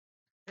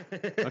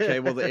Okay,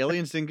 well, the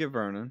aliens didn't get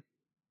Vernon.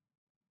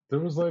 There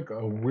was like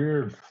a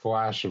weird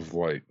flash of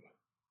light.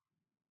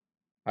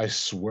 I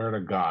swear to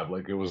God,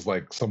 like it was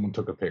like someone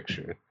took a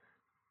picture.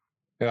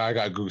 And I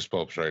got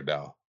goosebumps right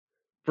now.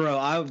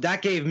 Bro,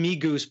 that gave me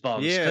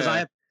goosebumps because Yeah. I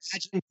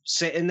imagine you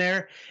sitting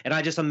there and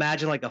I just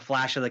imagine like the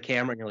flash of the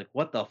camera and you're like,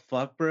 what the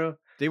fuck, bro?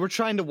 They were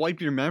trying to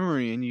wipe your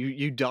memory and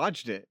you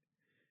dodged it.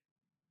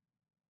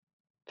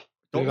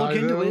 Don't Did look I,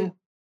 into though? it.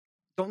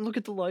 Don't look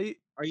at the light.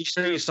 Are you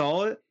sure you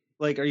saw it?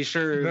 Like, are you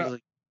sure? No.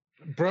 Like,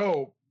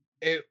 Bro,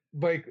 it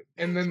like,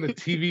 and then the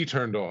TV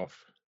turned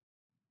off.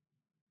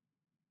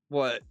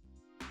 What?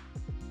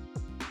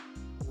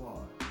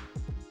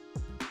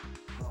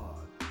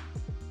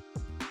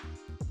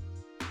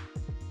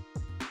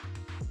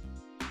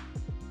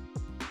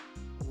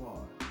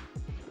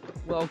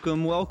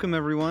 Welcome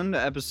everyone to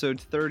episode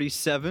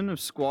 37 of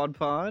Squad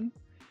Pod.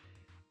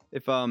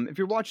 If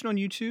you're watching on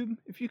YouTube,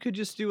 if you could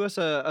just do us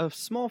a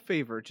small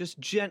favor, just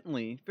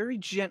gently, very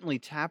gently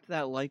tap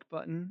that like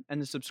button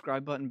and the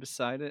subscribe button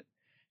beside it.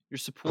 Your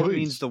support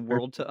means the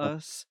world to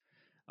us.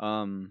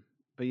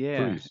 But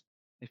yeah, Please.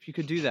 if you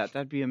could do that,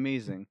 that'd be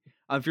amazing.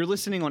 If you're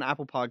listening on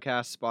Apple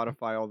Podcasts,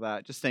 Spotify, all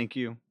that, just thank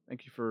you.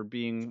 Thank you for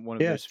being one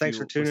of those thanks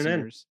few for tuning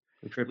listeners.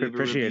 in. We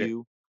appreciate it.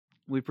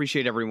 We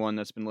appreciate everyone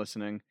that's been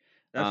listening.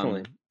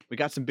 Definitely. We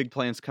got some big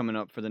plans coming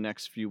up for the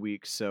next few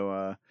weeks,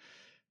 so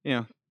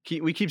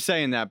we keep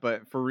saying that,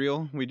 but for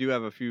real, we do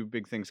have a few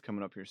big things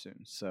coming up here soon.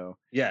 So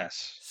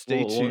yes, stay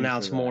tuned. We'll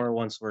announce more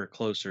once we're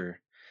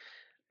closer.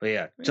 But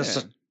yeah, just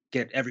to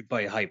get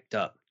everybody hyped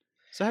up.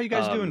 So how you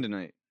guys doing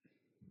tonight?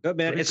 Good,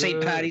 man. Pretty It's St.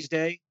 good. Patty's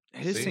Day.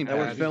 It is St. That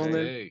we're Patty's filming.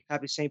 Day.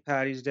 Happy St.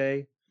 Patty's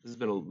Day. This has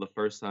been the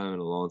first time in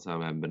a long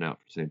time I haven't been out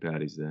for St.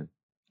 Patty's Day.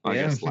 I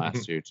Yeah. guess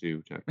last year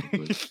too,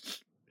 technically.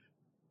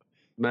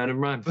 Man, never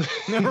mind.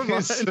 Never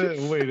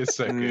mind. Wait a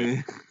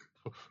second.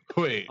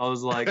 Wait. I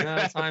was like,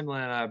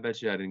 timeline. I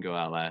bet you I didn't go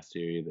out last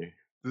year either.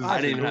 This I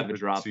is didn't even have a open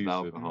drop season.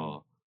 of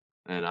alcohol,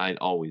 and I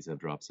always have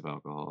drops of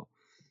alcohol.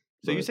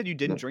 So you But said you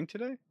didn't drink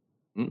today?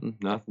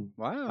 nothing.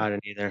 Wow. I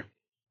didn't either.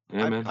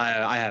 Yeah, man.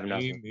 I have Me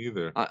nothing.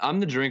 neither. I'm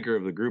the drinker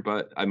of the group.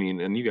 I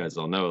mean, and you guys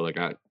all know, like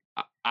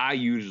I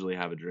usually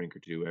have a drink or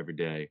two every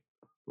day,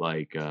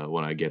 like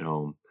when I get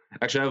home.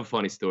 Actually, I have a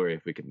funny story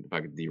if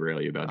I could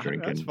derail you about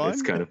drinking. That's fun.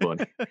 It's kind of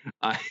funny.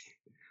 I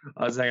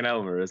was hanging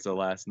out with Marissa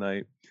last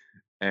night,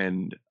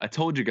 and I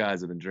told you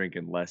guys I've been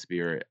drinking less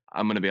beer.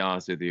 I'm gonna be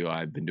honest with you,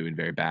 I've been doing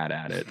very bad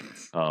at it.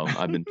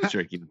 I've been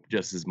drinking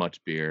just as much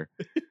beer.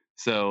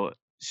 So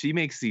she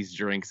makes these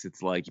drinks.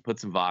 It's like you put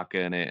some vodka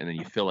in it, and then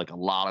you fill like a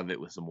lot of it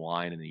with some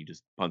wine, and then you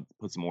just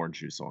put some orange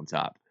juice on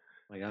top.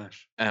 Oh my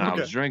gosh. And I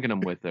Okay. was drinking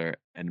them with her,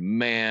 and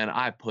man,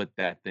 I put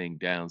that thing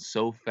down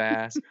so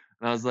fast.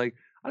 And I was like,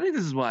 I think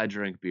this is why I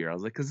drink beer. I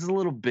was like, because it's a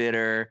little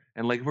bitter,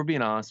 and like if we're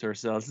being honest with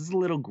ourselves, it's a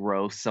little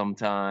gross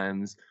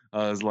sometimes.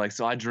 I was like,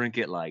 so I drink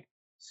it like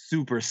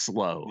super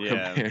slow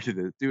compared to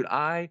this. Dude,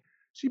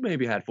 she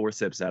maybe had 4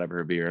 sips out of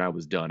her beer, and I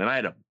was done. And I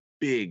had a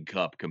big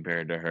cup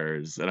compared to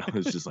hers, and I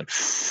was just like,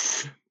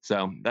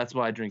 so that's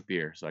why I drink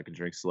beer, so I can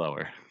drink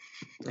slower.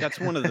 That's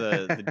one of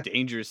the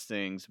dangerous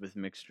things with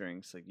mixed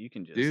drinks. Like you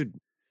can just Dude,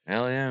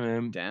 hell yeah,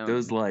 man. Down.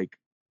 Those like.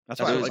 That's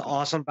That's why I what's like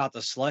awesome about the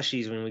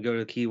slushies when we go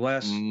to Key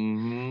West.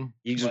 Mm-hmm.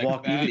 You just Like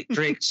walk, that? you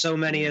drink so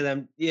many of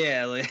them.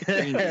 Yeah, like,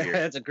 Green beer.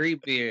 that's a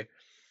great beer.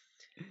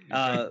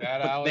 that, But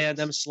man, Alex?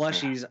 them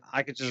slushies,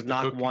 I could just Keep it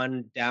knock cooking.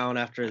 one down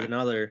after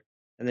another,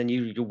 and then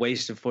you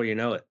waste it before you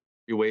know it.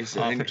 You waste it.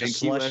 Off And of just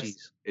Key West,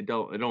 slushies. it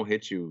don't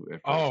hit you at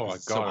first. Oh, 'cause my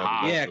it's so God, I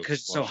hot. love Yeah, those because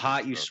it's so slushies,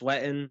 hot, you bro.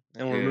 sweating,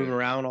 and we're Yeah. moving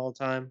around all the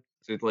time.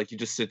 So it's like you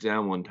just sit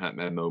down one time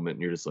at a moment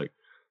and you're just like,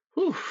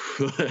 whew,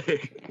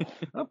 like,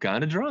 I'm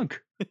kind of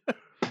drunk.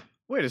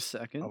 Wait a I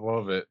second.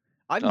 love it.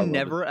 I've I love it.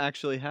 never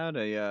actually had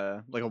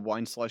a like a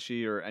wine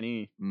slushy or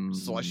any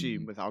slushy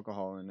Mm. with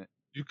alcohol in it.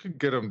 You could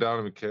get them down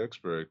in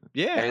Mechanicsburg.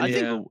 Yeah, And I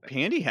think yeah.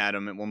 Pandy had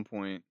them at one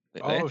point. I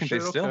Oh, think they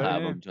shit, still okay.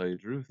 have Yeah. them, to tell you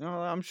the truth. No,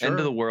 I'm sure. End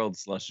of the world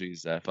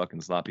slushies at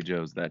fucking Sloppy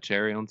Joe's. That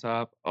cherry on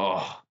top.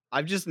 Oh,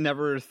 I've just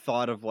never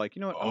thought of like, you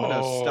know what, I'm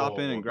gonna stop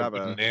in and the grab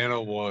a banana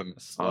one.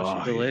 slushy.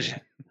 Oh, Delicious.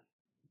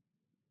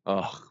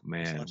 oh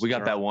man. Slushie We got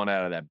that drunk. one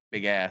out of that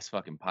big ass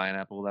fucking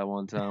pineapple that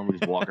one time. We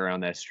just walk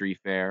around that street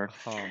fair.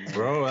 Oh, man.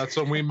 Bro, that's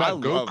when we I met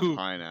love Goku.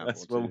 pineapple.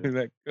 That's when we too.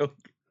 met Goku.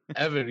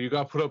 Evan, you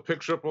got to put a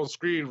picture up on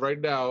screen right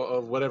now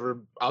of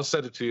whatever. I'll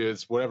send it to you.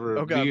 It's whatever.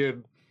 Oh, God. Me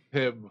and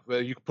him.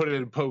 You can put it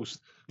in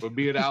post. But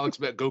me and Alex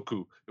met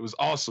Goku. It was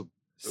awesome.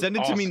 Send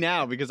it to me awesome.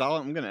 now because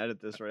I'm gonna edit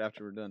this right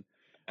after we're done.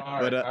 All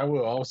But, right, I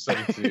will. I'll send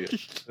it to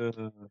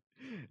you.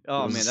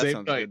 Oh was man, the that same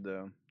sounds night. good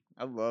though.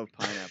 I love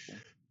pineapple.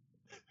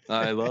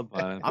 I love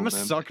pineapple. I'm a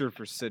man. sucker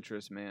for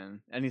citrus,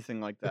 man.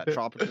 Anything like that,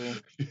 tropical.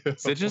 Yeah.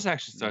 Citrus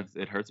actually starts.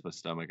 It hurts my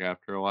stomach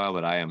after a while,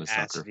 but I am a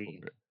sucker Acidity.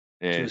 for it.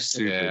 Yeah, Too it's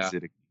super acidic.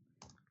 acidic.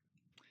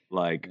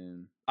 Like,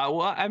 Man.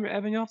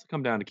 Evan, you have to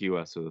come down to Key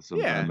West with us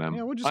sometime, Yeah, man.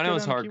 yeah, we'll just I go know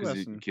it's down to hard Key because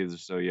West the and- kids are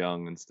so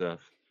young and stuff,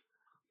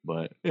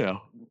 but yeah.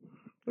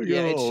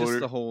 Yeah, it's just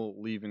the whole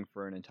leaving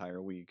for an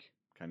entire week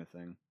kind of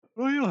thing.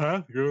 Well, you'll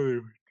have to go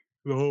there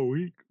the whole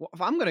week. Well,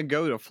 if I'm gonna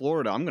go to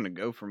Florida, I'm gonna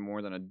go for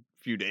more than a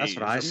few days. That's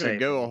what I I'm say, gonna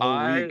go a whole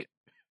I week.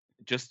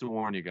 just to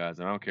warn you guys,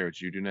 I don't care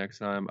what you do next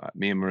time.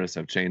 Me and Marissa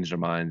have changed our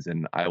minds,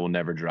 and I will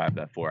never drive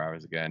that 4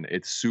 hours again.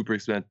 It's super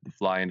expensive to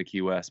fly into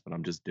Key West, but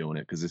I'm just doing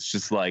it because it's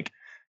just like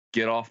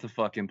get off the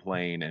fucking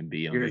plane and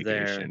be on You're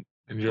there. vacation.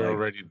 And you're Like,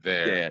 already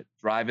there. Yeah,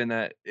 driving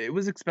that it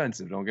was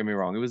expensive. Don't get me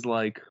wrong. It was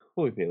like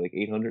what we paid like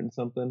 800 and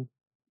something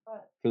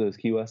for those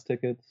Key West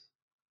tickets.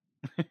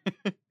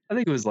 I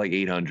think it was like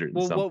 800 and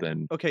Well,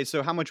 something. okay,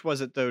 so how much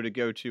was it though to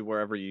go to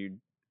wherever you?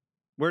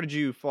 Where did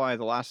you fly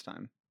the last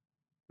time?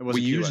 It We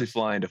wasn't Key usually West.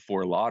 fly into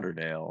Fort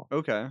Lauderdale,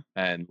 Okay.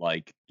 and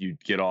like you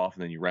get off,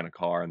 and then you rent a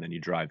car, and then you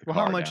drive the Well,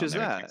 car. how much down is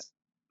there. It that? takes-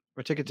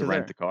 A ticket To to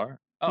rent there? the car?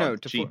 Oh, No,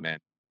 it's to cheap, Fort- man.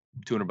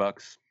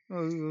 $200. Oh,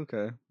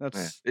 okay. Yeah,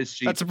 That's it's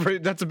cheap.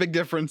 that's a big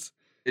difference.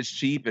 It's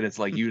cheap, and it's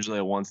like usually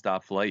a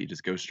one-stop flight. You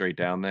just go straight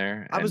down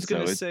there. I was and so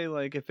gonna it's- say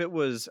like if it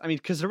was, I mean,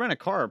 because to rent a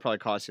car would probably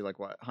cost you like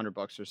what,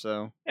 $100 or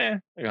so.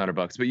 like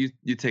 $100, but you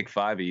take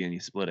 5 of you and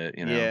you split it.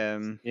 You know, Yeah,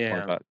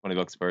 Yeah.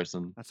 $20 a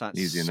person. that's not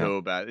Easy so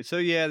enough. bad. So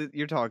yeah,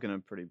 you're talking a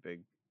pretty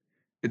big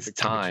It's big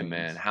chunk of time,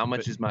 man. change. How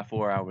much But- is my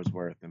 4 hours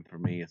worth? And for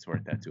me, it's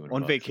worth that 200.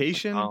 On bucks. It's like,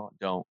 vacation? I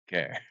don't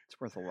care. It's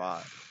worth a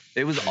lot.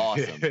 It was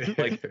awesome.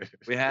 Like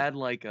we had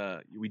like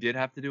we did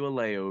have to do a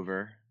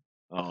layover.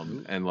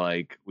 And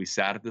like we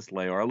sat at this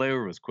layover. Our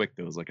layover was quick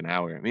though. It was like an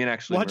hour. Me and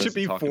actually Watch it Marissa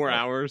be talked 4 about-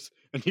 hours,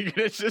 and you're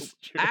gonna just.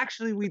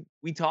 Actually,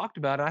 we talked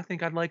about it. I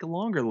think I'd like a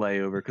longer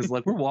layover because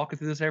like we're walking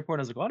through this airport.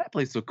 And I was like, oh, that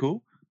place so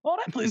cool. Oh,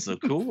 that place so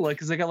cool. Like,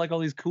 cause they got like all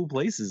these cool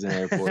places in the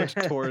airport,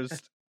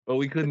 tourist. but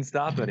we couldn't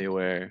stop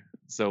anywhere.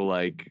 So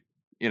like,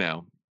 you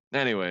know.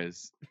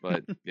 Anyways,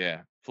 but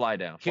yeah, fly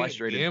down, fly Can't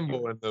straight.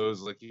 gamble in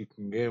those like you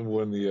can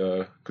gamble in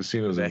the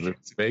casinos in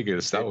Vegas.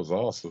 Vegas. That was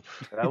awesome.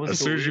 That was As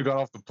soon as cool. you got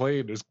off the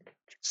plane, there's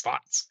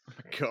slots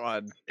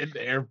God, in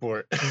the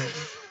airport.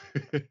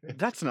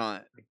 that's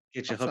not.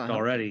 Get you That's hooked not-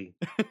 already.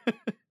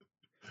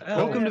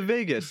 Welcome to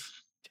Vegas.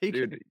 Take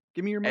Dude, it.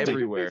 Give me your money.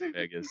 everywhere in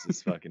Vegas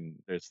is fucking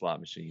there's slot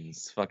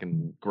machines,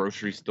 fucking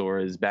grocery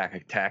stores, back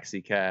of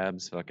taxi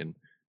cabs, fucking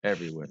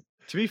everywhere.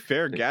 To be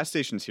fair, gas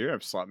stations here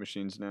have slot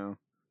machines now.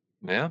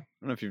 Yeah. I don't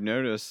know if you've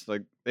noticed.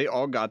 Like they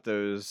all got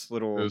those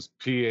little Those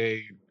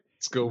PA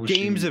skill games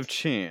machines. of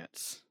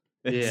chance.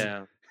 It's-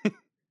 Yeah.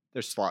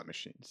 they're slot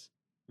machines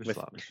There's with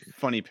slot machines.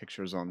 funny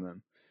pictures on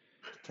them.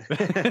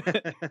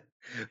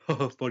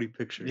 Oh, funny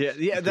pictures.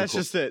 Yeah, that's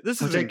just it.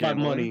 This I'll is a take my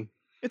game. money.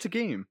 It's a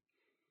game.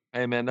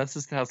 Hey man, that's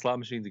just how slot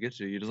machines get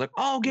you. You're just like,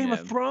 oh, Game Yeah.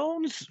 of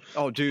Thrones.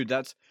 Oh, dude,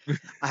 that's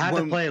I had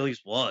When- to play at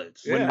least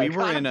once. Yeah, when I we were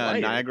gotta in play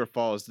it. Niagara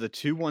Falls. The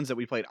two ones that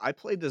we played, I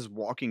played this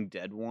Walking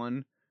Dead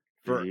one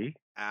for See?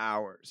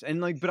 hours,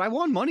 and like, but I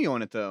won money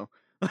on it though.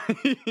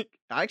 I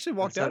actually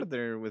walked That's out how- of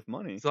there with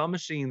money. Slot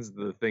machines.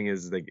 The thing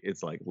is, like,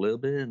 it's like little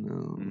bit,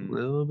 Mhm.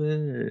 little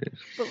bit.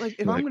 But like,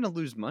 if Like- I'm gonna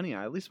lose money,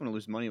 I at least want to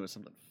lose money with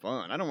something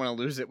fun. I don't want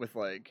to lose it with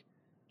like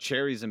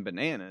cherries and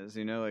bananas.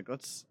 You know, like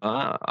let's.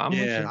 I'm with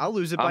Yeah. you. I'll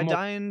lose it by I'm more-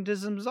 dying to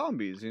some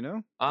zombies. You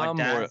know. My I'm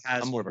dad more,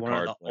 has I'm more of a one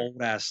card of the player.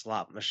 old ass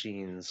slot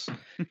machines.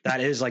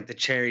 That is like the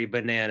cherry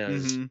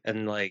bananas Mhm.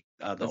 and like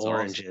the That's awesome.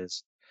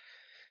 oranges.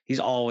 He's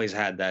always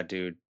had that,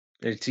 dude.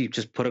 You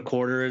just put a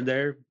quarter in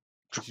there.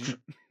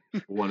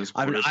 One is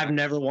I've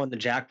never won the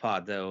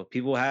jackpot though.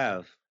 People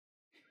have.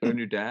 on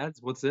your dad's.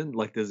 What's in?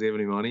 Like, does he have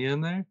any money in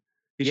there?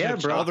 He Yeah, should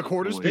have bro. All the chocolate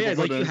quarters coins. people Yeah,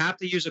 put like you in. have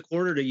to use a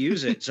quarter to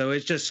use it, so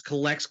it just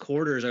collects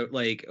quarters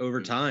like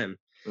over time.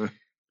 Uh.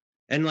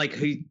 And like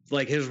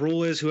his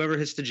rule is whoever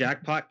hits the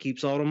jackpot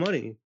keeps all the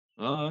money.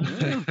 Oh,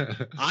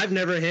 I've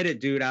never hit it,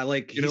 dude. I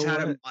like You know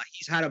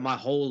he's had it my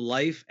whole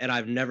life, and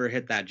I've never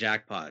hit that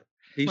jackpot.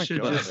 he my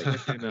should God. just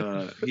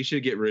fucking, he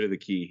should get rid of the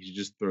key. He should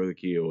just throw the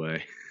key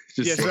away.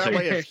 Just Yeah, so that like-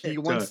 way, if he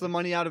wants So- the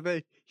money out of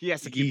it, he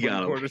has to he keep putting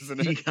got quarters in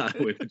he it. got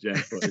with the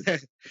jackpot.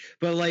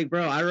 But like,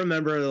 bro, I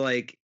remember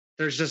like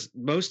there's just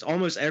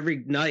almost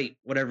every night,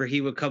 whenever he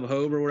would come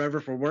home or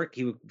whatever for work,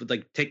 he would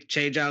like take the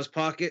change out of his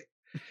pocket.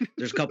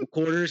 There's a couple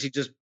quarters. He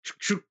just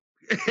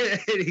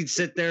and he'd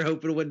sit there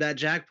hoping to win that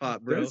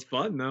jackpot, bro. It's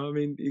fun though. I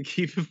mean, you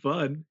keep it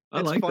fun.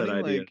 I It's like funny,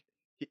 that idea. like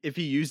if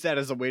he used that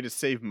as a way to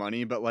save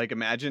money, but like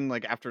imagine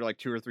like after like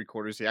 2 or 3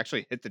 quarters, he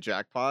actually hit the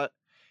jackpot.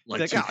 He's Like,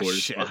 like, two "Ah, quarters.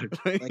 shit." fun.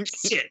 Like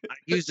shit, I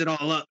used it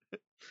all up.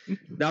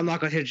 Now I'm not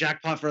gonna hit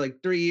jackpot for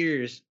like 3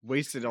 years.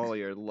 Wasted all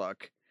your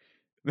luck.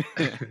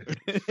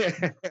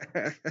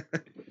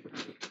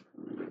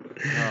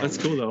 That's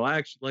cool though. I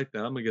actually like that.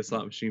 I'm gonna get a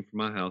slot machine for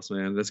my house,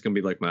 man. That's gonna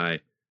be like my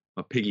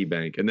piggy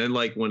bank. And then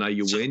like when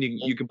you win,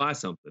 you can buy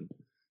something.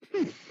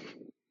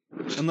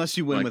 Unless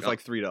you win Like, with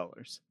like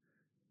 $3.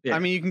 Yeah. I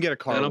mean, you can get a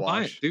car And I'm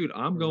buying, wash. dude.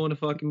 I'm going to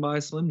fucking buy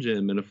a Slim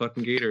Jim and a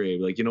fucking Gatorade.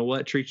 Like, you know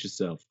what? Treat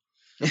yourself.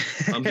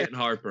 I'm getting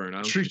heartburn. I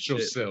don't Treat give a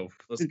shit. yourself.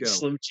 Let's go.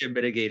 Slim Jim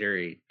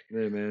Mitigatorade.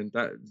 Yeah, man.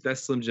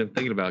 That's Slim Jim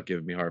thinking about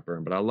giving me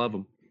heartburn, but I love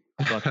them.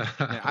 Fuck. Man,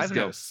 I Let's haven't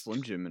go. had a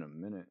Slim Jim in a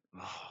minute.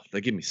 Oh,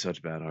 they give me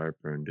such bad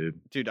heartburn, dude.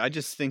 Dude, I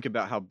just think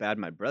about how bad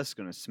my breath's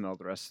gonna smell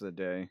the rest of the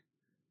day.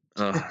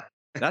 Ugh.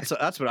 That's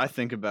what I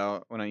think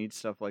about when I eat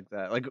stuff like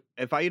that. Like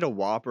if I eat a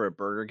Whopper at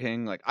Burger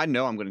King, like I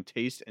know I'm gonna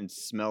taste and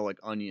smell like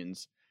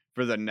onions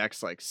for the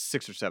next like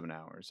 6 or 7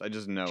 hours. I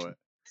just know it.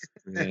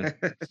 yeah.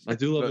 I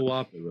do love a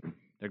Whopper though.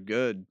 They're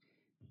good.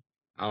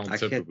 I don't I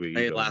can't typically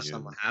tell eat you last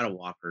time onions. I had a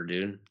Whopper,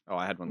 dude. Oh,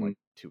 I had one like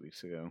 2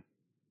 weeks ago.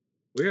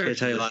 We I were can't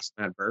tell you actually last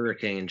time I had Burger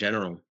King in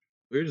general.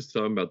 we were just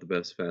talking about the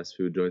best fast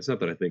food joints. Not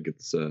that I think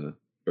it's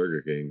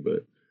Burger King,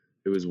 but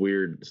it was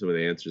weird some of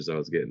the answers I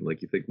was getting.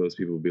 Like you think most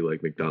people would be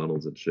like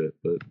McDonald's and shit,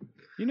 but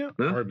You know,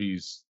 no.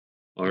 Arby's.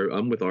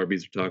 I'm with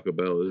Arby's or Taco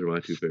Bell. Those are my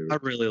two I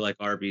favorites. really like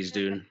Arby's,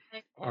 dude.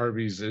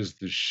 Arby's is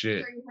the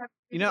shit.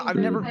 I've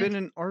never been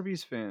an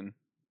Arby's fan.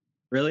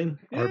 Really?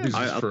 Yeah. Arby's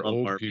I is for love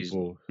old Arby's.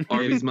 people.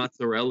 Arby's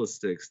mozzarella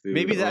sticks, dude.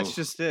 Maybe that's Oh.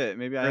 just it.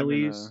 Maybe I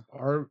Arby's.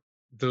 haven't.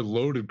 The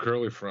loaded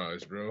curly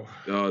fries, bro.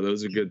 Oh,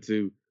 those are good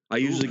too. I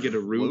usually get a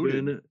loaded.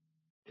 Reuben.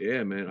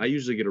 Yeah, man. I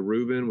usually get a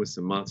Reuben with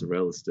some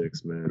mozzarella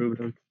sticks, man.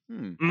 Reuben.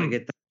 I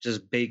get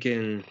just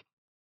bacon,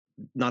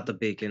 not the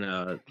bacon.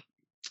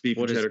 Beef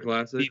and what is cheddar it?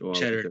 classic. Beef Oh, I like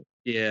cheddar. that.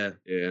 Yeah.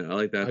 Yeah, I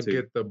like that I too.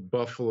 get the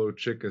buffalo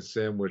chicken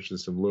sandwich and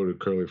some loaded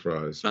curly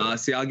fries.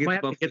 See, I'll get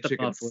Might the have to buffalo get the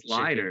chicken buffalo chicken.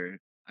 slider.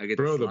 I get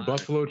Bro, the, the slider.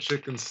 buffalo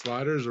chicken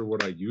sliders are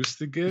what I used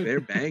to get. They're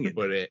banging.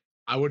 But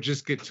I would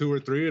just get 2 or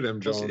 3 of them,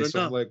 Well, see, John. they're So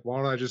I'm not- like, why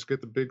don't I just get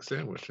the big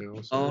sandwich? You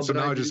know. So, Oh, so but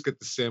now I I just do- get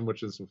the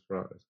sandwich and some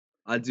fries.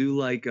 I do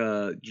like.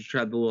 You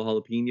tried the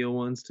little jalapeno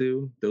ones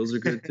too. Those are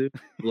good too.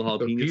 Little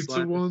The jalapeno pizza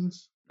sliders.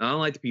 ones. I don't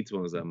like the pizza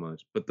ones that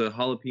much, but the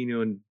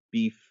jalapeno and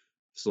beef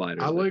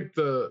sliders. I like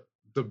the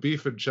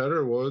beef and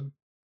cheddar one.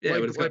 Yeah,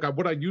 but it's got,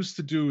 what I used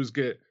to do is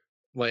get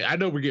I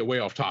know we get way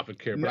off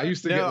topic here, but I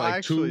used to no, get like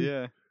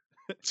actually,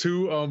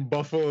 two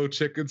buffalo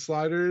chicken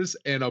sliders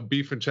and a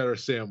beef and cheddar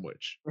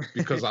sandwich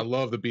because I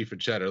love the beef and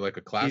cheddar, like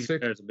a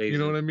classic. That's amazing. You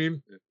know what I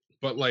mean?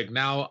 But like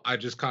now I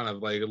just kind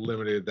of like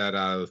limited that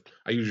out.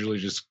 I usually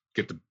just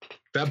get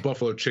that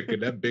buffalo chicken.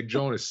 That Big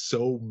John is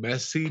so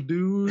messy,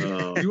 dude.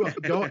 Oh.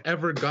 Y'all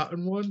ever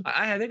gotten one?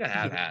 I think I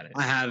have had it.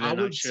 I haven't. I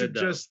would should, though.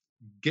 suggest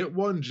get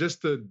one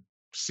just to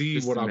see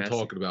Just what the I'm messy.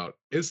 talking about.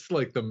 It's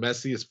like the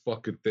messiest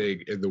fucking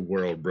thing in the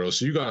world, bro.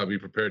 So you gotta be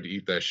prepared to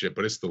eat that shit,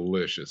 but it's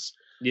delicious.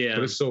 Yeah.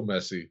 But it's so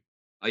messy.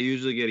 I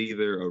usually get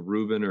either a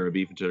Reuben or a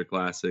beef and cheddar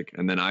classic,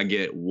 and then I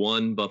get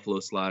one buffalo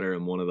slider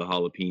and one of the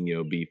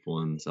jalapeno beef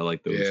ones. I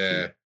like those.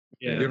 Yeah. Too.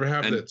 Yeah. You ever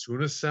have And- the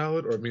tuna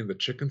salad, or I mean the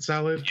chicken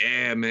salad?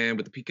 Yeah, man,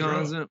 with the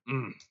pecans in it.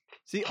 Mm.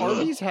 See,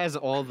 Arby's has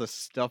all the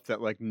stuff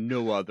that like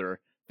no other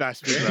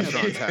fast food Yeah,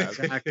 restaurants have.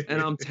 Exactly. And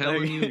I'm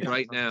telling you Like-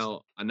 right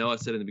now, I know I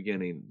said in the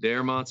beginning,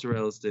 their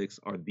mozzarella sticks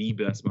are the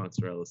best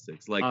mozzarella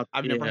sticks. Like,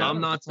 I've never had I'm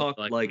them. not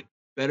talking like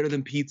better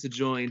than pizza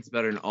joints,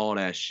 better than all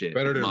that shit.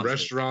 Better than Mozzarella-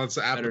 restaurants,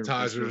 than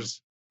appetizers.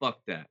 restaurants. Fuck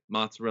that.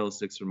 Mozzarella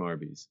sticks from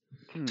Arby's.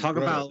 Talk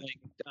Bro. about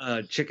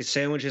like chicken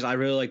sandwiches. I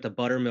really like the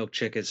buttermilk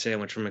chicken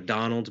sandwich from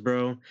McDonald's,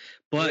 bro.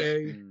 But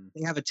Yeah,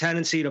 they have a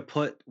tendency to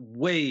put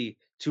way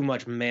too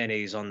much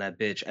mayonnaise on that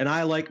bitch. And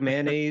I like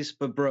mayonnaise,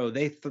 but bro,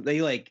 they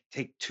like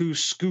take 2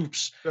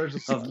 scoops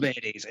there's a, of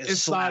mayonnaise. and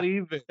it's slap not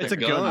even. It's a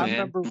They're gun, I man.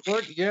 remember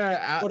whatever.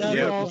 Yeah.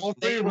 all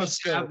three They of us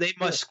must, did. they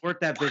must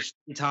squirt that bitch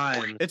 3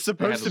 times. It's They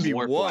supposed to have be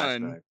more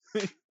one.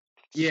 flashbacks.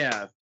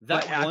 Yeah.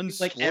 That but I one feel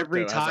like squirt, every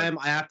though, has, like, time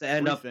I have to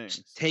end 3 up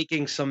things.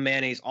 taking some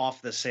mayonnaise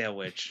off the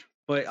sandwich.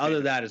 But other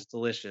than that, it's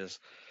delicious.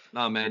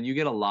 Nah, man, you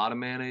get a lot of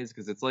mayonnaise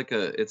because it's like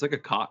a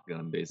cock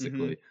gun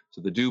basically.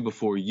 So the dude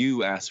before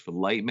you asks for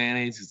light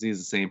mayonnaise because he has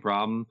the same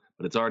problem,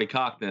 but it's already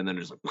cocked. Then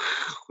there's like,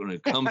 and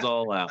it comes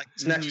all out. Like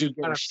this next dude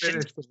Gotta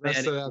getting finish shit the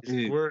rest of that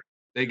Dude. squirt.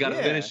 They got to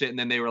Yeah. finish it, and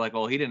then they were like,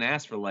 "Oh, he didn't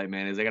ask for light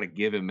mayonnaise. I got to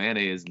give him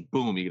mayonnaise." And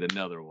boom, you get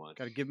another one.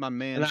 Gotta give my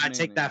man. and I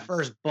take that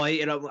first bite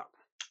and I'm like,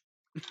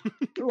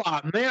 wow,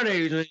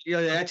 mayonnaise. And, you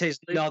know, that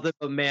tastes nothing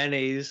but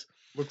mayonnaise.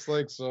 Looks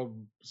like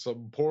some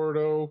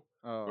Porto.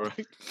 Oh.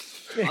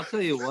 I'll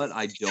tell you what,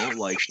 I don't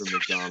like from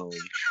McDonald's,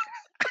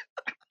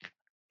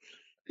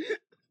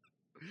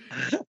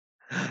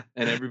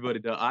 and everybody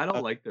does. I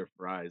don't like their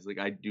fries. Like,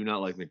 I do not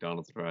like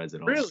McDonald's fries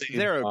at all. Really?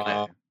 They're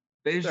okay.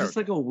 There's They're just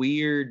like a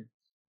weird.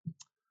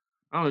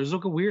 I don't know. There's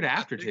like a weird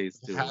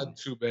aftertaste to Had it.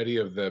 too many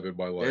of them in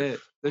my Yeah,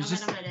 life. there's Now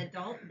just that I'm an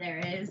adult, there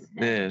is. As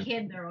Yeah. a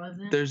kid, there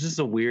wasn't. there's just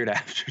a weird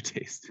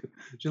aftertaste to it.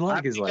 What you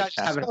like is I like just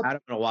haven't had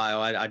them in a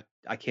while.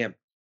 I can't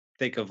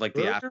think of like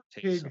the Burger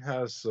aftertaste. King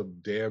has some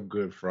damn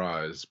good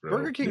fries, bro.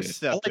 Burger King Yeah.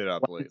 stepped I it like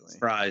up lately.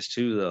 Fries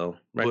too, though.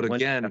 Right, But when-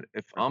 again,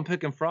 if I'm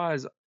picking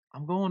fries,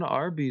 I'm going to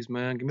Arby's,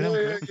 man. Give me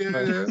Yeah, them yeah,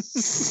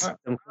 fries.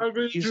 I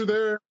meet you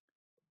there.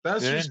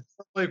 That's Yeah. just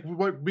like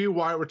what me and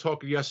Wyatt were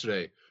talking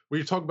yesterday. We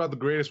were talking about the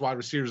greatest wide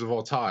receivers of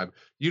all time.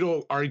 You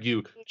don't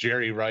argue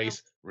Jerry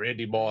Rice,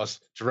 Randy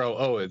Moss, Terrell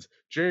Owens.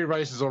 Jerry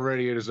Rice is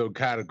already in his own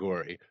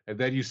category. And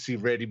then you see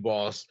Randy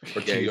Moss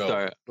or Yeah, you T.O.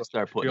 start You putting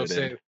know what I'm it in.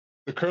 saying?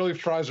 The curly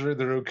fries are in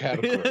their own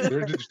category.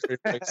 They're just Jerry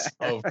Rice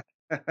of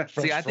French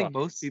See, I think fries.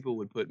 most people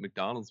would put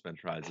McDonald's French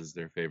fries as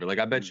their favorite. Like,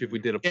 I bet you if we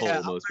did a poll,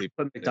 Yeah, most people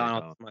but would say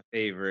McDonald's is my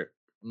favorite.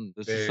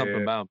 There's just something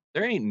Yeah. about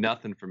there ain't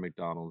nothing for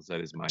McDonald's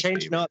that is my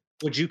Changing favorite. up,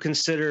 would you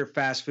consider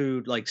fast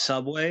food like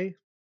Subway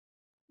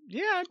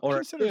Yeah, I'd Or-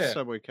 consider yeah.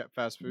 Subway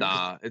fast food.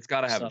 Nah, it's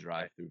got to have a Subway.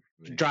 drive-through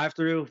for me.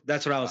 drive-through?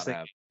 That's what I was Gotta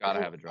thinking.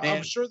 gotta have a I'm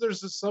drive-through. sure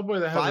there's a Subway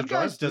that has Five a Guys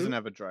drive-through. doesn't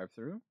have a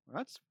drive-through.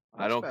 That's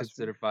I don't fast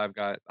consider food. Five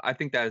Guys. I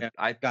think that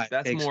Yeah,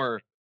 that's takes-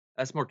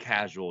 more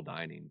casual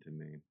dining to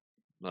me.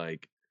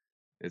 Like,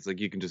 it's like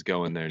you can just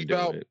go in there and do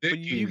About it. But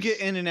you get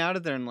Dickies. in and out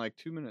of there in like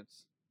 2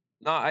 minutes.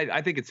 No,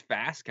 I think it's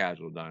fast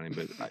casual dining,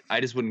 but I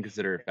just wouldn't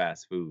consider it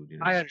fast food. You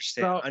know? I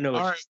understand. So, I know.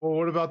 all right. Well,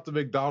 what about the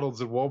McDonald's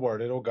and Walmart?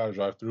 They don't got a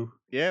drive-through.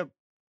 Yeah,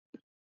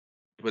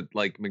 But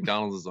like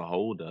McDonald's as a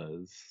whole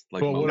does.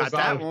 Like But what Not most, that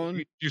about if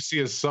one. you see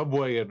a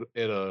Subway in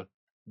a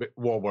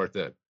Walmart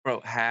then? bro,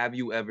 have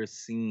you ever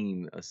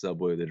seen a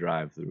Subway with a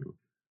drive-through?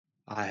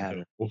 I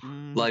haven't.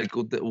 Mm. Like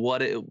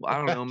what? I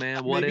don't know,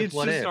 man. What Maybe if? it's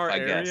What just if? our I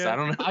guess area. I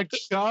don't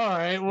know. All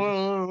right.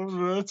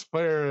 Well, that's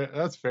fair.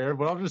 That's fair.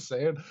 But I'm just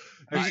saying.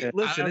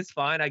 Listen, it's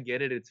fine. I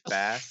get it. It's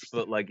fast,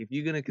 but like if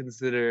you're gonna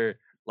consider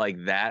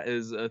like that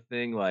as a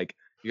thing, like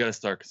you gotta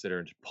start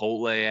considering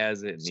Chipotle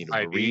as it, Need a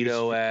Side dish.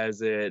 Burrito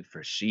as it,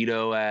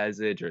 Freshito as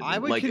it, or I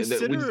would like we just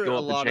consider go a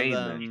up the lot of chain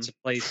them then. Pizza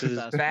places.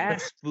 fast food.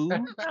 Fast food?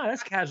 No,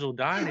 that's casual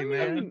dining,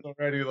 man.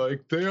 Already,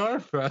 like they are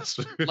fast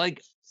food.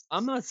 Like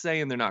I'm not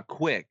saying they're not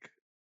quick.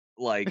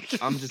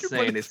 Like I'm just But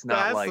saying it's not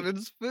fast like and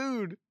it's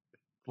food.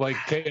 like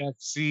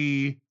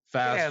KFC,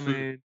 fast yeah, food.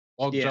 man.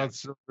 All Yeah. John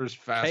Silver's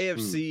fast food.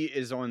 KFC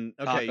is on.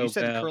 Okay, Taco you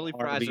said Bell, curly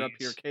fries are up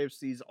here. Arby's.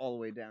 KFC's all the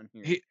way down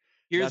here.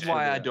 Here's That's why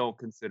what I the- don't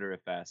consider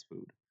it fast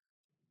food.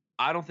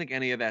 I don't think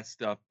any of that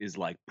stuff is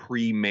like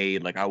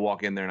pre-made. Like I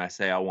walk in there and I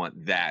say I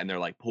want that, and they're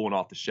like pulling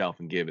off the shelf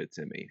and give it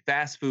to me.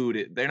 Fast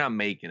food, they're not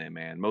making it,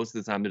 man. Most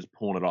of the time, they're just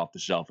pulling it off the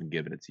shelf and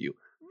giving it to you.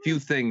 Few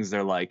things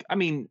they're like, I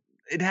mean,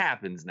 it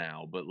happens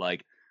now, but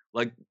like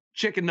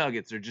chicken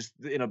nuggets are just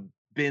in a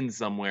bin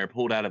somewhere,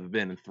 pulled out of a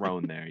bin and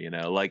thrown there. You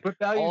know, like But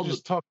now all you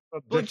just talk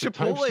about But different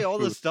types Chipotle, of all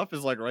food. the stuff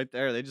is like right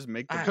there. They just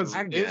make the Because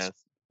I food. it's-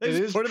 guess. They it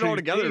just is put it all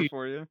together pre-made.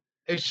 for you.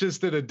 It's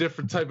just in a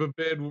different type of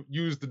bin,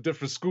 used a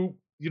different scoop.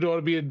 You know what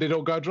I mean? They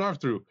don't got drive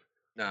through.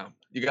 No,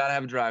 you gotta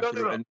have a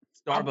drive-through, no. and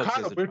I'm Starbucks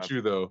kind is of a with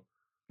you though.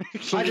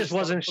 I just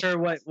wasn't sure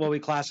what we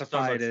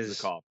classified Starbucks is as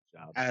a coffee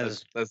shop.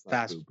 as That's not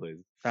fast- food, please.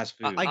 fast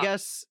food. I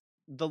guess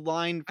the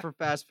line for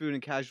fast food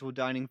and casual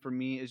dining for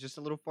me is just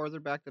a little farther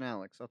back than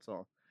Alex. That's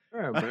all.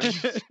 Yeah, man.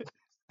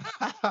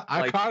 I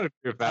Like, kind of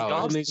agree with Y'all,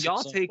 Alex. makes it y'all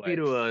some take me way.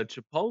 to a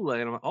Chipotle,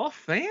 and I'm like, oh,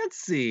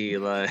 fancy,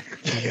 like,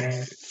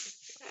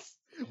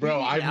 Bro,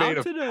 We I eating made out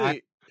a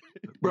tonight.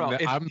 bro.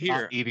 If, I'm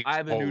here, not eating I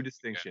have a new Chipotle,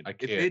 distinction. I If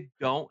can't. it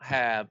don't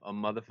have a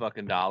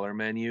motherfucking dollar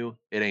menu,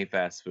 it ain't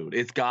fast food.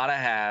 It's gotta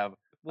have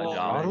Well, a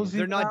dollar. McDonald's they're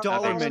even not have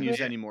dollar dollar menus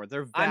menu? anymore.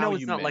 They're value I know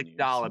it's not like menus.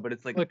 dollar, but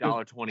it's like Like a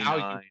 $1.29.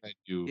 value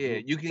menu. Yeah,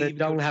 you can They even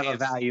go don't to have a KFC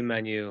value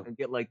menu. and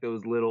get like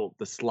those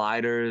the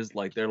sliders,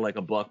 like they're like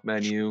a buck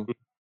menu.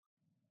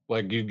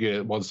 Like you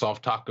get one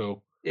soft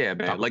taco. Yeah,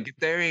 man. Taco- Like if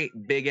there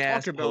ain't big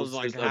ass Taco Bell's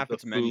like posters half of the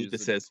its menus food that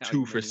is says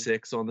Italian 2 for menu.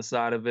 $6 on the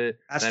side of it,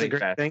 That's that the ain't great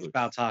fast thing food.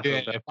 about Taco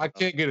Yeah, Bell. if I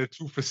can't get a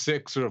 2 for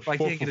 $6 or a If I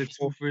 4 can't get a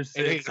 2 for $6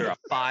 ain't- or a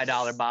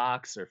 $5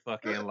 box or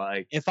fucking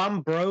like If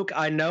I'm broke,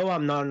 I know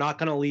I'm not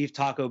gonna leave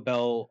Taco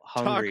Bell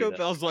hungry. Taco though.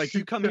 Bell's like,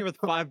 you come here with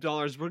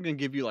 $5, we're gonna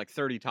give you like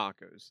 30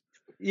 tacos.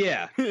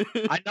 Yeah,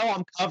 I know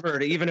I'm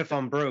covered even if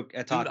I'm broke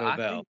at dude, Taco I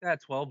Bell. think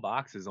that 12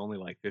 box is only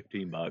like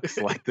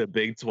 $15, like the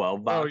big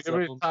 12 Bro, box. you know how of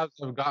many 'em. times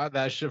I've gotten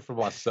that shit for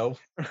myself?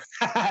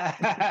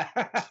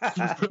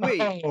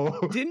 Wait, Bro.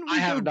 Didn't I we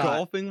have go not.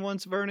 golfing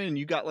once, Vernon, and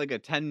you got like a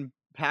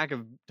 10-pack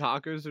of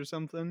tacos or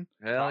something?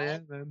 Hell yeah,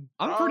 man.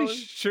 I'm pretty Bro.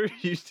 sure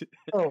you did.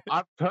 Bro,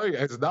 I'm telling you,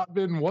 it's not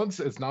been once,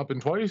 it's not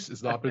been twice,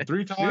 it's not been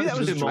 3 times. Maybe that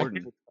was it's just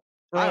Jordan. multiple-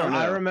 Bro, I don't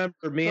I know.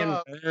 remember me and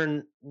Uh,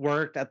 Vern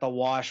worked at the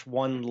Wash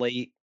one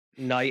late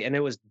night and it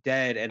was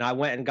dead, and I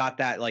went and got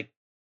that like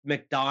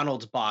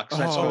McDonald's box.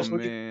 That's Oh what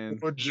man.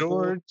 For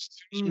George,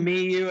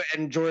 me, you,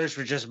 and George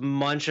were just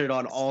munching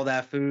on all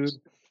that food.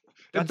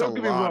 That's don't a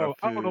get me lot wrong, of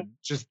I don't know, food.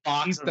 just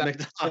Box eat of that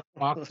McDonald's.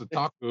 box of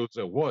tacos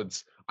at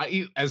once. I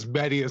eat as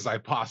many as I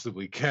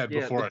possibly can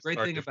Yeah, before the I great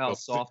start thing to about feel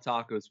sick. soft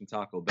tacos from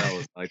Taco Bell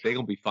is like they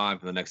gonna be fine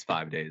for the next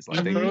 5 days.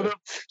 Like they You know good. them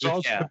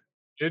sauce Yeah.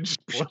 fridge,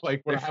 where,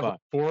 like when I They're have fine.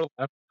 4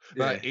 left,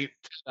 and I Yeah. ate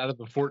 10 out of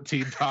the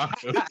 14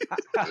 tacos.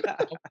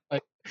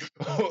 Like,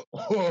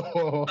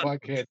 I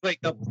can't. Wake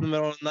up in the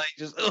middle of the night,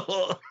 just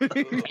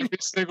Every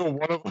single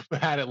one of them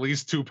had at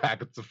least 2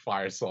 packets of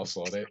fire sauce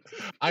on it.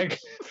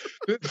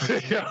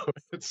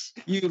 It's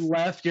you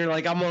left. You're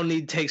like, I'm gonna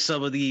need to take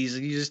some of these,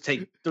 and you just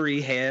take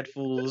 3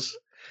 handfuls.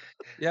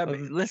 Yeah, but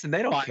listen,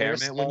 they don't Fire care,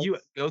 man. When you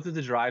sauce. go through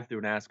the drive-through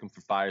and ask them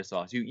for fire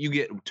sauce, you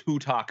get 2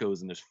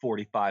 tacos and there's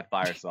 45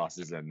 fire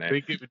sauces in there.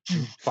 they give it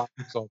 2 fire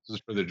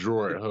sauces for the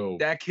drawer at home.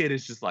 That kid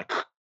is just like,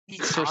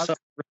 For some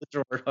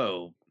reason at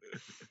home.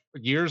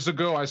 Years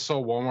ago, I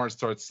saw Walmart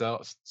start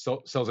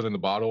sells it in the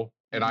bottle,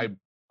 and Mm-hmm.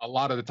 a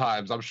lot of the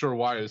times, I'm sure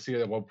why I see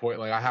it at one point,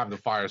 like I have the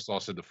fire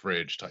sauce in the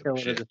fridge type Fill of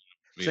it shit. in. I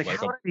It's mean, like, like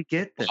how did he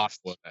get a this?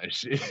 bottle of that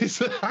shit. He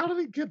said, how did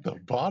he get the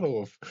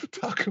bottle of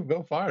Taco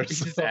Bell fire he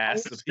sauce? just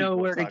asked the know people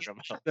where to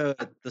Taco Bell.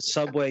 The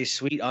Subway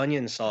sweet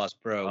onion sauce,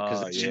 bro.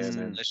 Because Oh, it's yeah, just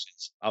man.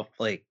 delicious. I'll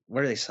like,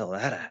 where do they sell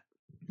that at?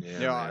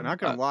 Yeah, I'm man. not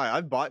gonna lie.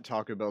 I bought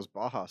Taco Bell's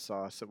Baja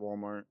sauce at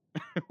Walmart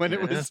when it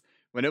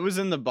Yeah. was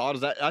in the bottles.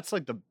 That's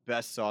like the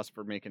best sauce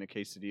for making a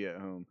quesadilla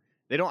at home.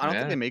 I don't Yeah.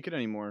 think they make it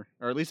anymore,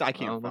 or at least I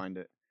can't know. find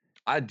it.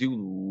 I do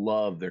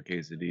love their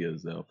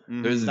quesadillas though.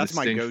 Mhm, There's a that's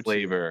my distinct go-to.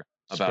 flavor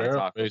about a Sparrow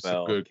Taco makes a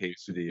Bell good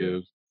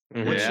quesadilla.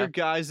 Mhm. What's Yeah. your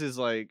guys' is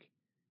like?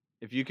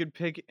 If you could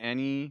pick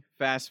any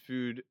fast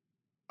food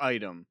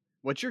item,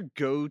 what's your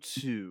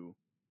go-to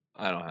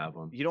I don't have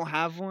one. You don't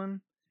have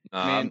one?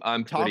 No, Man,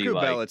 I'm pretty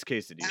Taco Bell, like. it's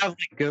quesadilla. I have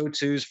like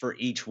go-tos for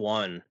each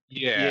one.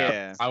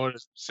 Yeah. I would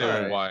say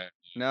Alright. why.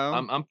 No?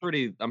 I'm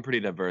pretty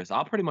diverse.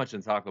 I'll pretty much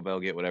in Taco Bell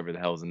get whatever the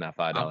hell's in that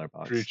 $5 I'm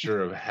box. pretty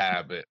sure of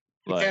habit.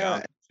 Like, Yeah, I'm-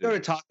 if I go to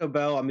Taco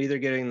Bell, I'm either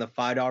getting the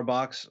 $5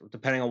 box,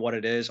 depending on what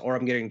it is, or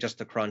I'm getting just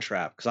the Crunch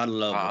Wrap because I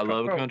love. I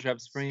love a Bro, Crunchwrap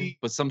Supreme, see,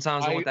 but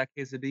sometimes I I- want that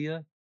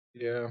quesadilla,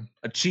 Yeah.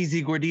 a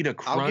cheesy gordita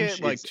crunch. I'll get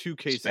like is 2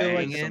 banging.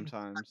 quesadillas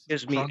sometimes.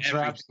 Gives me Crunch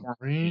Wrap everything.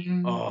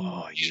 Supreme.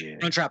 Oh yeah.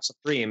 Crunchwrap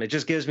Supreme. It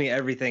just gives me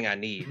everything I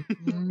need.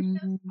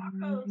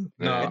 Tacos.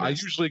 No, Yeah. I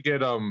usually get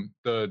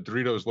the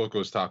Doritos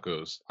Locos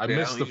Tacos. I Yeah, I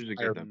miss don't the usually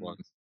fire get them.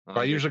 ones. I But I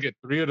don't get- usually get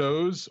 3 of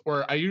those,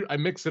 or I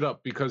mix it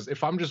up because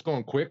if I'm just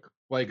going quick,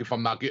 like if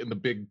I'm not getting the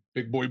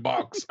big boy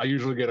box, I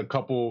usually get a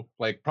couple,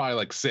 like probably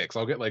like 6.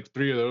 I'll get like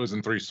 3 of those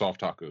and 3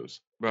 soft tacos,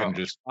 Bro, and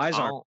just Eyes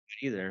aren't I'll-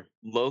 either.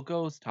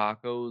 Locos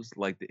Tacos,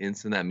 like the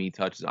instant that meat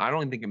touches, I don't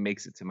even think it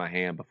makes it to my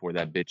hand before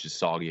that bitch is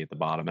soggy at the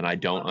bottom, and I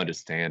don't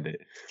understand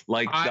it.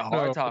 Like I the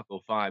hard know. taco,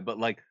 fine, but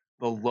like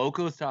the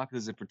Locos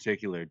Tacos in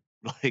particular,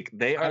 like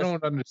they are. I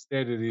don't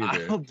understand it either.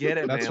 I don't get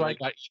it, That's man. why Like,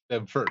 I eat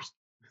them first.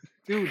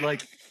 dude,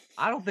 like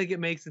I don't think it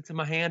makes it to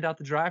my hand out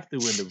the drive-through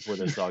window before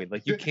they're soggy.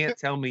 Like you can't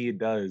tell me it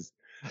does.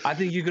 I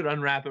think you could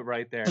unwrap it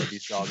right there and be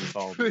soggy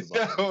falling to the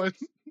bottom. No,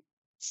 it's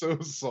so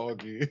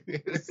soggy.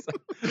 Just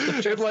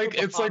It's like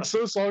the it's like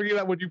so soggy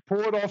that when you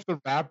pull it off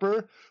the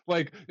wrapper,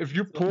 like if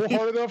you pull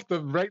hard enough, the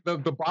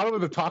bottom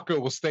of the taco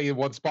will stay in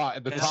one spot,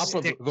 and the It'll top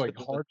of the stick like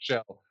to it. hard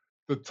shell,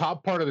 the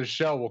top part of the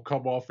shell will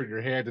come off in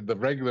your hand, and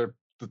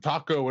the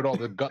taco and all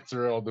the guts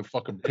are on the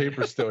fucking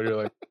paper still. And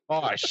you're like,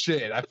 oh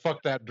shit, I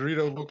fucked that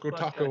Dorito Loco Fuck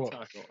taco that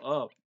up.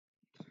 taco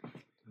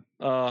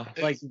up.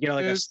 Like you get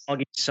like a It's-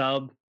 soggy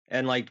sub,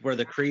 and like where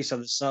the crease of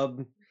the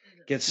sub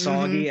gets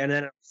soggy, and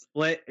then it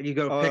split, and you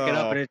go pick it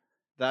up, and Oh, it's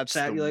That's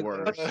sad. the You're like,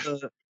 worst.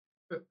 "What's the-"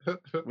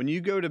 When you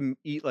go to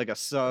eat like a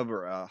sub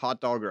or a hot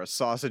dog or a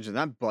sausage and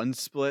that bun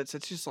splits,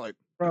 it's just like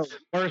Bro,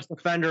 worst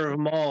offender of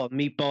them all,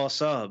 meatball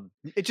sub.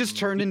 it just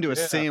turned into a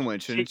Yeah.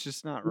 sandwich and it's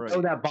just not You right.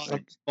 know that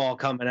bottom ball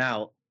coming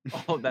out.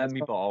 Oh, that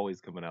meatball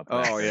always coming out.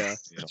 Oh, yeah.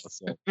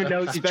 So, You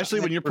know, you Especially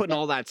try when you're to putting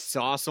all that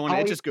sauce on it, it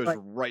Always just goes like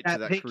right to that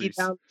that pinky crease.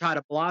 down, try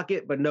to block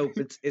it, but nope,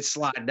 it's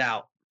sliding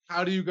out.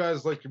 How do you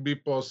guys like your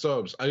meatball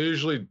subs? I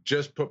usually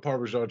just put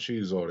Parmesan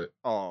cheese on it.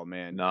 Oh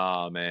man,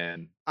 nah,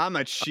 man. I'm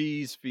a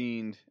cheese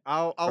fiend.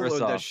 I'll First load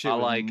that off, shit I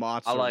with like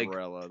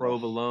mozzarella.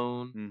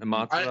 provolone Mhm. and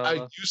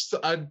mozzarella.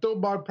 I don't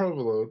mind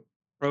provolone.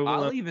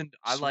 I'll even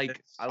I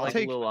like I'll a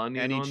take little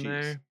onion any on cheese.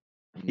 there.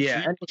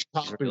 Yeah, You and put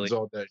toppings really-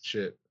 on that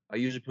shit. I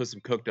usually put some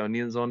cooked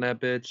onions on that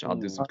bitch. I'll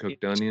do some Ooh.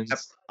 cooked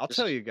onions. I'll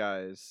tell you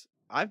guys,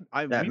 That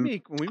when we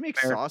make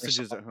American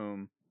sausages sauce. at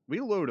home,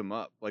 we load them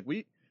up. Like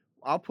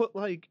I'll put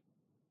like,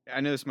 I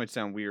know this might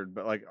sound weird,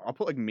 but like I'll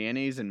put like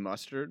mayonnaise and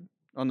mustard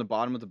on the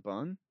bottom of the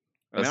bun.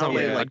 And That's I'll not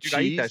lay, weird. like Dude,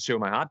 I eat that cheese. shit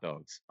with my hot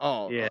dogs.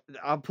 Oh, Yeah.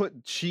 I'll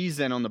put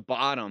cheese in on the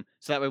bottom,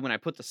 so that way when I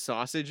put the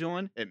sausage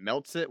on, it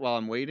melts it while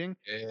I'm waiting,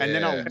 and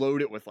then I'll Yeah.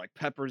 load it with like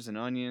peppers and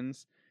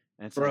onions.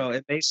 And it's bro, like,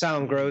 it may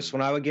sound gross. Mm.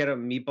 When I would get a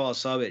meatball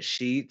sub at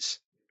Sheets,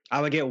 I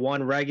would get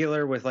one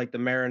regular with like the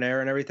marinara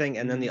and everything,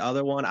 and then the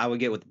other one I would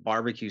get with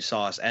barbecue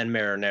sauce and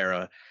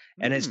marinara,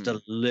 and it's mm,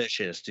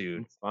 delicious,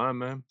 dude. It's fine,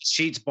 man.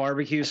 Sheets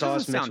barbecue That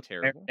doesn't sauce mixed sound with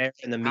terrible. marinara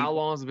and the meat. How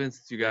long has it been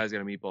since you guys got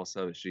a meatball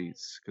sub at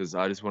Sheets? Because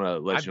I just want to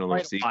let you know a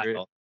little secret.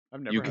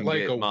 I've never You had can that. Like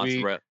get a week.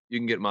 mozzarella. You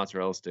can get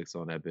mozzarella sticks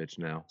on that bitch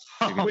now.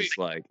 You can Wait. just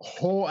like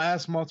Whole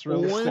ass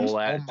mozzarella Whole sticks ass-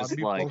 on my just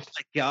meatballs? like-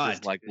 My God,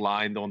 just like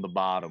lined on the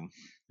bottom.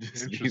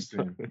 Just keep Interesting.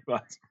 putting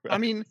mozzarella. I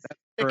mean,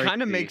 it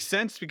kind of crazy. makes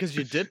sense because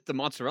you dip the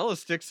mozzarella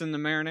sticks in the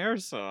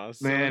marinara sauce.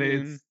 so, man, I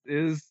mean,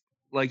 it's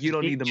like you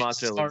don't need the Sheetz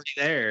is mozzarella. already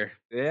there.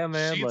 Yeah,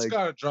 man. Sheet's Like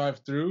got a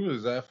drive-through.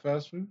 Is that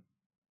fast food?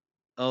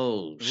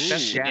 Oh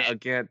that's shit!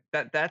 again.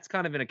 That's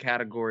kind of in a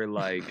category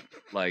like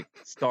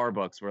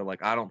Starbucks, where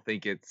like I don't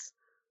think it's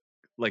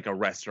like a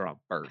restaurant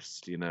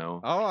first, you know?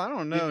 Oh, I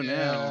don't know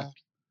now.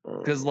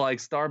 Because like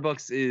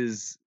Starbucks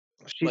is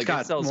She's like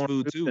got it sells more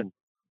food than- too.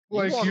 You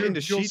Like walk you,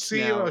 into you'll Sheets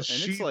see now, a and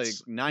it's like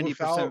Sheetz 90%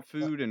 without-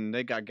 food, and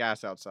they got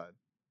gas outside.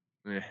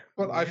 Yeah.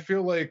 But I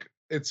feel like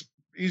it's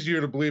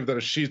easier to believe that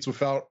a Sheets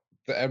without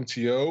the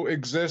MTO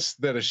exists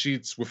than a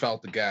Sheets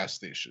without the gas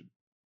station.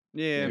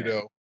 Yeah. You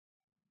know,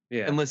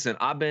 Yeah, And listen,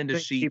 I've been to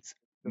Think people Sheets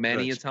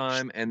many a Right.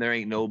 time, and there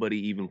ain't nobody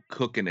even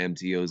cooking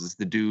MTOs. It's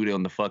the dude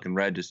on the fucking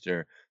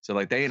register. So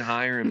like they ain't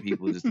hiring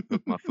people just to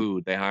cook my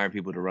food. They hiring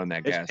people to run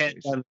that gas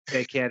station.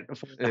 they can't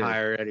afford to Yeah.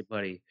 hire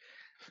anybody.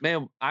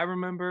 Man, I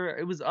remember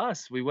it was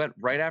us. We went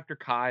right after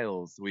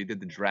Kyle's. We did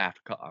the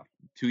draft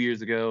 2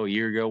 years ago, a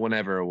year ago,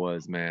 whenever it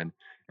was, man.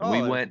 And we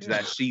Oh, went to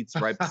yeah. that Sheets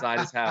right beside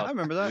his I house.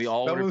 remember that. We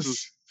all that ordered food.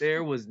 was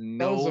There was that was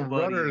nobody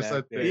the runners, I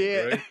back think.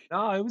 there. Yeah. Right?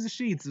 No, it was a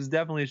Sheets. It was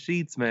definitely a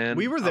Sheets, man.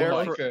 We were I there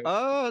was for. okay.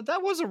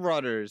 That was a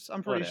Rudders.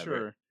 I'm pretty Whatever.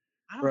 sure.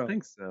 I don't Bro,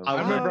 think so.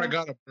 I remember I Uh,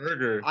 got a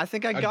burger. I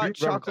think I I do got remember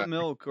chocolate that.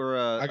 milk or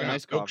I a got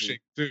nice a milkshake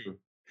coffee. too.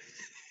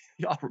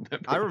 Y'all remember?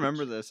 I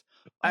remember this.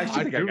 I actually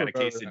I think I do got a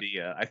remember that.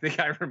 quesadilla. I think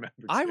I remember.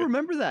 I too.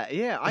 remember that.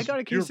 Yeah, I got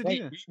a You're right,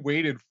 quesadilla. we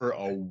waited for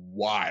a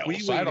while, We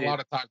so I had a waited. lot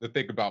of time to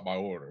think about my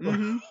order.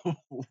 Mhm.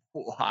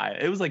 Why?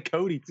 It was like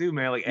Cody too,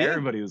 man. Like Yeah.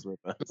 everybody was with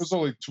us. There was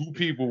only 2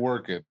 people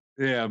working,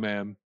 Yeah,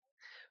 man.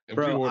 and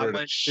Bro, I we ordered a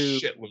went to-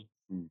 shitload of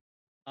food.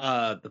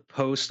 The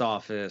post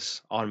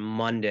office on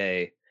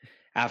Monday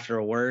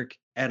after work,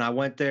 and I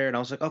went there and I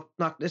was like, oh,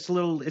 it's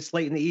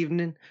late in the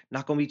evening,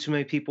 not gonna be too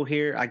many people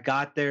here. I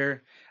got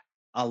there,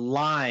 a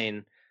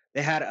line.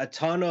 They had a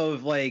ton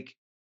of like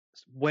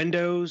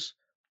windows,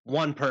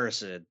 one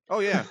person. Oh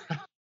yeah.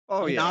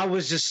 Oh And yeah. I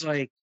was just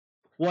like,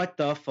 what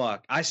the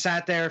fuck? I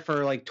sat there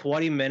for like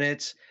 20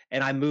 minutes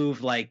and I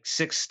moved like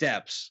 6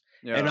 steps.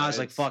 Yeah, And I was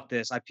like, it's- fuck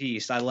this. I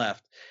peaced. I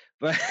left.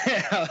 But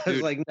I was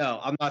Dude, like,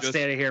 no, I'm not just-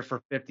 standing here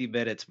for 50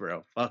 minutes,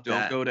 bro. Fuck Don't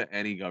that. go to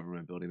any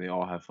government building. They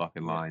all have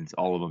fucking Yeah. lines.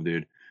 All of them,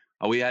 dude.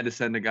 We had to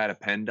send a guy to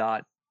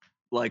PennDOT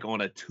like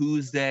on a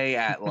Tuesday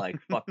at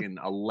like fucking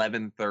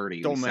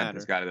 11:30. Don't We sent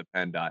this guy to the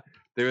PennDOT.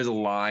 There was a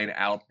line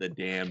out the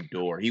damn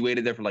door. He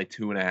waited there for like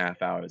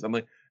 2.5 hours. I'm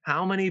like,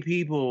 how many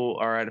people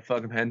are at a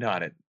fucking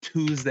PennDOT at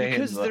Tuesday?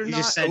 because and they're He not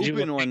just sent you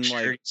a open on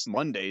picture. like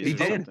Mondays He or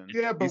did. something.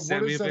 Yeah, but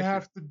sent what me a does that picture.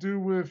 have to do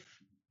with,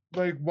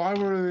 like, why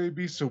would they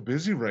be so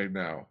busy right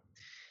now?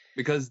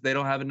 because they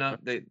don't have enough.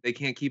 They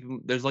can't keep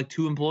them. There's like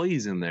 2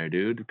 employees in there,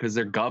 dude, because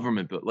they're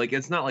government. But like,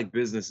 it's not like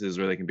businesses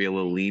where they can be a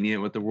little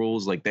lenient with the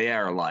rules. Like they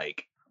are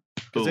like,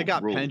 Because they boom,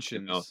 got rules, you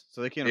pensions, know?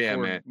 so they can't Yeah,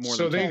 afford man. more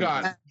So than they 10.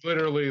 got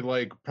literally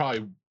like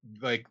probably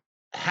like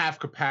half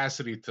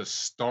capacity to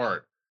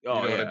start.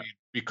 Oh you know yeah. what I mean?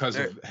 Because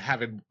of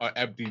having an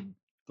empty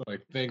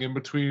like thing in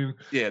between.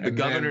 Yeah, the And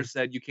governor then-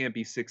 said you can't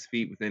be 6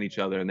 feet within each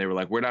other, and they were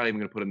like, "We're not even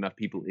going to put enough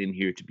people in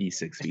here to be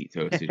 6 feet."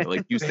 So it's,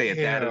 like you stay at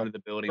that Damn. end of the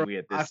building, Bro, we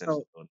at I this end of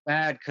the felt building.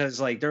 bad because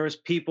like there was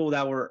people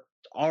that were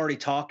already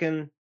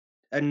talking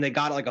and they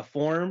got like a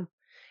form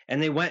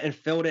and they went and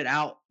filled it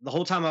out the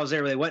whole time I was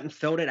there. They went and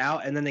filled it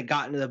out and then they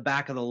got into the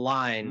back of the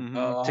line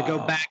Mhm. to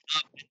go Oh, back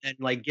up and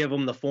like give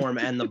them the form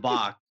and the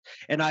box.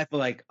 And I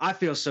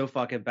feel so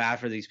fucking bad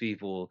for these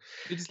people.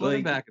 you just let them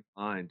like- back in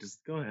line.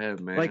 Just go ahead,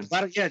 man. Like,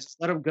 just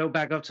let them go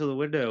back up to the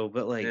window.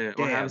 But like, yeah,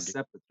 or have damn, a dude.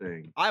 separate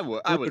thing. I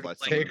would Dude, let like,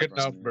 someone take a in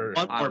front of me. number.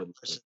 one I more would-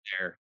 person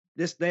there.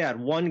 They had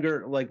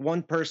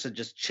one person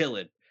just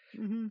chilling.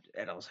 Mhm.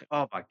 And I was like,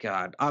 oh my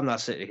God, I'm not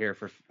sitting here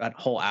for that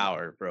whole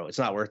hour, bro. It's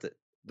not worth it.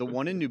 The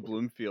one in New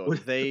Bloomfield,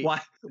 What- they why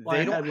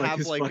they don't had, like, have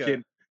his like a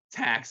fucking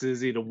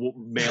taxes? He'd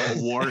mail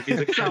a warrant. He's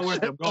like, "It's not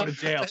worth it. I'm going to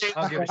jail.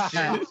 I don't give a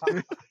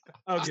shit.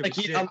 I don't It's give like,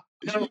 a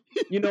shit."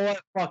 you know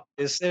what? Fuck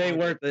this. It ain't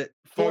worth it.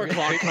 4 fucking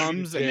o'clock take me to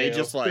comes and they jail.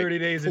 just like 30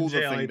 days in pull the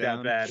jail thing ain't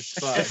down. that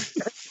bad.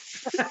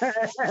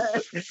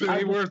 It's fine. It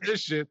ain't worth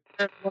this shit.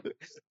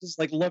 just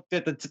like looked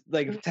at the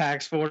like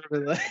tax form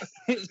and like,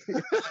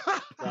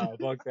 No,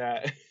 fuck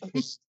that.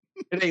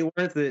 it ain't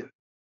worth it.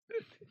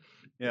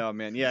 Yeah,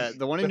 man. Yeah,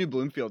 the one in New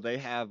Bloomfield, they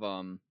have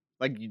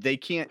like they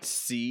can't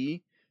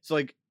see. So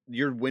like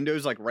your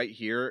window's like right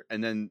here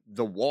and then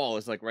the wall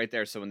is like right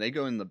there. So when they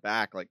go in the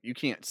back, like you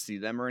can't see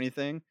them or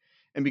anything.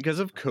 And because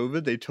of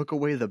COVID, they took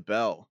away the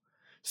bell.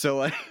 So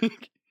like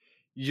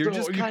you're So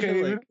just you kind of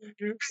can't like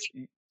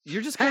even-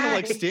 you're just kind of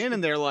like Hey.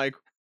 standing there like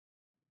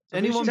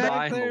Somebody anyone should back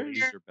buy him a there?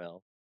 laser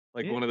bell,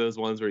 like Yeah. one of those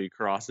ones where you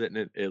cross it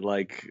and it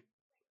like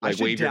I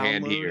should wave your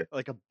hand download, here.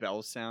 like a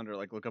bell sound or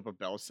like look up a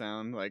bell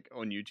sound like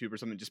on YouTube or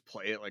something, just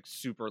play it like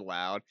super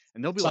loud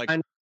and they'll be like,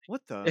 Sign-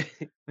 what the?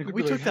 Like You'd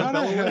we be took like, that "How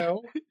bell the away.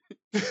 hell?"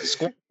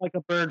 squawk like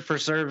a bird for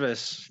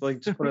service. Like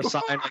just put a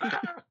sign. Like,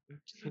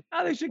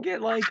 Oh, they should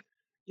get like,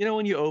 you know,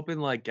 when you open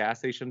like gas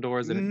station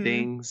doors and Mhm. it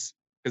dings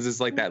because it's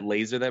like that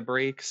laser that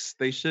breaks.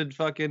 They should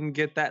fucking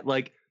get that,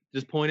 like,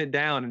 just point it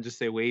down and just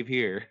say wave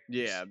here.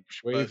 Yeah.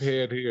 Wave but-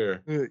 hand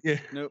here. Yeah.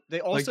 Nope. They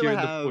Like also you're in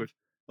the have port.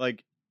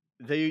 like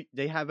they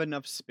have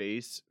enough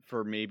space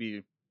for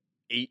maybe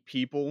 8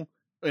 people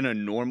in a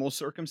normal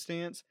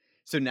circumstance.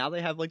 So now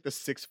they have like the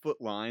 6-foot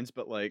lines,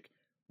 but like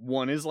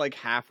one is like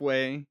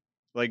halfway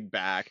like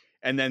back,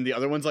 and then the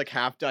other one's like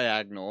half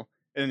diagonal,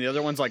 and then the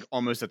other one's like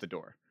almost at the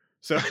door.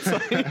 So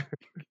it's like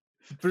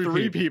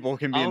three people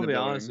can be in I'll the be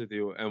building. honest with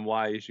you, and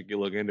why you should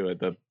look into it.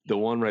 The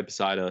one right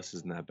beside us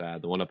isn't that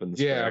bad. The one up in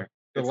the Yeah, square.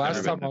 The It's last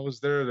never time been- I was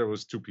there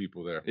was 2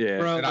 people there. Yeah,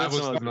 Bro, And I that's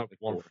was what the I'm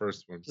one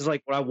first one. it's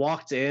like when I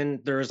walked in,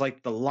 there was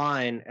like the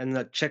line, and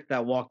the chick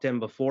that walked in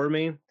before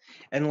me,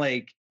 and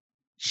like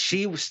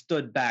she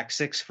stood back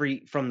 6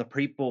 feet from the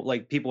people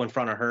in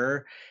front of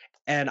her,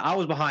 and I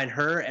was behind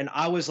her, and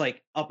I was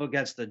like up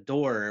against the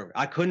door.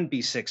 I couldn't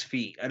be 6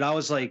 feet, and I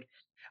was like,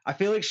 I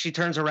feel like she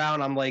turns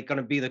around, I'm like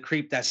gonna be the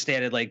creep that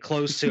standing like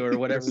close to her, or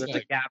whatever. It's There's a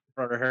like- gap in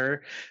front of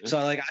her, so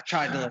like I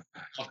tried to like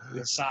fuck to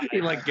the side. he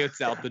like gets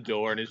out the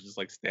door and is just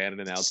like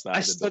standing outside I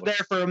the stood door.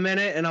 there for a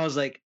minute and I was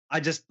like, I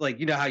just like,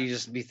 you know how you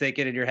just be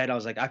thinking in your head. I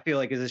was like, I feel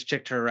like as this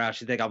chick turned around,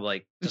 she think I'm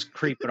like just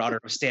creeping on her,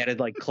 I'm standing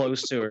like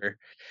close to her,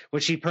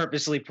 when she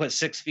purposely put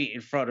 6 feet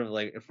in front of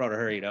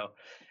her, you know.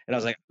 And I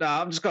was like,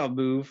 nah, I'm just gonna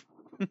move.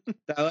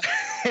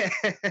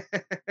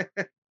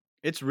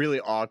 It's really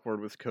awkward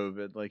with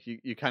COVID. Like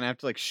you kind of have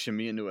to like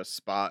shimmy into a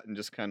spot and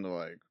just kind of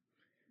like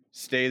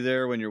stay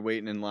there when you're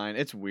waiting in line.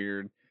 It's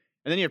weird.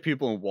 And then you have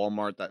people in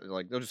Walmart that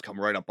like they'll just come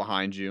right up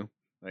behind you.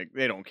 Like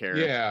they don't care.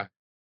 Yeah,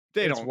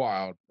 They it's don't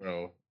wild,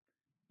 bro.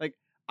 like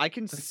I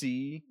can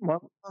see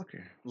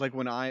Motherfucker. like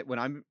when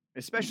I'm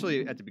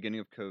especially at the beginning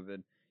of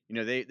COVID, you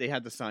know, they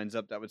had the signs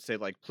up that would say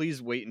like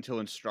please wait until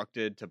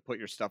instructed to put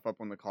your stuff up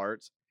on the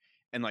carts.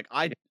 And like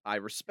I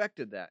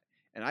respected that.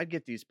 And I'd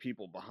get these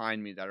people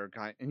behind me that are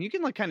and you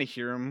can like kind of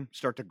hear them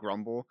start to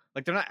grumble.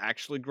 Like they're not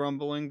actually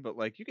grumbling, but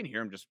like you can hear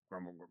them just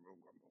grumble.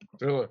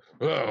 They're like,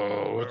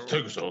 oh, let's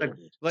take so.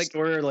 Like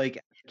Store like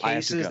I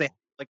have to cases, they go.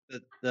 have,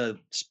 like the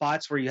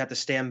spots where you have to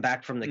stand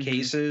back from the Mhm.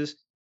 cases.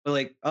 But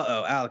like,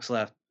 Alex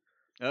left.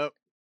 oh,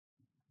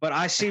 But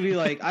I see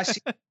like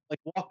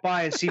walk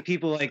by and see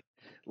people like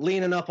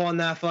leaning up on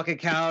that fucking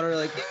counter,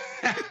 like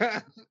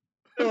Yeah,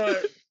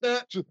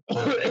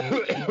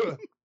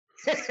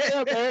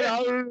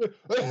 man.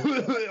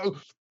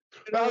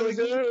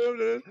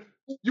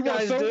 You want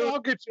guys some? do? I'll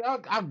get you.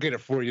 I'll get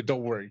it for you.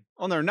 Don't worry.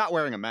 oh, they're not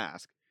wearing a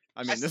mask.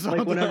 I mean, this is like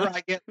all whenever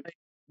I get like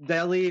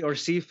deli or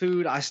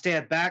seafood, I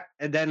stand back,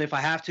 and then if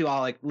I have to,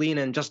 I'll like lean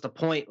in just a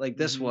point like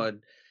this Mhm.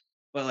 one.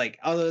 But like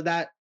other than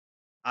that,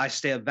 I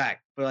stand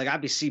back. But like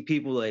I'd be see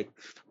people like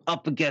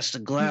up against the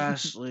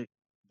glass, like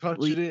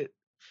Touching it,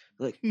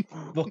 like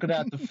looking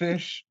at the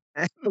fish.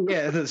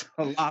 yeah, there's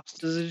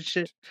lobsters and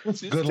shit.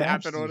 It's Just good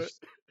tapping on lobsters.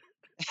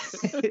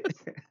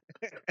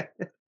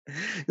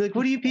 Like,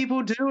 what are you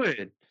people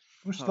doing?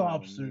 Which Oh,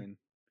 lobster? man.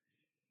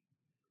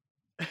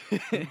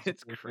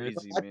 It's crazy,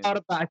 man.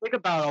 I think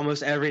about it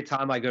almost every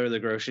time I go to the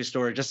grocery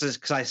store, just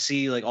because I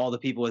see like all the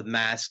people with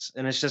masks,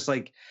 and it's just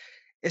like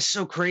it's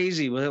so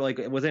crazy.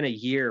 Within a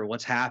year,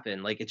 what's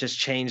happened? Like it just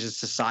changes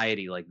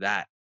society like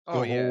that.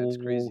 Oh The yeah, it's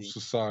whole crazy.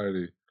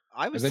 society.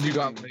 I And was then you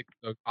got thinking- like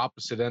the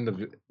opposite end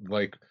of it.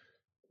 Like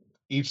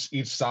each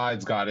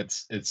side's got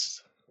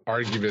its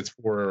arguments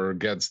for or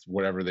against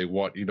whatever they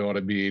want. You know what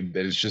I mean?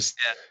 That it's just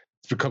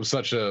it's become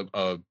such a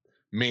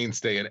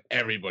mainstay in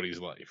everybody's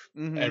life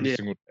Mhm. every Yeah.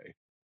 single day,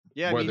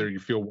 yeah, I whether mean, you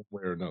feel one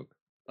way or another.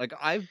 like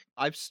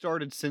I've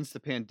started since the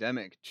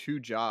pandemic 2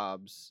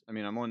 jobs. I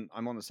mean, I'm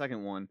on the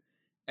second one,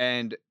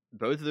 and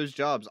both of those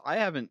jobs I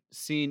haven't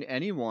seen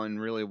anyone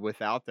really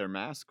without their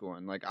mask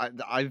on. Like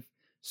I've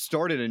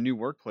started a new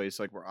workplace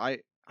like where I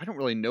don't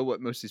really know what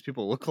most of these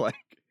people look like.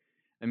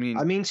 I mean,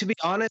 I mean, to be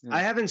honest, Yeah. I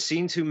haven't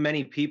seen too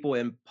many people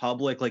in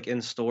public, like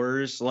in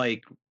stores,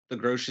 like the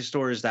grocery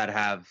stores that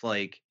have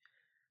like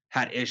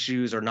had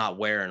issues or not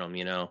wearing them.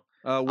 You know,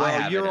 well,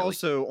 haven't, you're at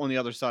least. also on the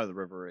other side of the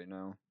river right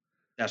now,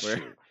 That's where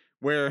true.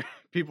 where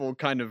people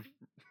kind of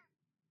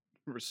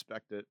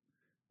respect it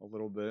a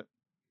little bit.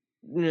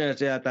 Yeah,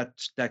 that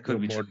A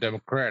could be little more true.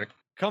 democratic.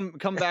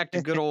 Come back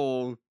to good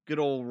old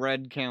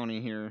Red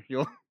County here.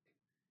 You'll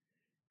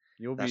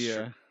That's be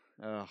true.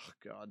 oh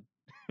god.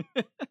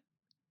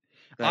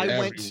 That I is-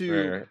 went to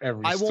Everywhere,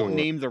 every I store. won't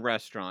name the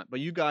restaurant, but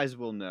you guys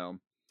will know.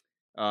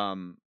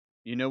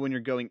 You know when you're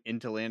going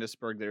into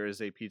Landisburg, there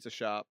is a pizza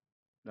shop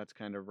that's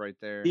kind of right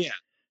there. Yeah.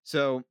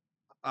 So,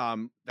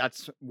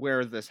 that's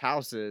where this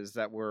house is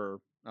that we're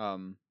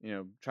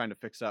trying to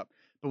fix up.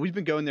 But we've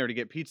been going there to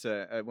get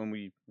pizza when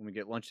we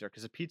get lunch there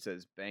because the pizza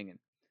is banging.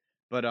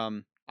 But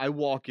I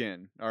walk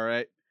in, all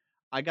right.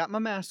 I got my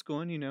mask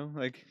on,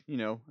 like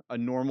a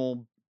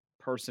normal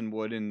person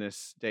would in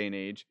this day and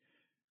age.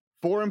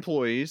 4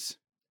 employees,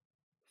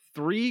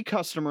 3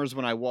 customers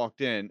when I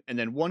walked in, and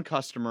then 1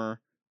 customer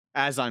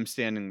as I'm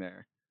standing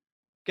there.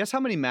 Guess how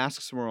many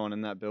masks were on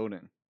in that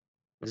building?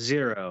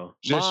 0.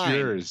 Just Mine.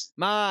 yours.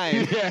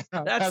 Mine. Yeah,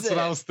 that's what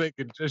I it. was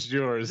thinking. Just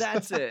yours.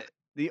 That's it.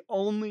 The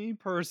only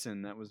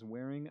person that was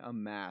wearing a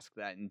mask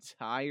that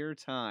entire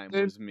time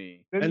Dude, was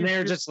me. Then And you they're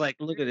feel- just like,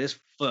 look at this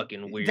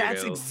fucking weirdo.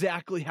 That's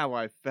exactly how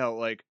I felt.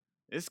 Like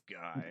this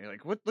guy.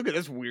 Like what? Look at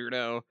this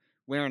weirdo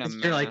wearing a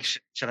mask. You're like,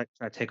 should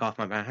I take off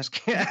my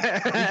mask?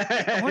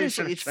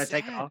 Honestly, should I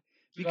take it sad. off?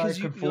 Because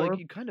Should I you conform?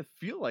 you kind of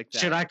feel like that.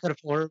 Should I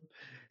conform?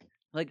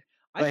 Like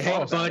Like, I hey, thought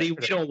about buddy,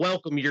 it. we don't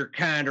welcome your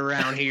kind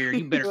around here.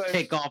 You better Like-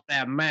 take off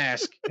that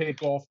mask.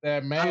 take off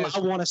that I,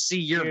 mask. want to see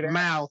your Get out.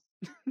 mouth.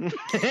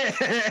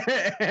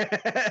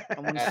 I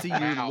want to see your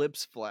Ow.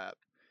 lips flap.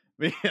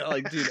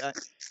 Like, dude,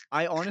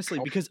 I honestly,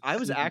 because I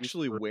was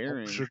actually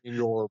wearing. in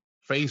your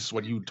face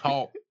when you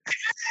talk.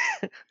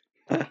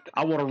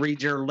 I want to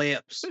read your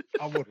lips.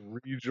 I want to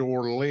read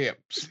your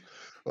lips.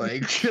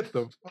 Like get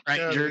the fuck out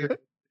of Stranger. here.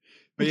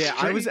 But yeah,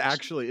 I was Strange.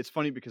 actually. It's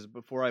funny because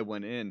before I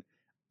went in,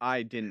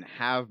 I didn't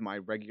have my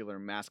regular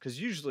mask because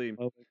usually,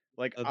 Oh,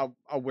 like, uh,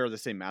 I'll wear the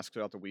same mask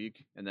throughout the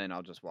week and then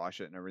I'll just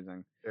wash it and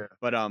everything. Yeah.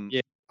 But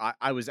Yeah.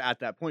 I was at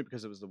that point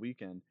because it was the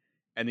weekend,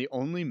 and the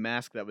only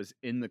mask that was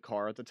in the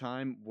car at the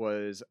time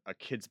was a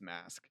kid's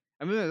mask.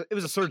 I mean, it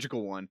was a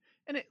surgical one,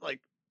 and it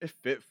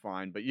fit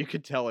fine, but you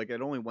could tell like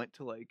it only went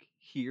to like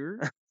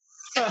here.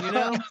 You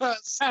know?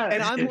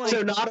 And I'm so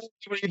like- not only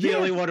were you the Yeah.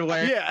 only one to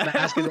wear Yeah. a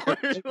mask, it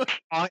wasn't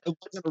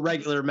a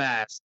regular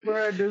mask.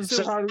 Brandon,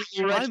 So how do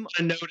You you- I'm-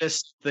 to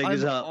notice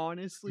things I'm up.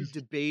 honestly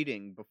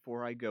debating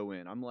before I go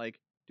in. I'm like,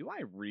 do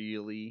I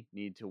really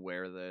need to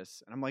wear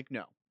this? And I'm like,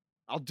 no,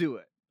 I'll do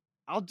it.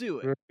 I'll do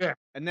it. Yeah.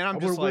 And then I'm I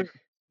just would wear- like,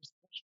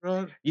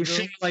 restaurant. You know?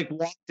 should have, like,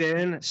 walked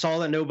in, saw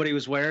that nobody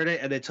was wearing it,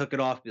 and then took it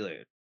off. Be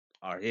like,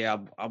 "Oh yeah,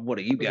 I'm one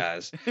of you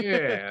guys."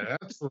 Yeah,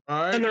 that's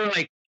right. And they're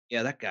like,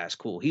 "Yeah, that guy's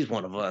cool. He's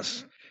one of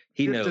us.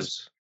 He Get knows."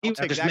 this- He I'll was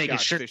take just that making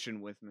guy sure.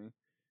 fishing with me.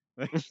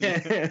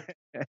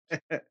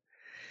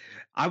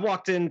 I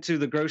walked into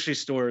the grocery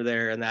store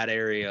there in that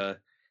area,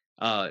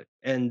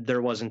 and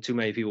there wasn't too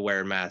many people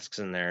wearing masks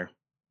in there.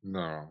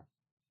 No.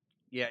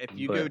 Yeah, if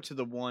you go But- to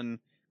the one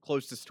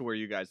closest to where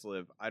you guys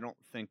live, I don't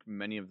think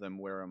many of them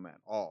wear them at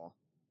all.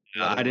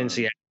 I didn't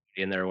see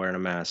anybody in there wearing a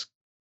mask.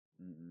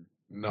 Mm-mm.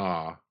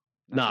 Nah.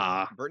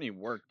 Nah. Brittany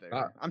worked there.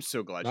 Not- I'm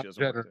so glad she Not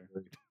doesn't work there.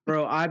 generally.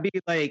 Bro, I'd be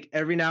like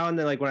every now and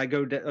then, like when I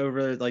go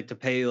over like to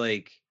pay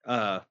like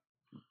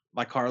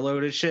my car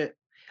load and shit,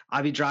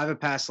 I'd be driving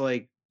past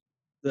like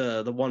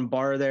the one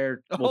bar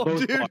there. Oh,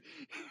 both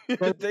dude,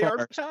 both they are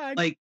bars. packed.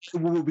 Like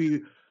it will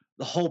be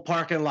the whole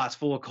parking lot's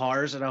full of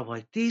cars, and I'm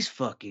like, these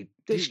fucking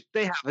Dude.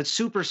 they have a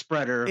super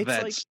spreader It's like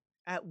events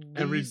at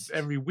Every least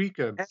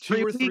weekend. 2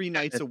 every or 3 weekend.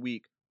 nights a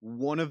week,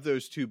 one of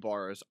those 2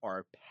 bars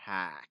are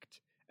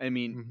packed. I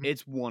mean, Mhm.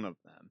 it's one of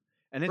them.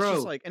 And it's Bro.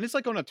 just like, and it's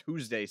like on a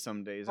Tuesday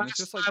some days, and it's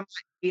just like, Last time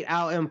I ate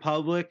out in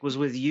public was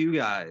with you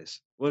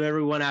guys. Whenever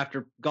we went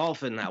after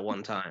golfing that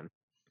one time,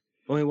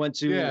 when we went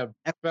to Yeah,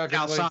 back in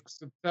outside. like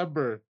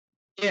September.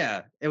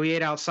 Yeah, and we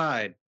ate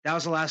outside. That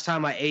was the last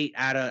time I ate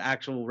at an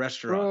actual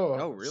restaurant. Bro,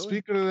 Oh, really?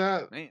 speaking of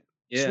that, man,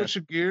 Yeah,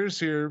 switching gears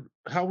here,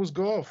 how was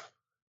golf?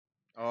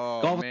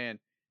 oh Golf- man,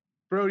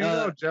 Bro, you know Uh,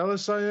 how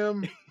jealous I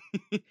am?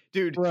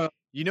 dude, bro.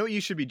 you know what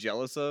you should be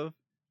jealous of?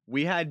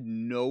 We had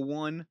no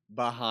one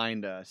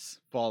behind us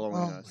following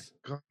Oh us.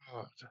 my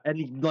god.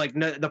 And like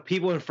the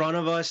people in front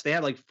of us, they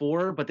had like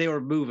 4, but they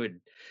were moving,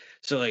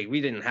 so like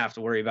we didn't have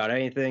to worry about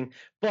anything.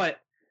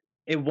 But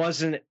it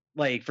wasn't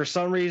like for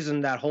some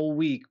reason that whole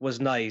week was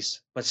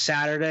nice, but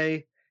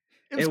Saturday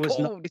It was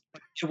nice, cold.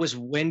 but it was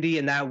windy,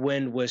 and that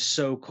wind was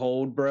so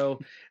cold, bro.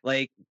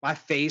 Like my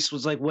face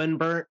was like wind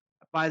burnt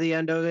by the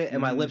end of it, and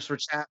my Mhm. lips were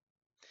chapped.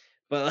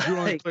 But You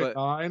only like, played but-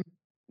 9?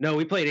 no,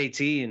 we played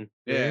 18.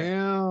 Yeah.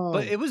 Damn.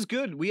 But it was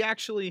good. We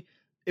actually,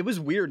 it was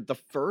weird. The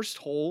first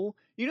hole,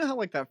 you know how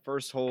like that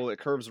first hole, it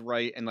curves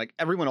right, and like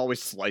everyone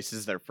always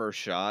slices their first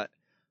shot.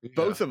 Yeah.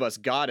 Both of us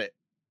got it.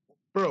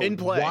 Bro, in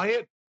play.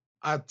 Wyatt,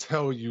 I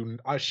tell you,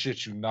 I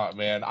shit you not,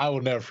 man. I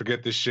will never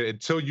forget this shit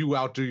until you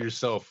outdo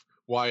yourself,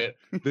 Wyatt.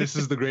 This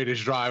is the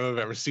greatest drive I've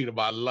ever seen in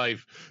my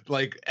life.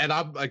 Like, and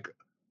I'm like,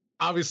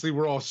 obviously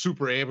we're all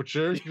super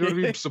amateur, you know what I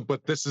mean? So,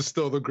 but this is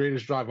still the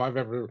greatest drive I've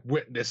ever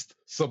witnessed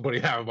somebody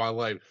have in my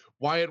life.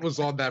 Wyatt was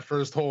on that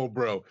first hole,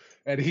 bro,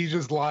 and he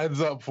just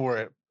lines up for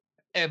it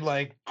and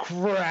like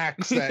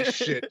cracks that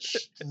shit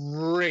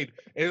straight.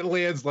 And it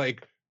lands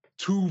like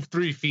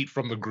 2-3 feet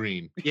from the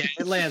green. Yeah,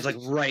 it lands like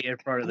right in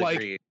front of the Like,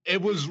 green.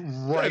 It was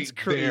right That's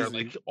there.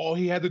 crazy. Like all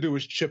he had to do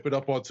was chip it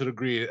up onto the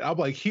green. I'm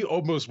like, he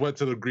almost went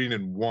to the green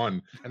and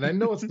won. And I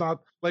know it's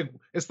not like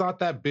it's not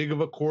that big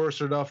of a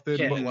course or nothing,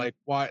 Yeah. but like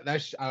why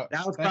That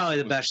was probably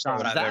the best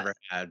shot I've That- ever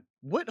had.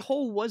 What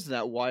hole was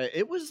that, Wyatt?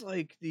 It was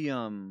like the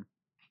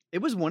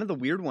it was one of the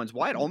weird ones.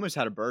 Wyatt almost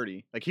had a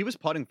birdie. Like he was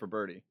putting for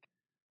birdie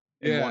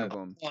in one Yeah. of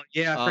them. Oh,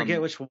 yeah, I forget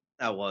Um, which one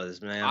that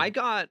was, man. I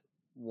got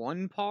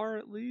 1 par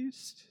at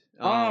least.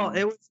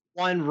 it was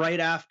one right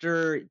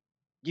after,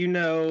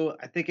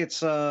 I think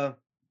it's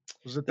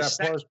was it that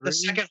par the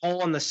second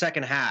hole in the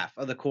second half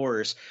of the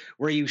course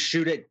where you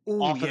shoot it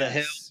Ooh, off of the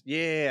hill.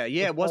 yes.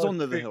 Yeah, it was par on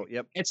the three. hill.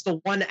 Yep. It's the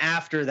one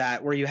after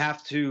that where you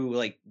have to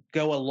like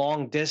go a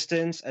long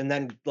distance and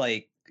then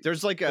like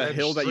There's like a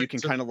hill that you can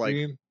kind of like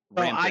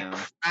bro, ramp I down.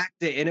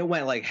 cracked it and it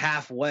went like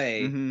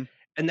halfway. Mhm.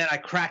 And then I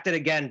cracked it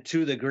again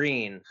to the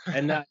green,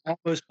 and then I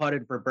almost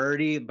putted for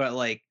birdie, but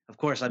like, of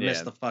course, I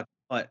missed Yeah. the fuck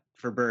putt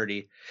for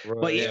birdie. Bro,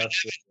 But yeah,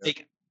 shit.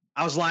 like,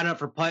 I was lining up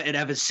for putt, and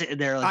Evan's sitting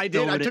there. Like, I did.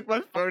 I filming it. took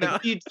my phone Like,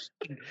 out. He's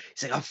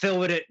like, I'm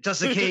filming it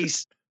just in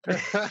case.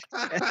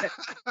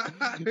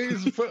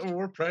 He's putting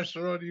more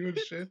pressure on you and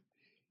shit.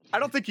 I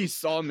don't think he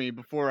saw me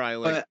before I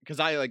like But- because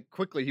I like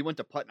quickly he went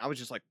to putt and I was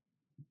just like,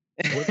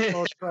 What's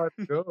y'all trying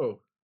to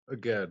go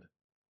again?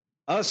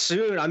 Oh,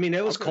 soon. I mean,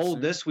 it was I'll go cold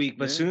soon. this week,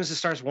 but as Yeah. soon as it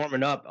starts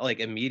warming up, like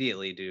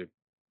immediately, dude.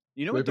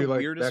 you know what Maybe the like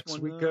weirdest next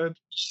one though? weekend.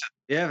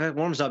 Yeah, if it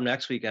warms up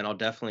next weekend, I'll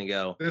definitely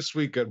go. This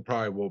weekend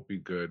probably won't be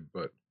good,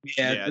 but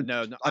Yeah, th-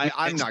 no, I mean,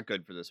 I'm it's- not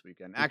good for this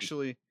weekend.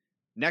 Actually,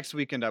 next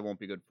weekend I won't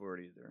be good for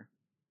it either.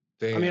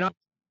 damn. I mean, I'll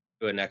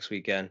do it next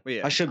weekend. But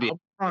yeah, I should be. I'm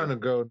trying to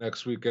go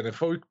next weekend. If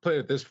we play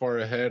it this far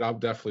ahead, I'm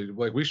definitely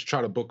like we should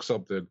try to book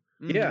something.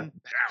 Yeah, Mhm.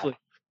 definitely.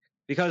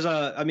 Because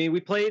I mean, we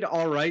played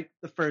all right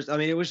the first. I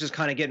mean, it was just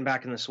kind of getting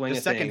back in the swing The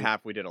of second things.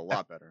 half we did a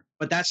lot better.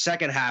 But that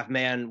second half,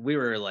 man, we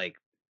were like,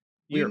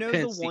 we You were know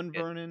the pissed. one,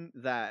 Vernon,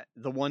 that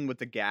the one with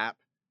the gap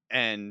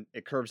and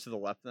it curves to the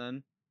left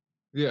then?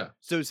 Yeah.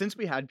 So since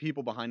we had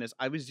people behind us,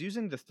 I was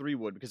using the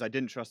 3-wood because I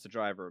didn't trust the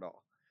driver at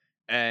all.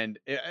 And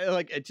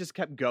it just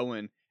kept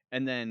going.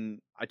 And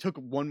then I took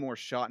one more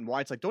shot and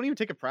Wyatt's like, don't even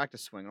take a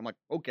practice swing. I'm like,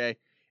 okay.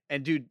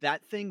 And dude,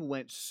 that thing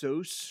went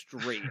so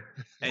straight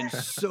and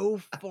so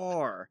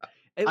far.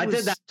 I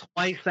did that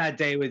twice that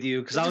day with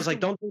you because I was like,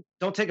 don't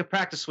take a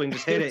practice swing,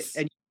 just hit it. It's-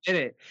 And did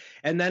it.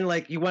 And then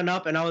like you went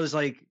up and I was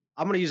like,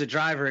 I'm gonna use a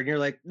driver, and you're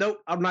like,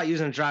 nope, I'm not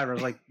using a driver. I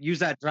was like, use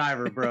that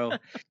driver, bro.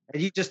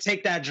 And you just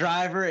take that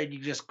driver and you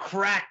just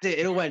cracked it.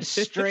 It went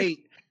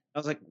straight. I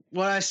was like,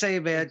 what I say,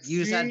 man?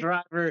 Use that See?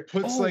 driver.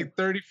 Puts Oh. like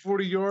 30,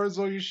 40 yards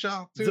on your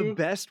shot too. The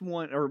best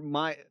one, or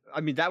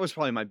that was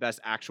probably my best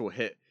actual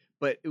hit.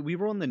 But we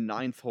were on the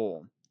 9th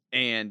hole,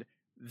 and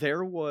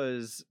there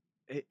was,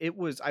 I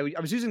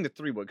was using the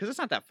 3-wood because it's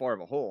not that far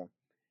of a hole.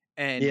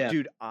 And Yeah.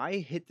 dude, I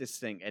hit this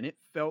thing, and it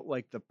felt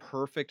like the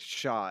perfect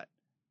shot.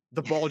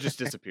 The ball just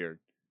disappeared.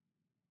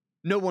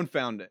 No one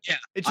found it. Yeah,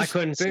 it I just,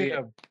 couldn't see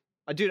it.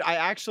 Damn, dude, I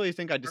actually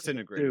think I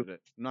disintegrated it.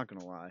 I'm not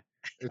gonna lie.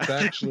 it's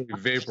actually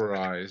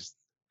vaporized.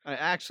 I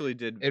actually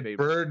did. It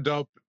vapor. burned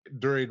up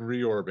during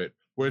reorbit,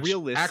 which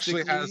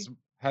actually has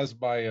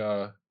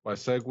my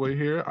segue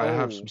here. I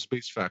have Oh. some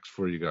space facts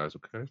for you guys.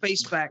 Okay.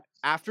 Face back.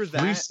 After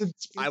that, Recent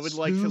I would space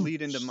like to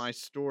lead into news. my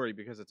story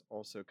because it's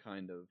also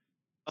kind of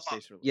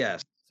space related.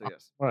 yes. So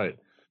yes. Right.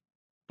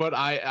 But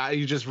I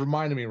you just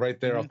reminded me right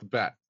there off the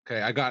bat. Okay,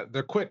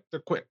 they're quick.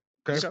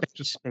 Okay,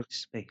 just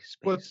Space.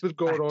 what's been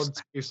going on in Facts.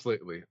 space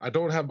lately? I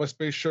don't have my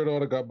space shirt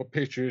on. I got my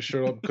Patriot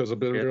shirt on because I've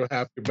been real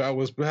happy about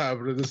what's been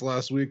happening this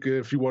last week.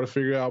 If you want to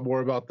figure out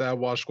more about that,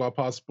 watch Squad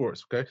Pod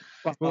Sports. Okay,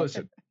 well,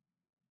 listen.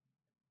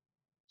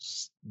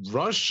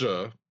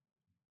 Russia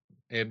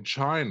and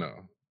China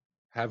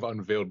have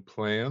unveiled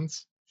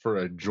plans for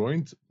a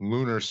joint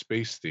lunar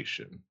space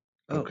station.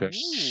 Oh Okay.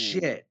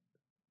 shit.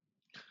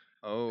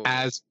 Oh.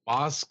 As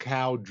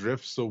Moscow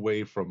drifts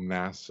away from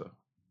NASA.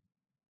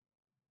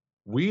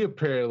 We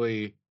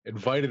apparently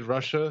invited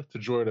Russia to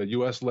join a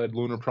US-led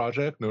lunar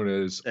project known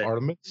as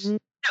Artemis.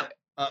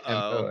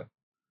 Uh-oh.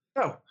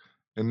 No.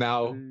 And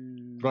now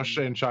Mm.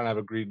 Russia and China have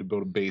agreed to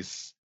build a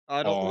base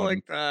I don't on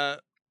like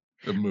that.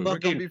 the moon. We're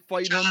gonna Fucking be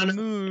fighting on the China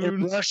moon.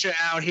 And Russia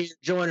out here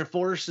joining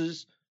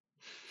forces.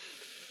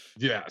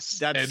 Yes.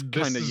 That's and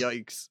this kind of is-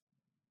 yikes.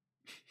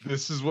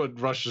 This is what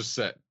Russia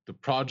said. The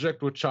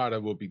project with China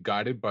will be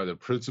guided by the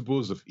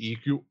principles of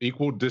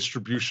equal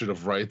distribution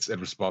of rights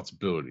and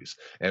responsibilities,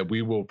 and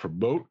we will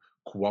promote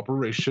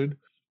cooperation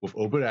with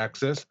open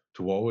access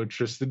to all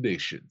interested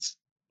nations.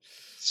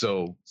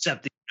 So,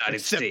 Except the United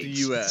Except the States.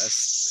 US.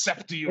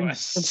 except the In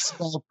US.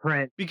 small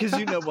print. Because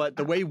you know what?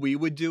 The way we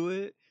would do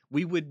it,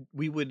 we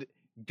would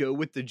go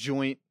with the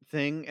joint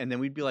thing, and then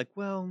we'd be like,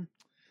 well,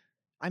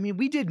 I mean,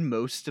 we did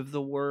most of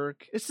the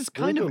work. This is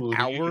kind We're of the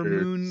our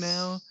moon leaders.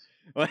 now.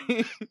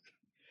 Like,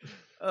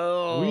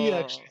 oh, We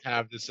actually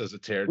have this as a We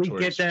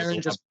territory. get so there we'll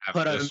and just have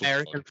put an missiles on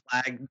American it.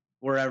 flag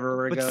wherever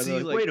we're But going. see, They're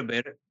like, like- wait a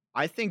minute.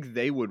 I think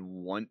they would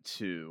want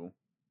to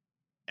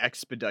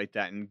expedite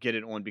that and get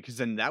it on because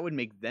then that would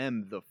make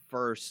them the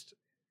first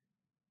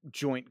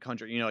joint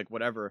country, like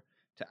whatever,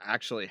 to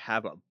actually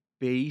have a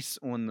base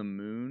on the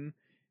moon.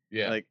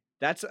 Yeah. Like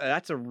that's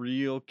a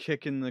real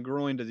kick in the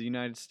groin to the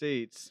United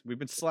States. We've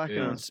been slacking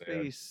Yeah, on man.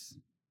 space.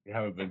 we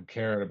haven't been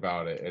caring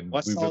about it. And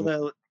What's we've all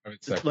been the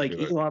it's like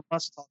Elon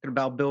Musk talking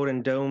about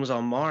building domes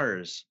on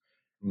Mars?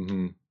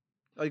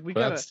 Like we But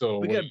got that's still a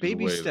we ways got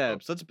baby away, though.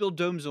 steps. Let's build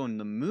domes on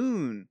the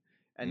moon,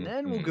 and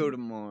then we'll go to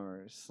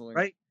Mars. Like,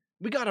 Right?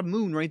 We got a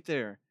moon right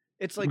there.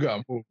 It's like we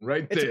got moon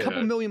right it's there. a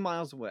couple million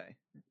miles away.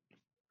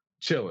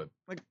 chilling.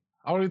 Like-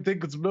 I don't even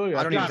think it's a million.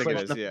 I don't even it's think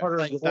like it is. the Yeah. part of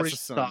like That's 40 the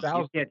sun.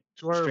 stuff. You get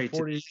straight to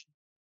 240.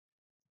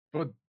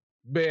 But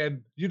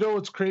man, you know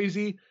what's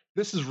crazy?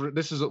 This is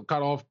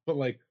cut off. But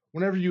like,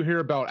 whenever you hear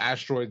about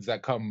asteroids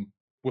that come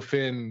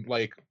within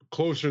like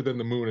closer than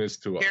the moon is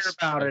to us, hear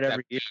about like, it that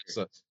every year. passes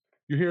us,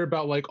 you hear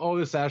about like, oh,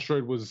 this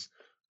asteroid was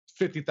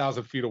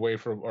 50,000 feet away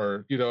from,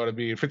 or you know what I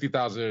mean,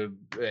 50,000,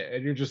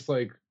 and you're just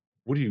like,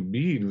 what do you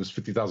mean it was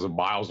 50,000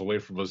 miles away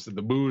from us? And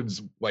the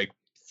moon's like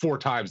 4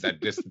 times that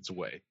distance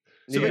away.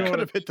 So You they know could what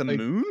have hit the like-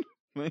 moon.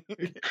 Like,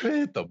 It could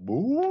hit the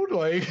moon,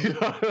 like, you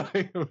know,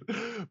 like,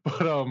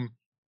 but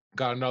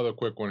got another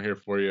quick one here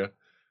for you.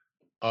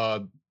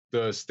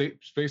 The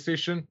space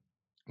station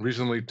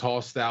recently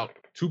tossed out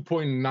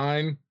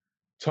 2.9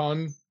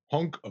 ton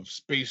hunk of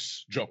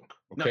space junk.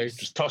 Okay, Nice.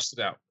 just tossed it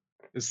out.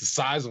 It's the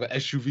size of an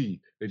SUV.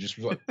 They just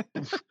were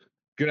like,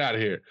 get out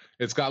of here.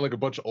 It's got like a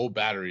bunch of old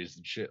batteries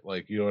and shit.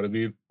 Like, you know what I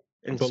mean?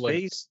 in but, like,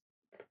 space.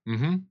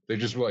 They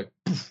just were like,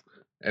 poof,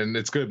 and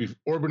it's going to be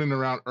orbiting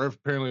around Earth.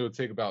 Apparently, it will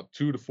take about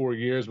 2 to 4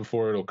 years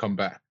before it'll come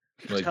back.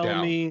 Like Telling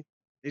down. me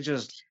they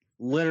just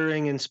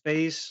littering in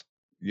space.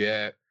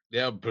 Yeah,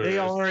 but They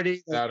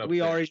already that up we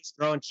there. already just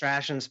throwing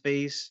trash in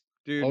space.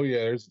 dude, Oh yeah,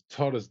 there's a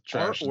ton of our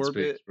trash in orbit.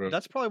 space, bro.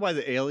 That's probably why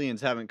the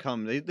aliens haven't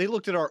come. They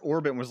looked at our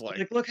orbit and was like,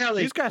 Like, look how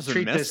they these guys are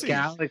treat this messy.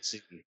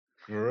 galaxy.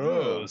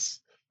 gross.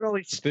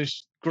 Really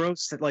This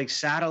gross, like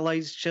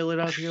satellites chilling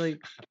up here.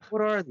 Like,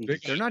 what are these?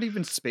 Big they're not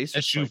even space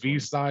recycling.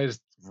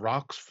 SUV-sized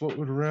rocks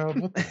floating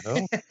around. What the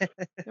hell?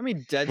 I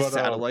mean, dead But,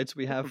 satellites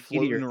we have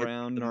meteor floating hit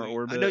around the in our moon.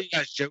 orbit. I know you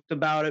guys joked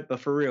about it, but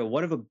for real,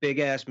 what if a big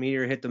ass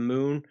meteor hit the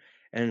moon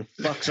and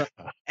fucks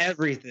up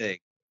everything?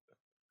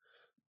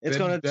 It's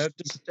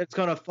it's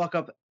gonna fuck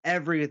up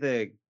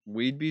everything.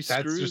 We'd be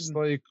That's screwed. just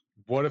like,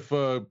 what if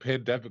a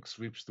pandemic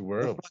sweeps the The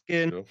world?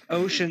 fucking know?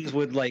 oceans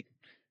would like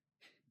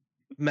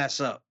mess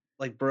up.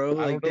 Like, bro,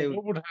 I like don't know they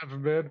what would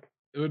happen, man.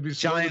 It would be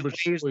slowly giant but waves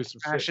surely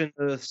some crash shit.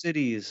 into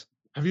cities.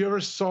 Have you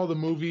ever saw the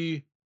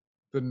movie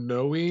The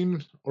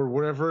Knowing or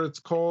whatever it's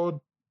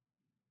called?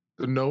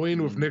 The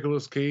Knowing with Mm.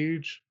 Nicolas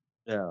Cage.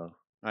 No.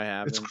 I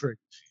It's haven't. great.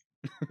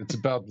 It's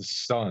about the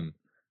sun.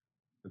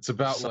 It's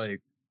about Sun.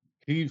 like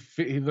he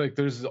like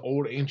there's the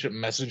old ancient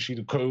message sheet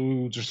of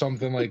codes or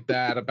something like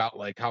that about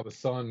like how the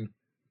sun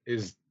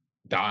is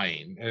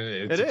dying and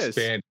it's It is.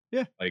 expanding.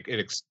 Yeah. Like it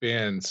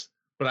expands.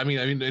 But I mean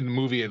in the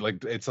movie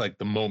it's like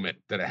the moment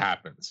that it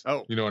happens.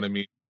 Oh. You know what I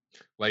mean?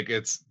 Like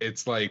it's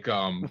like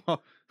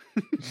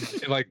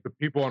like the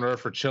people on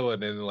Earth are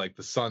chilling and like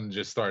the sun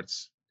just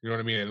starts. You know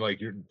what I mean? And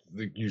like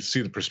you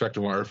see the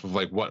perspective on Earth of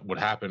like what would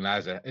happen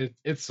as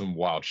it's some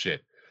wild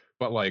shit.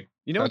 But like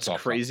You know that's what's all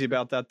fun. crazy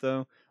about that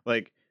though?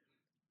 Like,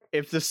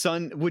 if the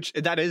sun, which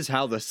that is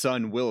how the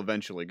sun will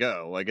eventually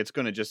go. Like, it's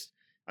going to just,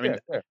 I mean,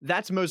 Yeah.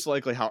 that's most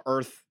likely how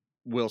Earth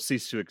will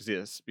cease to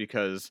exist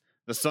because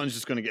the sun's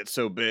just going to get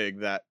so big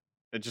that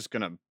it's just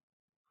going to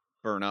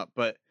burn up.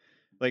 But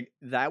like,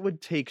 that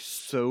would take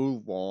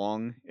so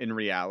long in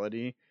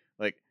reality.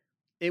 Like,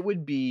 it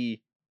would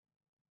be,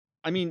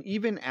 I mean,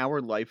 even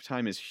our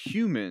lifetime as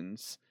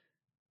humans,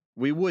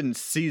 we wouldn't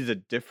see the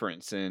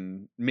difference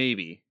in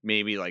maybe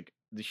like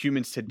the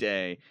humans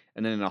today,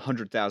 and then in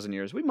 100,000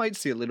 years, we might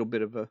see a little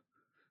bit of a,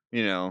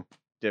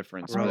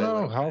 difference. I don't Right.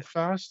 know But how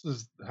fast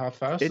does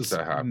it's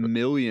that happen?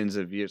 millions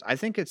of years. I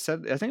think it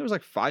was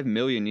like 5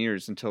 million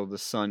years until the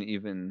sun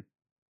even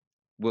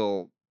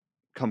will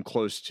come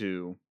close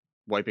to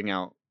wiping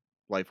out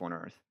life on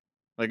Earth.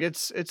 Like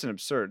it's an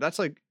absurd. That's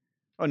like,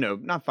 oh no,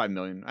 not 5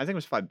 million. I think it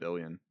was 5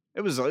 billion.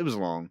 It was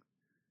long.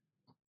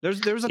 There was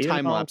a Even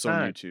time long lapse on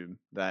time. YouTube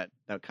that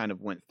kind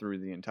of went through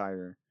the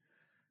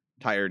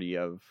entirety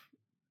of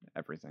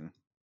everything.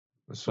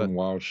 That's some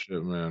wild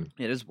shit, man.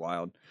 It is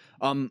wild.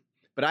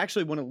 But I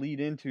actually want to lead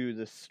into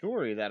the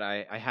story that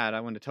I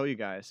want to tell you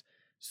guys.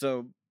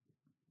 So,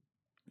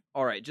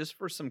 all right, just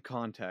for some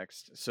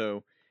context.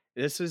 So,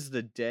 this is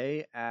the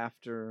day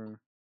after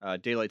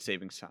daylight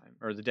savings time,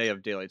 or the day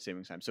of daylight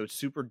savings time. So it's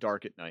super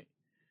dark at night,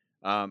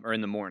 or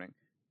in the morning.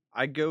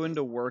 I go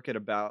into work at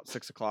about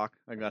 6 o'clock.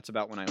 Like that's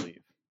about when I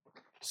leave.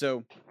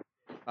 So,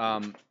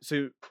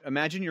 so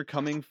imagine you're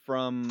coming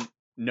from.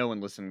 No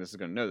one listening to this is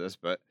going to know this,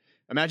 but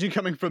imagine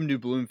coming from New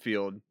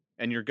Bloomfield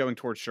and you're going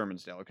towards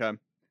Shermansdale. Okay,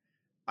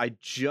 I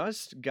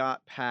just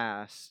got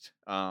past.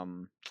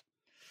 Where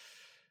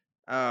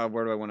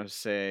do I want to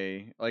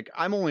say? Like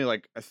I'm only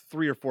like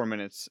 3 or 4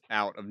 minutes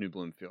out of New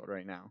Bloomfield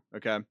right now.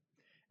 Okay, and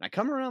I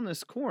come around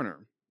this corner,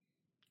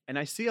 and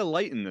I see a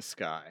light in the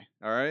sky.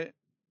 All right,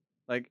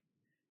 like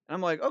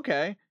I'm like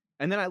okay,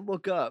 and then I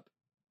look up,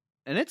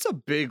 and it's a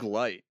big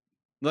light.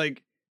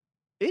 Like,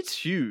 it's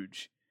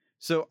huge.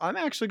 So I'm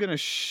actually going to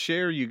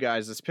share you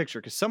guys this picture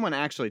because someone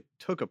actually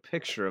took a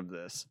picture of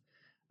this.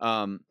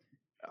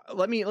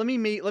 Let me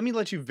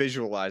let you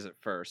visualize it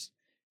first.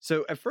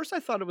 So at first I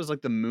thought it was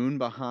like the moon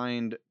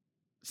behind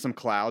some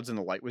clouds and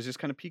the light was just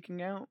kind of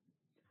peeking out.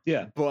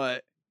 Yeah.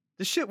 But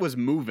the shit was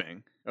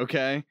moving,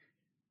 okay?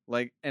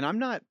 Like, and I'm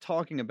not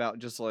talking about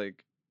just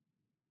like,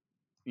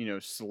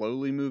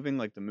 slowly moving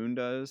like the moon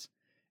does.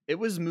 It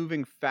was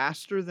moving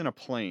faster than a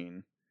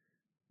plane,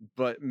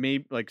 but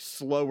maybe like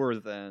slower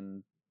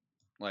than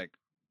like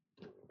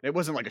it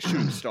wasn't like a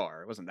shooting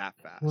star. It wasn't that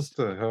fast. What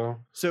the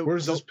hell? So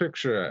Where's this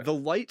picture at? the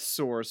light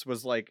source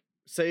was like,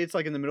 say it's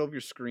like in the middle of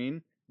your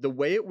screen. The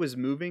way it was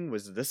moving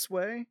was this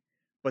way,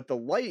 but the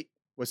light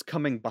was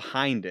coming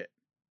behind it,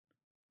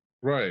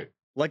 Right.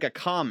 like a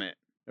comet.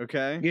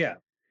 Okay. Yeah.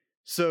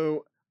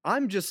 So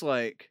I'm just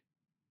like,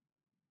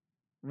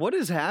 what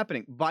is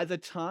happening? By the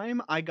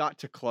time I got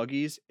to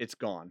Cluggies, it's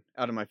gone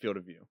out of my field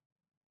of view.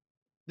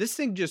 This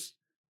thing just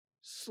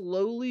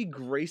slowly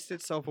graced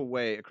itself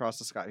away across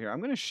the sky. Here, I'm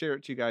going to share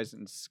it to you guys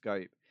in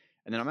Skype.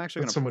 And then I'm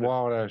actually going That's to some put it,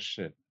 wild ass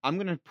shit. I'm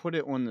going to put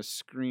it on the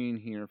screen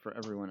here for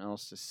everyone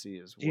else to see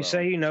as well. Do you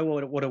say you know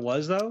what it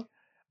was though?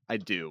 I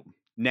do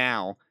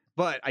now,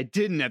 but I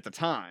didn't at the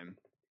time,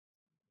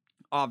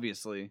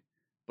 obviously.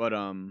 But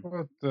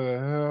What the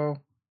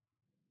hell?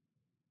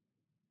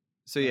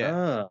 so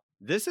yeah, Ah.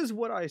 this is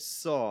what I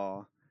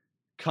saw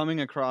coming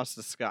across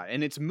the sky,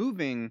 and it's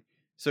moving.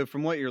 So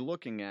from what you're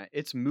looking at,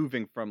 it's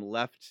moving from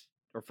left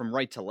or from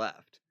right to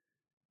left.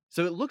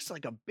 So it looks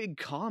like a big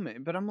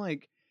comet, but I'm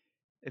like,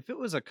 if it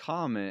was a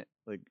comet,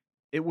 like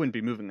it wouldn't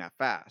be moving that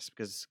fast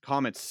because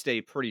comets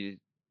stay pretty,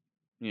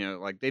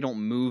 like they don't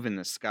move in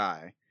the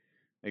sky.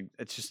 Like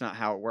it's just not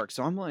how it works.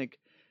 So I'm like,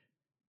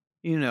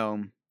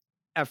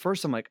 at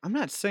first I'm like, I'm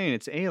not saying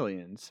it's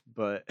aliens,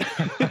 but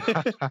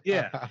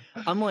Yeah.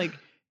 I'm like,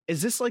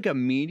 is this like a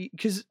meteor?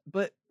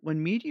 But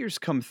when meteors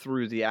come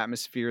through the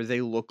atmosphere,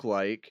 they look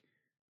like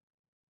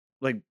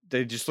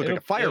they just look like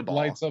a fireball.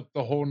 It lights up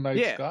the whole night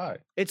Yeah. sky.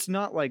 It's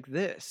not like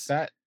this.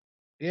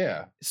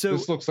 Yeah. So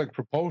This looks like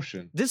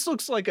propulsion. this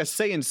looks like a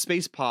Saiyan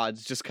space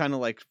pods just kind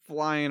of like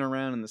flying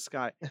around in the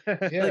sky.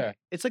 Yeah. Like,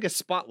 it's like a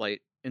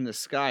spotlight in the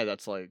sky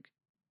that's like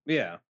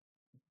Yeah.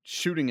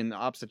 shooting in the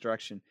opposite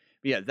direction.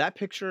 But yeah, that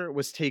picture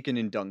was taken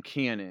in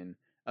Duncannon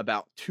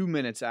about 2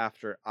 minutes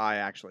after I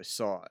actually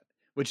saw it,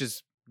 which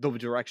is the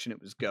direction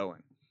it was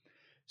going.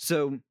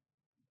 So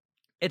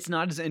it's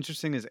not as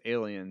interesting as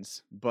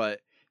Aliens,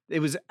 but it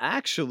was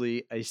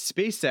actually a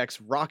SpaceX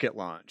rocket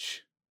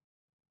launch.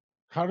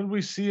 How did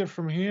we see it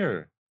from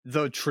here?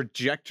 The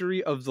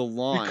trajectory of the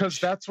launch. Because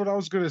that's what I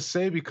was gonna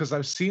say. Because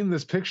I've seen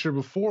this picture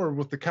before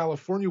with the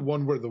California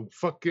one, where the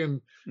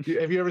fucking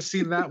have you ever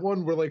seen that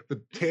one where like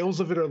the tails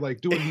of it are like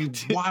doing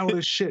the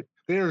wildest shit?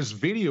 There's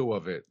video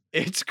of it.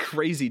 It's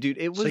crazy, dude.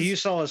 It was. So you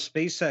saw a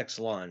SpaceX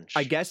launch.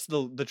 I guess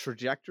the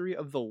trajectory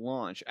of the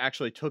launch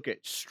actually took it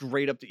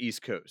straight up the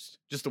East Coast.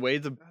 Just the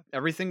way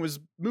everything was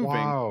moving.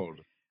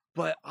 Wild.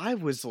 But I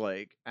was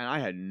like, and I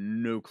had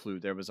no clue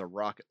there was a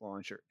rocket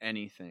launch or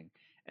anything.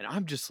 And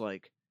I'm just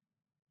like,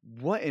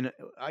 what in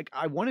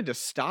I wanted to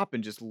stop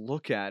and just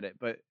look at it,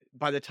 but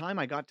by the time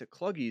I got to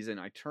Cluggies and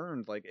I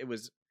turned, like it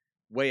was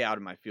way out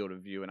of my field of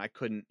view and I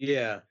couldn't.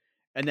 Yeah.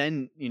 And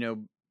then,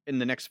 in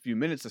the next few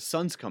minutes the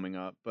sun's coming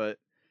up, but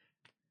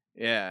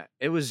yeah,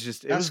 it was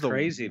just it was the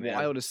crazy, man.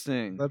 wildest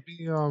thing. Let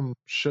me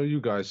show you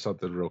guys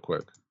something real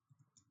quick.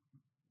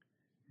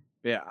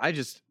 Yeah,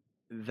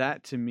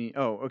 that to me.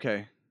 Oh,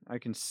 okay. I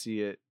can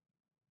see it.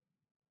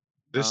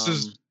 This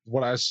is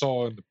what I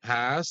saw in the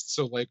past.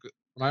 So like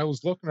when I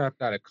was looking at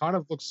that, it kind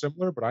of looked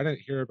similar, but I didn't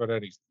hear about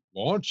any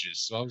launches.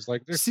 So I was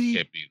like, there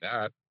can't be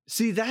that.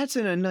 See, that's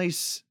in a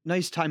nice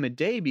time of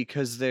day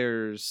because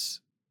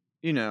there's,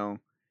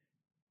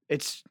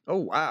 it's oh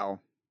wow.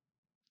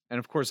 And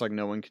of course, like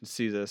no one can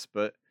see this,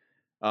 but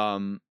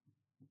oh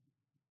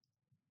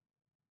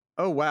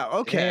wow,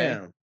 okay.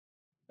 Damn.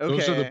 Okay.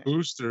 Those are the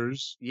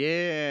boosters.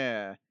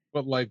 Yeah.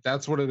 But like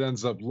that's what it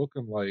ends up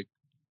looking like.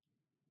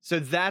 So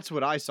that's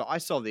what I saw. I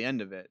saw the end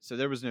of it. So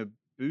there was no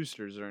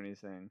boosters or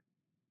anything.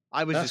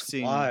 I was That's just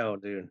seeing.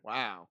 wild, dude.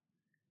 Wow.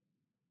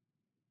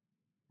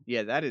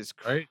 Yeah, that is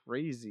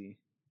crazy.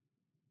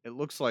 It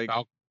looks like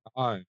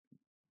Falcon.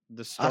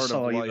 the start I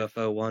saw of a life.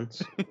 UFO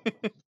once.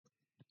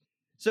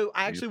 So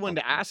I actually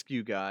wanted to ask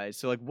you guys.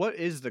 So like, what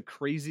is the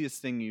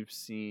craziest thing you've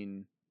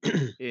seen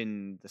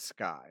in the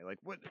sky? Like,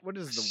 what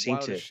is the Seen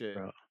wildest it, shit?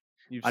 bro.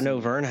 You've I know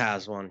seen? Vern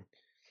has one,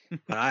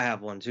 but I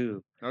have one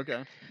too.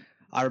 Okay.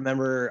 I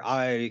remember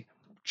I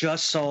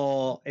just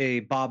saw a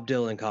Bob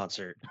Dylan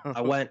concert.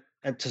 I went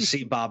to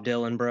see Bob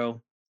Dylan,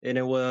 bro, and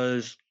it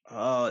was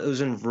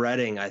in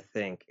Reading, I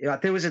think. I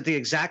think it was at the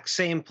exact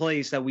same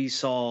place that we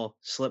saw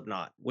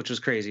Slipknot, which was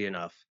crazy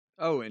enough.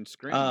 Oh, in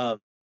Scranton.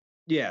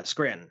 Yeah,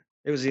 Scranton.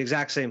 It was the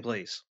exact same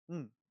place.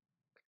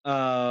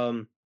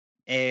 And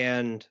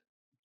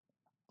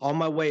on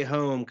my way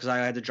home, because I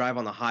had to drive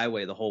on the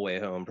highway the whole way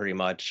home, pretty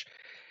much.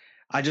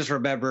 I just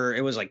remember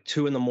it was like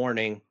 2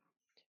 a.m.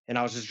 and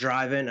I was just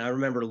driving. I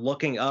remember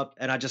looking up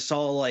and I just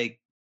saw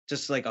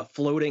just like a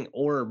floating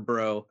orb,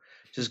 bro,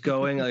 just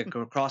going like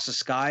across the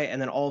sky.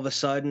 And then all of a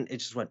sudden it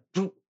just went,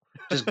 boop,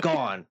 just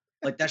gone.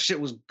 Like that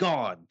shit was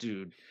gone,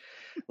 dude.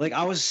 Like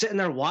I was sitting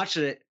there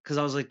watching it because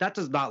I was like, that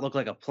does not look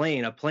like a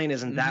plane. A plane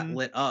isn't that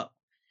lit up.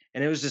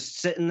 And it was just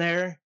sitting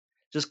there,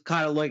 just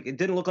kind of like, it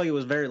didn't look like it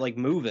was very like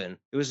moving.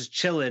 It was just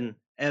chilling.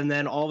 And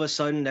then all of a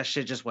sudden that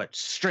shit just went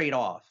straight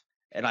off.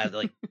 And I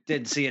like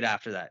didn't see it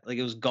after that. Like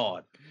it was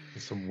gone.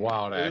 Some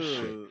wild ass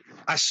shit.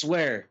 I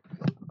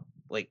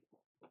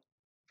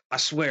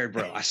swear,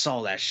 bro, I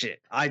saw that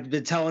shit. I've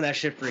been telling that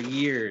shit for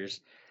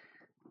years.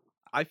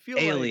 I feel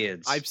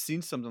Aliens. like I've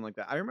seen something like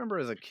that. I remember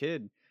as a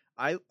kid,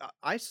 I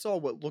saw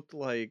what looked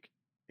like.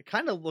 It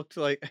kind of looked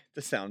like.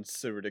 This sounds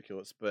so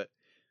ridiculous, but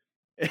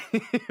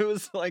it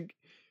was like,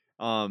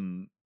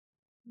 I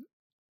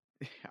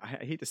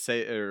hate to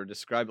say it or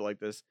describe it like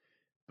this,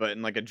 but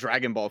in like a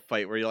Dragon Ball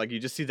fight where you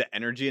just see the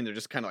energy and they're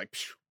just kind of like.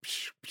 Psh,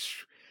 psh,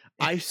 psh.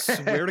 I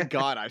swear to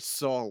God, I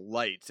saw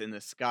lights in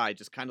the sky,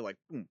 just kind of like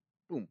boom,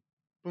 boom,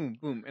 boom,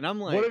 boom, and I'm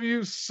like, what if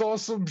you saw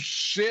some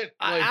shit?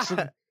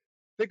 Like,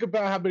 think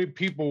about how many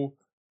people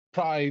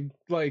probably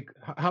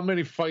how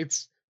many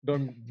fights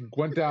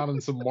went down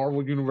in some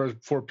Marvel universe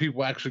before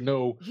people actually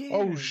know. Yeah.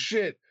 Oh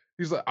shit,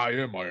 he's like, I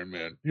am Iron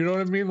Man. You know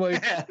what I mean?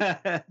 Like,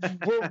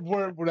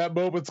 where that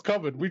moment's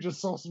coming. We just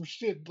saw some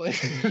shit.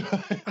 Like,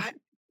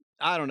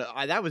 I don't know.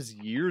 That was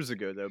years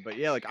ago though, but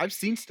yeah, like I've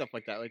seen stuff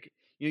like that. Like.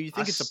 You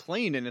think it's a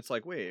plane, and it's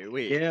like,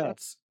 wait. Yeah,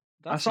 that's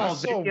I saw a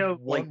video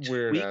like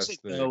 2 weeks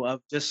ago of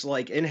just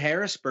like in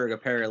Harrisburg.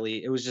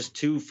 Apparently, it was just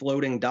 2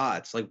 floating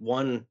dots, like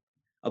one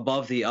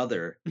above the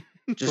other,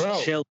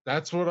 just chill.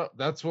 That's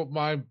what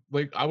my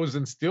I was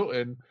in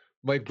Stilton.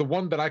 Like the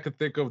one that I could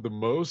think of the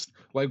most.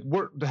 Like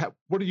what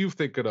are you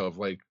thinking of?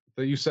 Like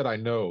that you said I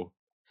know.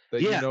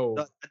 That you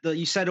know.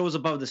 You said it was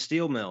above the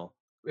steel mill.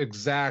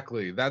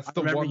 Exactly. That's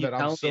the one that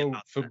I'm so.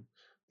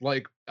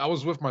 Like I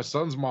was with my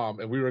son's mom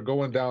and we were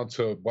going down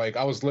to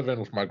I was living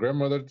with my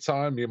grandmother at the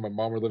time. Me and my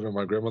mom were living with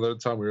my grandmother at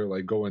the time. We were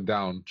like going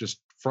down just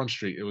Front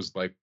Street. It was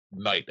like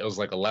night. It was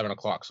like 11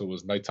 o'clock. So it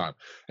was nighttime.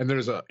 And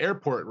there's an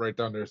airport right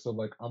down there. So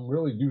I'm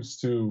really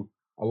used to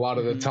a lot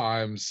of the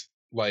times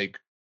what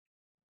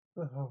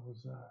the hell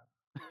was that?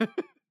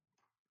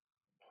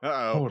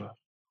 Uh-oh. Hold up.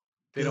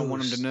 They don't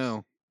want him to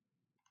know.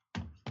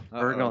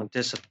 We're Uh-oh. gonna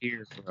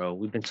disappear, bro.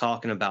 We've been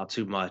talking about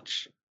too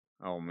much.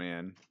 Oh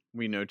man,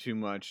 we know too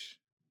much.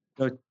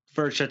 So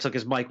Furcha took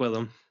his mic with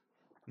him,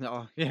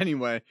 No,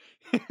 anyway.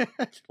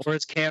 or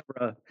his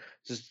camera.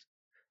 Just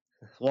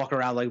walk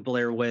around like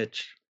Blair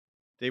Witch.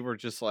 They were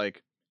just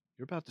like,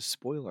 "You're about to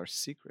spoil our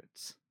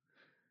secrets,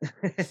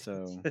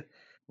 so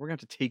we're gonna have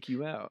to take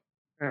you out."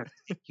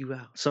 Take you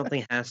out.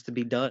 Something has to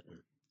be done.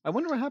 I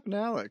wonder what happened to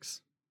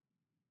Alex.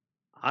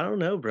 I don't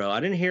know, bro. I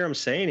didn't hear him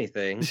say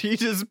anything. He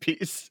just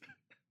peaced.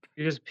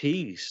 He just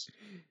peace.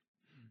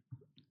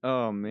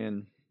 Oh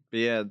man, but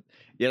yeah,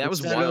 that was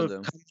Instead wild of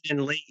though. coming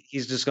in late,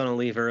 he's just gonna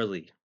leave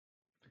early.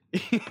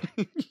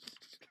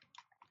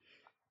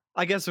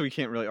 I guess we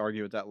can't really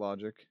argue with that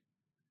logic.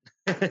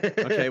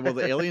 Okay, well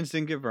the aliens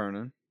didn't get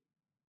Vernon.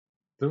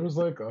 There was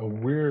like a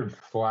weird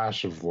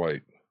flash of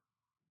light.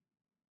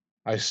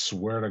 I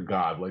swear to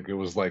God, like it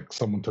was like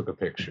someone took a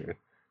picture.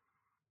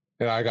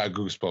 And I got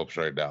goosebumps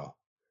right now.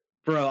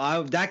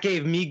 Bro, that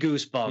gave me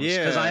goosebumps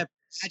because Yeah. I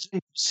imagine you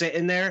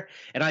sitting there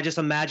and I just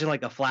imagine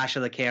like a flash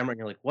of the camera and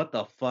you're like, "What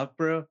the fuck,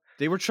 bro?"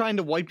 They were trying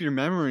to wipe your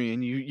memory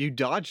and you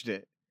dodged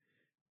it.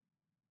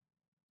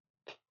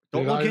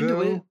 Don't Did look I,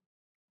 into it. though?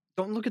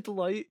 Don't look at the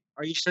light.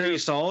 Are you sure you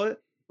saw it?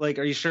 Like,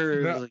 are you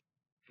sure? No. Like,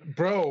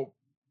 Bro,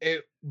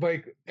 it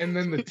like, and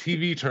then the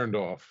TV turned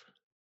off.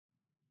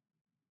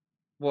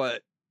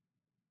 What?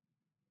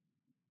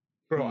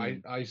 Bro,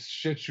 I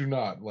shit you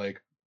not.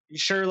 Like, you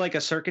sure like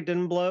a circuit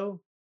didn't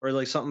blow or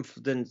like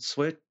something didn't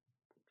switch?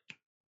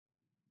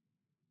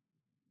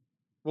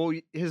 Well,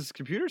 his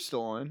computer's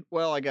still on.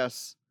 Well, I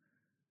guess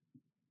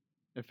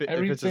if it's his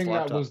everything that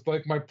laptop. was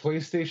like my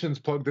PlayStation's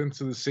plugged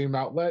into the same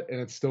outlet and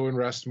it's still in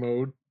rest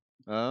mode.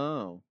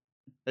 Oh,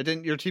 it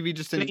didn't. Your TV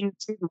just I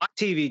didn't. mean, my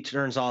TV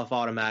turns off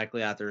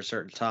automatically after a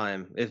certain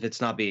time if it's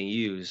not being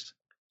used.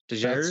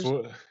 Does yours? That's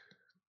what.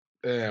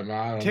 Yeah, man,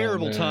 I don't know,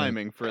 Terrible man.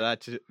 timing for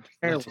that to.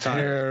 Terrible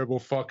timing. Terrible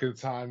fucking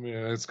timing.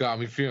 And it's got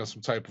me feeling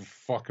some type of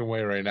fucking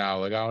way right now.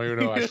 Like I don't even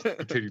know. I should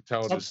continue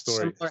telling this story.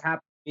 Something similar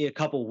happened to me a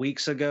couple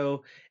weeks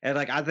ago, and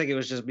like I think it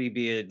was just me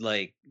being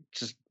like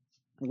just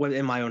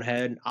in my own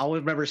head. I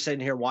remember sitting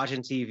here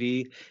watching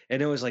TV,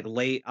 and it was like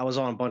late. I was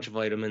on a bunch of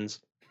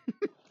vitamins,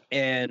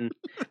 and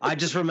I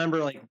just remember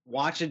like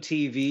watching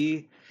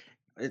TV.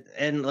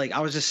 And like I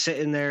was just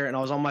sitting there and I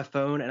was on my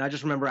phone and I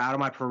just remember out of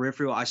my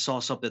peripheral I saw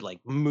something like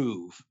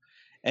move.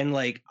 And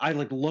like I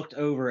like looked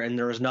over and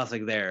there was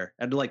nothing there.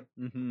 And like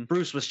Mhm.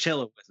 Bruce was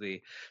chilling with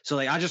me. So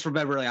like I just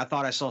remember like I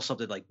thought I saw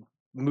something like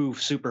move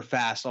super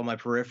fast on my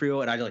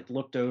peripheral and I like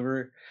looked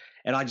over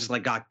and I just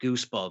like got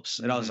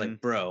goosebumps. And I was like,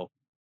 bro,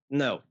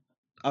 no.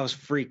 I was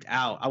freaked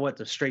out. I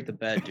went straight to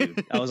bed,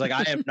 dude. I was like,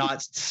 I am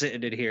not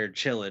sitting in here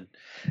chilling.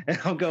 And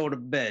I'm going to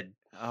bed.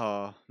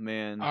 Oh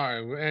man. All right.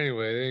 Well,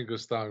 anyway, they ain't gonna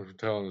stop me from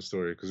telling the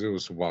story because it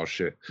was some wild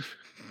shit.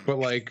 But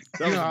like, That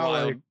you was know, how,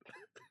 wild. like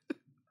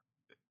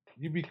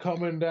you be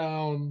coming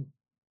down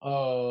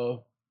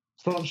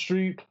Front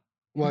Street.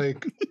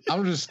 Like,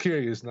 I'm just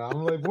curious now.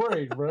 I'm like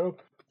worried, bro.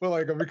 But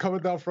like, I'll be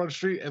coming down Front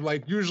Street, and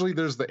like, usually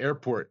there's the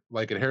airport,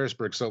 like in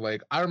Harrisburg. So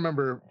like, I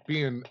remember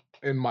being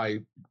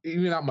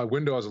even out my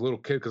window as a little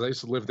kid because I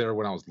used to live there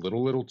when I was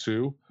little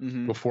too.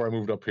 Mhm. Before I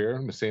moved up here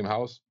in the same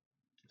house,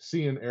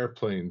 seeing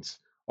airplanes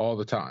all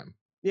the time.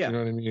 Yeah. You know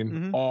what I mean?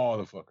 Mhm. All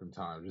the fucking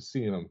time, just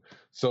seeing them.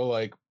 So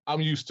like,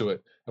 I'm used to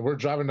it. And we're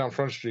driving down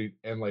Front Street,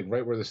 and like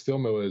right where the steel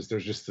mill is,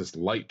 there's just this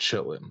light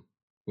chilling,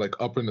 like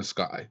up in the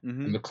sky.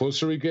 Mhm. And the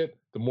closer we get,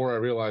 the more I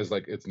realize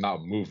like it's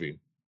not moving.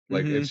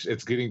 Like Mhm.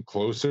 it's getting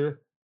closer,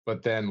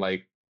 but then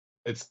like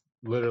it's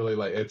literally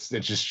like it's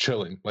just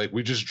chilling. Like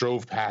we just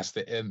drove past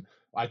it, and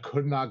I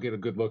could not get a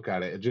good look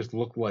at it. It just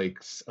looked like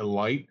a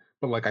light,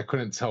 but like I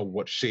couldn't tell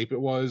what shape it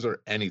was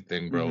or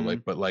anything, bro. Mhm.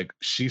 Like, but like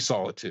she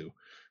saw it too.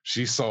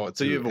 She saw it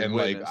So too. you have a and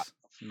like witness.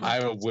 I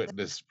have a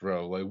witness,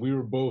 bro. Like we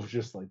were both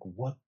just like,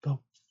 what the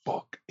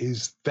fuck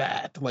is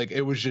that? Like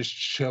it was just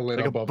chilling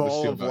Like a above the ball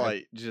steel of mill.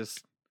 light.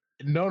 Just.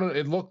 No,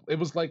 it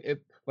was like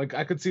like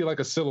I could see like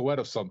a silhouette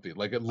of something.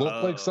 Like it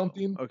looked like Oh,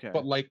 something, okay.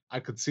 but like I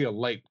could see a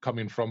light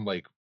coming from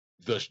like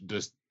this.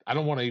 I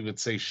don't want to even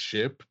say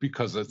ship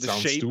because it The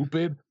sounds shape?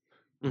 stupid.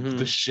 Mhm.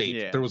 The shape.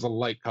 Yeah. There was a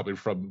light coming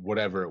from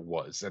whatever it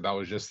was, and I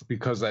was just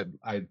because I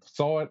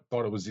saw it,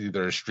 thought it was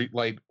either a street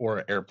light or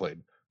an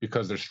airplane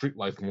because there's street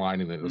lights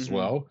lining it as Mhm.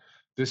 well.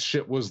 This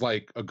shit was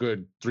like a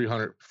good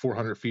 300,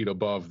 400 feet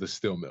above the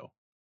steel mill,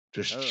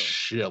 just Oh.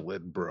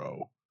 chilling,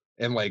 bro.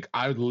 And like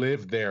I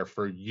lived there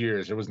for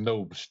years. There was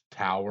no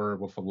tower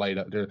with a light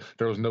up there.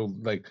 There was no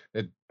like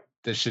it.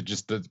 This shit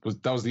just that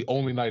was the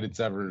only night it's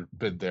ever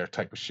been there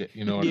type of shit.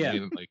 You know what Yeah. I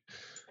mean? Like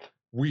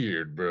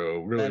weird,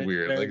 bro. That Really is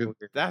weird. very Like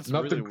weird. That's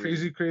nothing really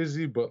weird.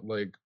 crazy, but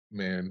like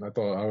man, I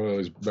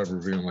always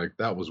remember being like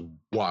that was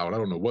wild. I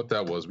don't know what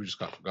that was. We just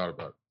kind of forgot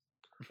about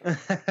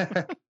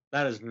it.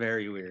 That is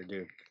very weird,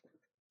 dude.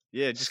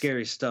 Yeah, just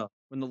Scary stuff.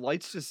 when the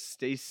lights just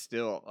stay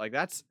still. Like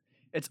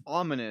it's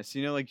ominous.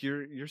 You know, like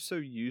you're so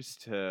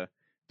used to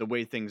the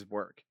way things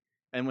work,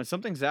 and when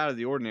something's out of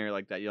the ordinary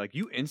like that,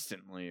 you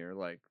instantly are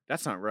like,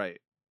 that's not right.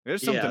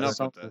 There's something up with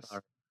something this.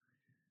 not-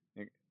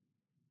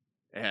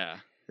 Yeah,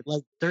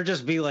 Like there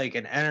just be like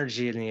an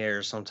energy in the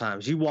air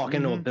sometimes. You walk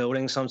into a Mhm.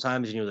 building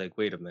sometimes and you're like,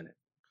 wait a minute,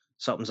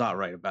 something's not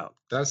right about.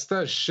 That's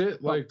that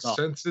shit. Like Something's up.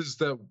 senses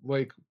that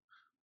like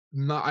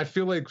not. I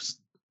feel like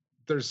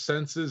there's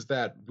senses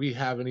that we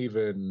haven't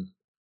even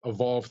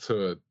evolved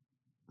to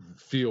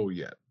feel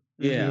yet.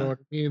 You Yeah. know what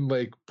I mean?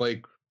 Like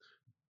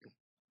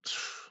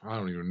I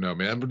don't even know,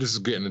 man. But this is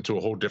getting into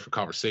a whole different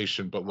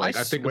conversation. But like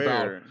I think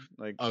about swear,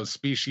 like a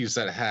species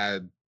that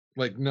had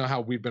like you know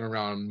how we've been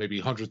around maybe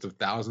hundreds of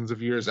thousands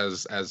of years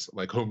as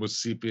like Homo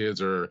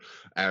sapiens or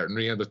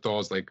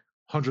Neanderthals, like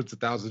hundreds of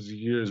thousands of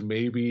years,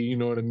 maybe, you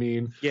know what I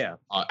mean? Yeah.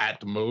 At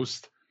the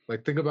most.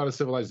 Like think about a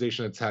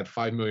civilization that's had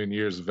 5 million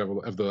years of,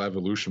 of the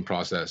evolution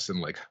process and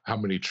like how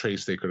many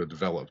traits they could have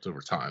developed over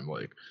time.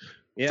 Like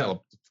Yeah.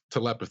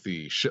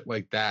 telepathy, shit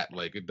like that.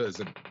 Like it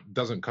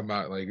doesn't come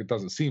out like it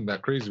doesn't seem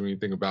that crazy when you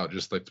think about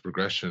just like the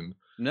progression.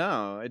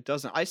 no, it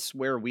doesn't. I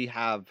swear we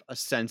have a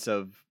sense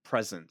of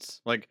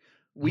presence. Like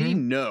we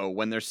Mhm. know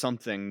when there's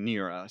something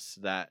near us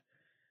that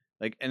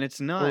like, and it's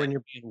Or not. when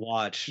you're being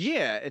watched.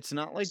 Yeah, it's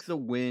not like the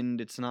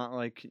wind. It's not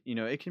like,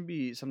 it can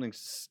be something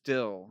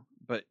still,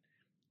 but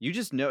you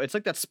just know. It's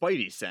like that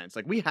spidey sense.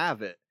 Like we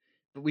have it,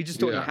 but we just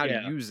don't know Yeah. how to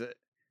Yeah. use it.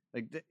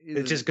 Like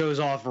It just goes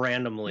off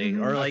randomly,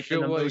 Mhm. or I like in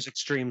feel the most like-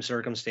 extreme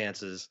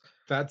circumstances.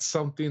 That's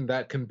something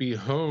that can be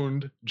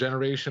honed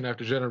generation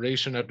after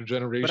generation after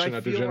generation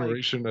after feel like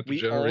generation after we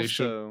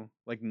generation. also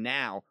like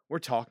now we're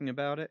talking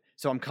about it,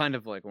 so I'm kind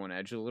of like on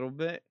edge a little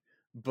bit,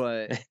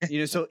 but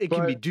so it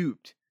can be But-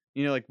 duped.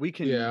 Like we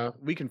can Yeah.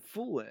 we can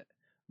fool it,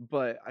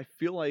 but I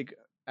feel like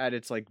at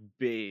its like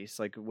base,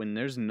 like when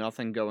there's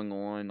nothing going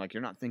on, like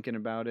you're not thinking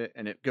about it,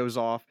 and it goes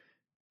off,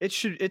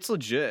 it's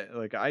legit.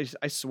 Like I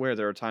swear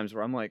there are times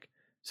where I'm like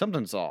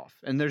something's off,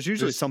 and there's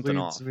usually This something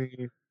leads off.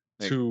 me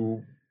Like-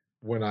 to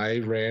when I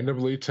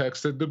randomly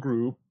texted the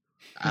group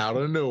out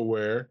of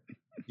nowhere,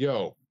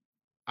 yo,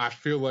 I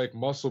feel like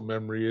muscle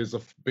memory is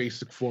a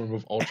basic form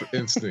of ultra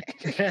instinct.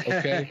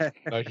 Okay.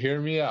 Now hear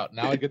me out.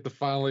 Now I get to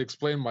finally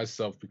explain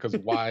myself because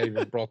of why I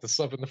even brought this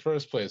up in the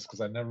first place, because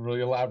I never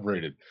really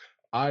elaborated.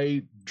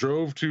 I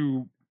drove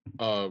to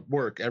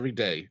work every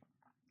day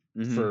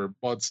Mhm. for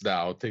months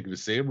now, taking the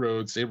same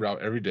road, same route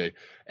every day.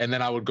 And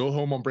then I would go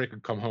home on break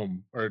and come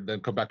home or then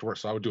come back to work.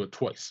 So I would do it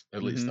twice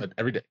at least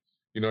every day.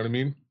 You know what I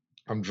mean?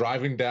 I'm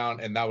driving down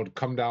and that would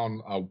come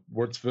down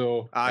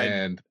Wurtsville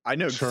and I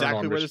know turn exactly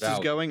on where Rich this is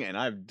Valley. going, and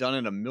I've done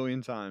it a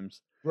million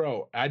times.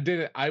 Bro, I did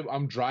it.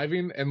 I'm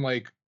driving and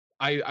like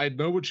I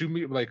know what you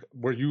mean, like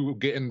where you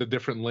get in the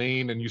different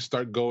lane and you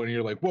start going and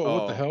you're like, whoa,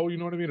 what the Oh, hell? You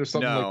know what I mean? Or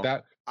something no. like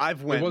that. I've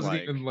It went wasn't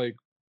like even like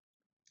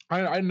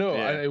I know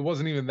Yeah. it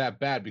wasn't even that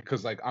bad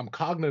because like I'm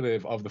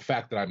cognitive of the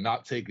fact that I'm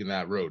not taking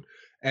that road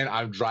and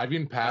I'm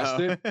driving past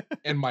Oh. it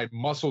and my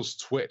muscles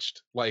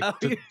twitched like Oh,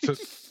 to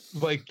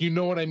like you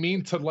know what I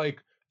mean to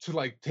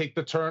take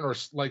the turn or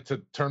like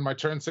to turn my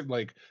turn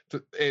like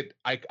to it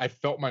I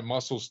felt my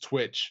muscles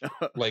twitch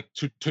like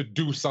to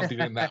do something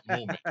in that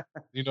moment,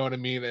 you know what I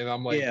mean, and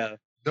I'm like Yeah.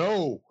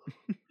 no,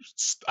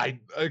 I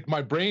like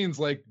my brain's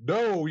like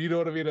no, you know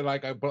what I mean, and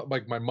like but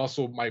like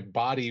my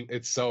body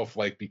itself,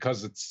 like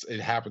because it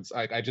happens,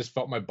 like I just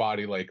felt my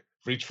body like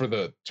reach for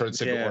the turn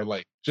signal Yeah. or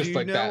like Do just you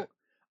like know, that.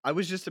 I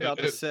was just about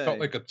to It say felt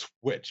like a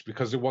twitch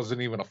because it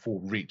wasn't even a full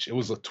reach. It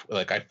was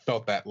like I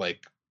felt that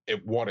like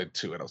it wanted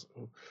to, and I was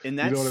in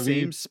that know what I same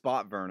mean?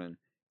 spot, Vernon.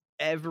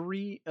 I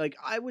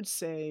would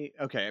say,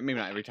 okay, maybe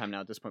not every time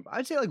now at this point, but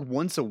I'd say like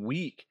once a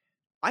week,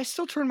 I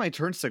still turn my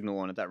turn signal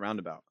on at that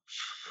roundabout.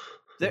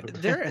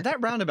 That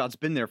roundabout's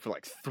been there for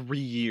like 3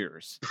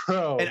 years,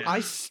 bro. and I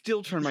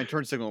still turn my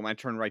turn signal when I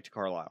turn right to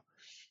Carlisle.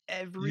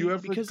 You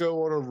ever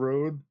go on a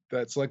road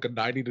that's like a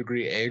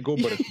 90-degree angle,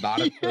 but it's not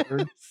a turn?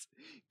 Yes.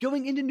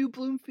 Going into New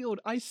Bloomfield,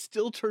 I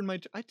still turn my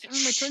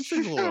turn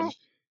signal on.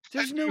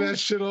 There's I do no that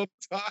shit all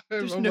the time.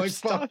 there's I'm no like,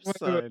 fuck, stop wait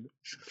a minute. sign.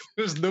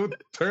 There's no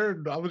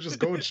turn. I was just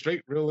going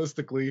straight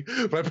realistically,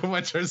 but I put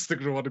my turn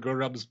signal on to go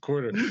around this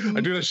corner.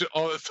 I do that shit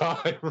all the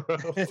time,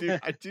 bro. Dude,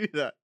 I do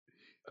that.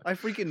 I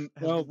freaking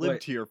have Well, lived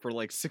but- here for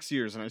like 6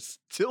 years and I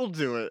still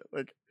do it.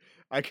 Like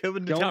I come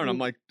into town, I'm Don't-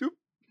 like,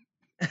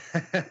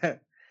 doop.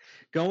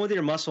 Going with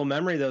your muscle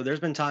memory though, there's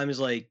been times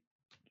like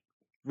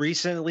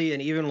recently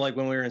and even like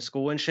when we were in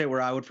school and shit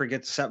where I would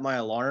forget to set my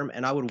alarm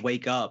and I would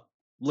wake up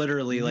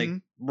literally like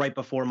Mhm. right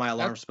before my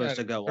alarm's That's supposed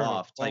that to go internal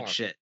off type clock.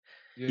 shit.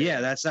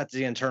 Yeah, that's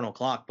the internal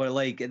clock, but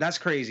like that's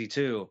crazy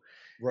too.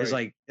 right. It's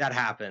like that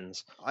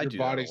happens. I Your do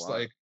that a body's lot.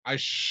 like, I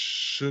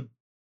should.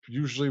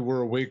 Usually,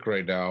 we're awake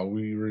right now.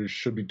 We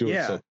should be doing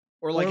Yeah. something.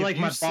 Or Or like, if like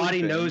my you body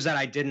sleep in- knows that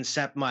I didn't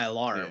set my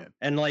alarm. Yeah.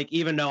 And like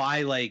even though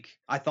I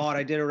thought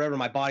I did or whatever,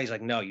 my body's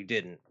like, no, you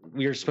didn't.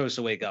 You're supposed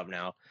to wake up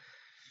now.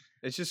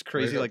 It's just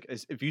crazy. up. Like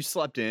if you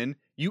slept in,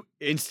 you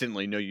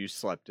instantly know you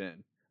slept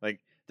in.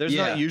 Like there's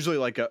Yeah. not usually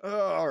like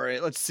all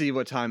right, let's see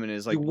what time it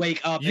is. Like you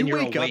wake up you and you're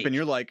wake up and awake.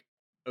 you're like,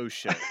 oh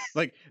shit.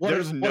 Like what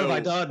there's have I no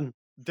done?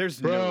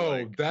 there's Bro, no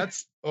like,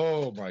 that's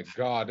oh my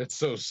god, it's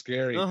so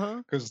scary. uh-huh.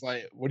 Because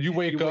like when you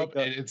wake wake up up-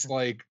 and it's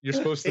like you're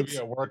supposed to be It's-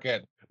 at work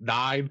at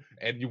 9,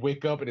 and you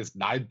wake up and it's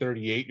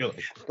 9:38. You're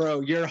like,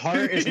 Bro, your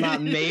heart is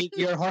not made.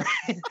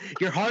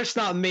 Your heart's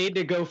not made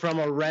to go from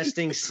a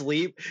resting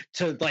sleep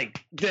to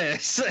like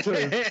this.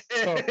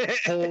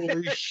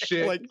 holy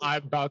shit! Like-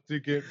 I'm about to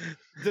get.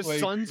 The Like,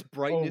 sun's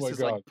brightness my is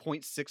God. like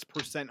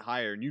 0.6%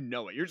 higher, and you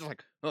know it. You're just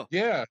like, oh,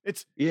 Yeah,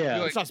 it's Yeah,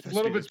 you're it's like, not it's a supposed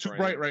little to be bit this too bright.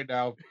 bright right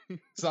now.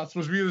 It's not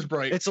supposed to be this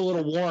bright. it's a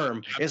little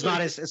warm. It's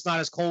not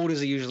as cold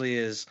as it usually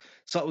is.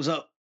 Something's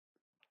up.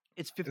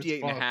 It's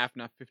 58 and a fucked. half,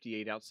 not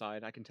 58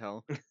 outside. I can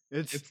tell.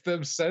 It's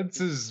them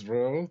senses,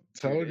 bro.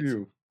 Telling it's-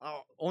 you.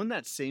 On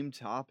that same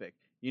topic.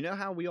 You know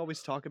how we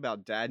always talk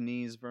about dad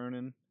knees,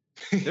 Vernon?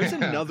 There's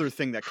Yeah. another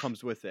thing that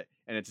comes with it,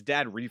 and it's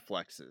dad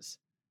reflexes.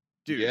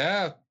 Dude,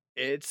 Yeah,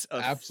 it's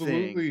a thing.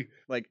 absolutely.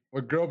 Like,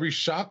 My girl be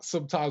shocked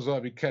sometimes when I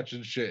be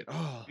catching shit.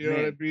 oh, You know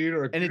man. what I mean?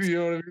 Or And it's you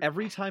know what I mean?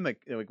 Every time,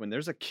 like when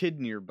there's a kid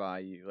nearby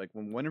you, like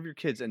when one of your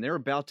kids, and they're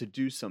about to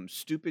do some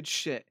stupid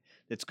shit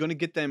that's going to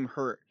get them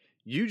hurt,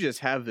 you just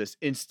have this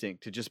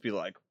instinct to just be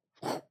like,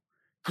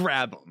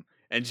 grab them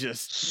and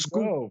just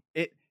scoop No.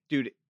 it.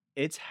 Dude,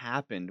 it's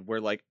happened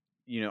where like,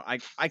 you know,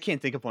 I can't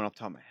think of one off the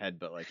top of my head,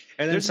 but like,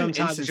 And then there's been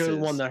sometimes you're the one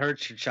instances- that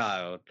hurts your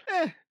child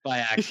eh, by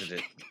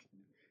accident.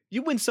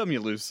 you win some, you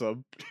lose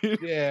some.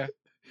 Yeah,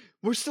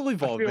 We're still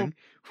evolving.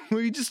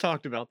 We just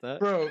talked about that.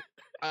 bro.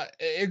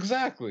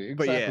 Exactly.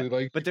 But yeah, Exactly.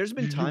 Like, But there's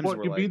been you times want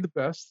where to be like, the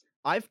best.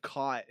 I've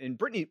caught, and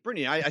Brittany,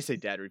 I say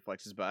dad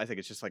reflexes, but I think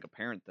it's just like a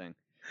parent thing.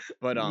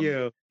 But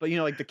Yeah. but you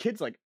know, like the kid's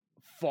like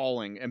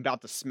falling and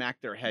about to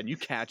smack their head. You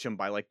catch them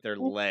by like their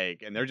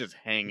leg, and they're just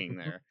hanging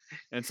there.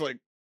 And it's like,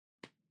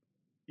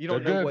 you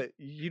don't They're know good. what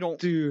you don't.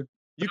 Dude,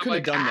 You I'm could have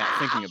like, done that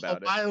thinking "Ow,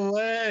 about it. My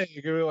leg.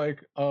 You're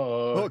like,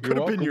 oh, Well, it could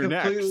have been your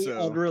neck. completely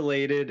So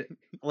unrelated.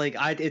 Like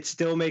it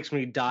still makes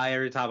me die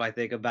every time I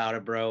think about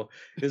it, bro.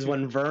 Is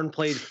when Vern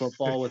played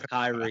football with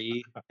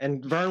Kyrie,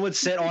 and Vern would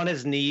sit on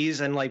his knees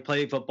and like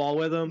play football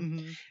with him,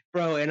 Mhm.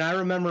 bro. And I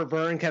remember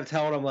Vern kept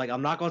telling him like,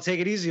 "I'm not gonna take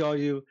it easy on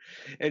you,"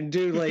 and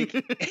dude, like,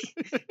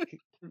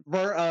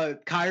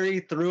 Kyrie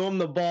threw him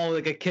the ball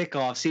like a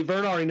kickoff. See,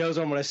 Vern already knows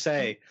what I'm gonna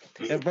say.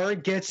 And Vern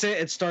gets it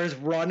and starts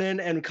running,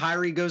 and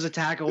Kyrie goes to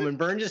tackle him, and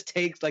Vern just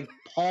takes like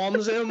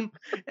palms him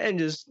and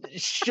just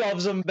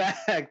shoves him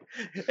back.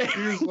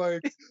 He's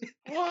like,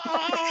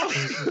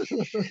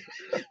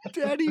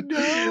 Daddy,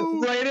 no.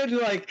 Right in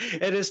like,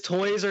 and his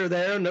toys are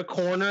there in the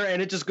corner,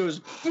 and it just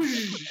goes.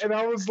 and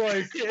I was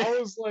like,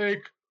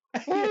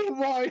 oh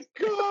my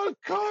god,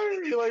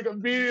 Kyrie! Like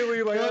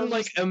immediately, like I Vern was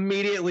like just-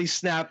 immediately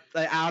snapped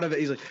out of it.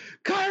 He's like,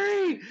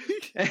 Kyrie,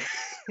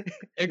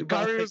 and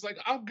Kyrie was like,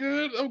 I'm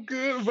good,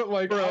 but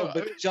like, bro.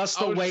 But just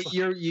the I was way just-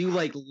 you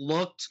like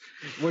looked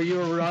where you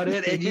were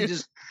running, and you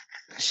just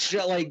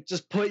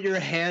just put your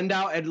hand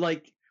out, and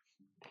like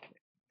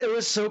it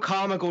was so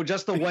comical.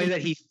 Just the way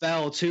that he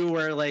fell too,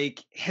 where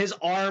like his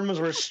arms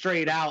were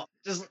straight out,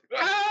 just.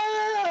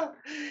 Ah!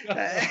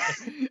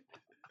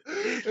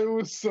 it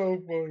was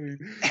so funny.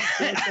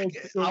 It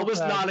was so I was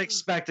bad. not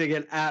expecting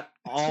it at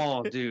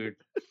all, dude.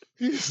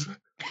 He's-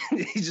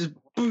 He just.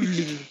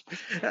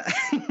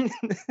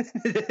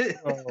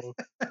 oh,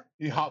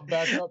 he hopped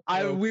back up.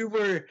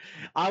 bro.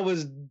 I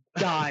was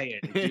dying,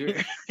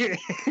 dude.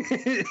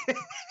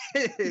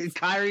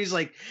 Kyrie's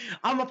like,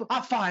 I'm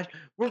fine.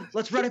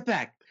 Let's run it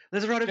back.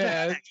 Let's run it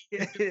Yeah, back.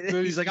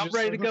 He's like, I'm just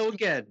ready to like, go let's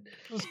again.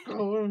 Let's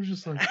go. I was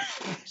just like,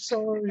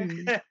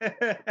 sorry.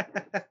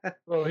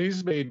 Bro,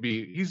 he's made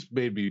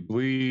me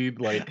bleed.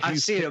 Like I've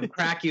he's seen him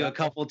crack you a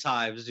couple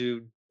times,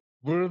 dude.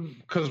 we're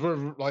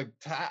like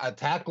I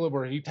tackle him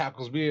or he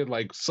tackles me and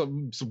like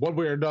some one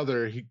way or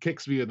another he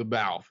kicks me in the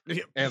mouth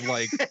and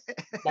like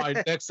my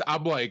next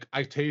I'm like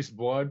I taste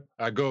blood.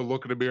 I go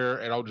look in the mirror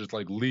and I'm just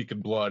like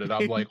leaking blood and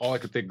I'm like all I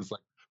can think is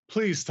like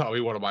please tell me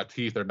one of my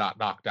teeth are not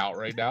knocked out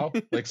right now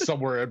like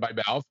somewhere in my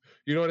mouth.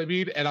 You know what I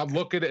mean? And I'm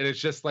looking and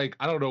it's just like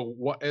I don't know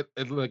what it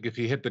like if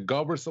he hit the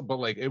gum or something, but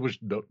like it was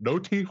no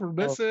teeth were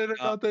missing or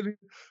nothing.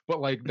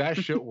 But like that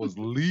shit was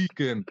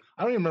leaking.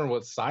 I don't even remember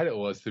what side it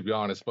was to be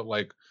honest, but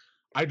like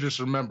I just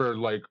remember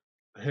like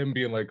him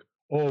being like,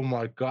 "Oh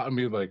my god," and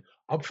being like,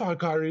 "I'm fine,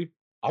 Kyrie.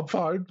 I'm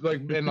fine."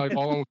 Like, and like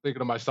all I'm thinking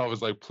to myself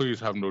is like, "Please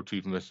have no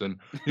teeth missing."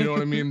 You know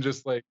what I mean?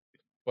 Just like,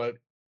 but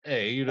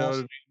hey, you know what I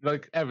mean?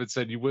 Like Evan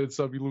said, you win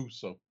some, you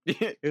lose some.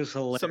 It was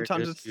hilarious.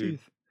 Sometimes it's dude.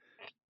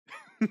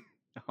 teeth.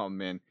 Oh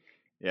man,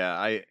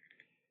 yeah,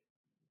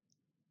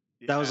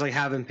 That was like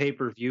having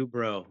pay-per-view,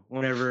 bro.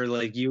 Whenever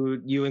like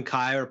you and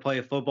Kai are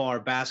playing football or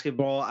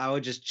basketball, I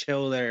would just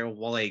chill there.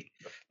 Well, like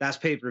that's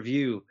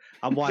pay-per-view.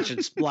 I'm watching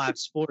live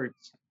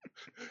sports,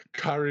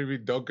 Kyrie be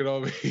dunking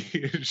on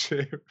me and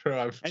shit,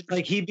 bro. and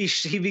like he'd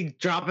be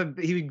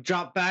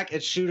drop back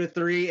and shoot a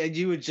three, and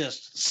you would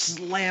just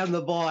slam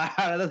the ball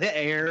out of the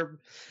air,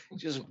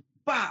 just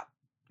bop.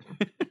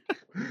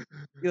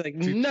 You're like,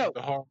 Teach him no,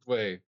 the hard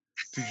way.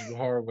 Teach him the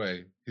hard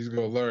way. He's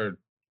gonna learn.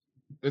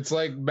 It's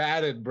like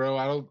Madden,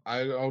 bro.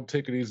 I don't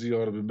take it easy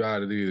on him in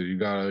Madden either. You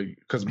gotta,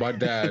 because my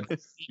dad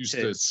used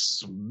to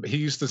he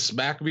used to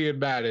smack me in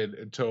Madden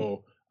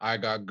until I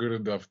got good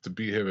enough to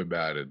beat him in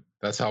Madden.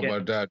 That's how Yeah. my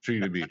dad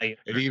treated me.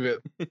 And even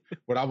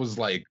when I was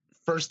like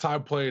first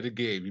time playing the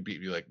game, he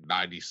beat me like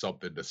 90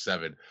 something to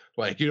 7.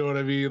 Like, you know what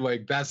I mean?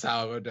 Like, that's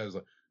how my dad's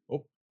like,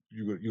 oh,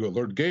 you gonna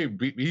learn the game.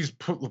 Beat me. He's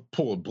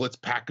pulling blitz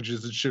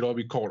packages and shit on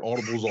me, calling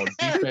audibles on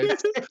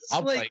defense. It's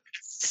I'm like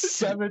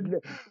 7.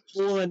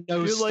 pulling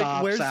no You're like,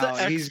 stops "Where's the out.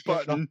 X He's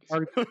getting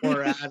button?"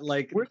 hardcore at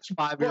like Which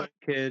 5-year-old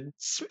kid.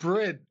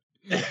 sprint.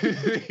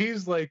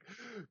 He's like,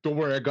 don't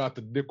worry, I got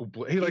the nickel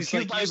blitz. He's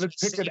not even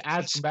picking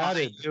Ask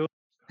Madden.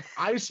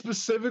 I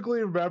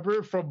specifically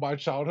remember from my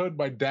childhood,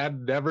 my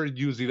dad never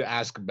using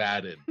Ask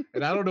Madden,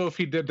 and I don't know if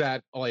he did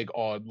that like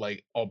on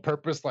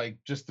purpose, like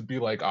just to be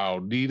like, I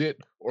don't need it,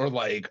 or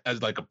like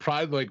as like a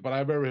pride, like. But I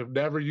remember him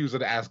never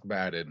using Ask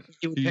Madden.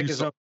 He would He pick used his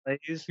to- own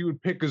plays. He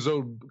would pick his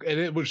own, and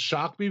it would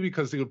shock me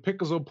because he would pick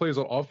his own plays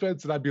on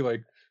offense, and I'd be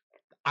like,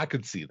 I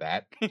could see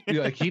that. Be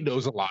like, he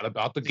knows a lot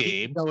about the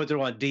game. Going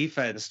through on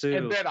defense too.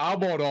 And then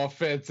I'm on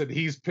offense, and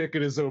he's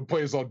picking his own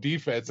plays on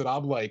defense, and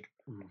I'm like,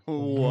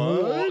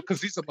 What? because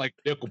he's like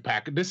nickel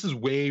pack. This is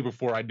way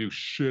before I knew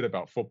shit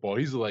about football.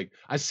 He's like,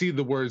 I see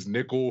the words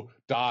nickel,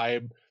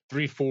 dime,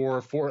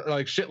 3-4, 4,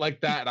 like shit like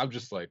that, and I'm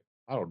just like,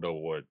 I don't know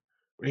what.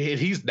 And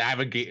he's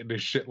navigating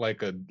this shit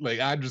like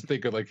I'm just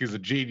thinking like he's a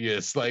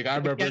genius. Like I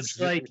remember, It's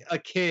like a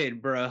kid,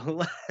 bro.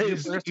 Like,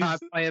 He's- first time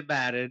he's- playing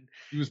Madden.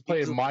 he was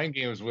playing mind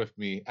games with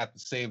me at the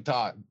same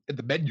time in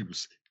the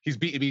menus. He's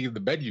beating me in the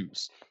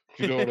menus.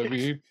 You know what I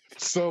mean?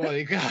 So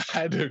like, I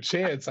had no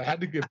chance. I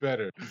had to get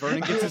better.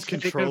 Vernon gets his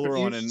controller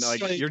on, and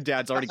like Like, your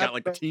dad's already got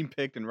like the team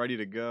picked and ready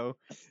to go.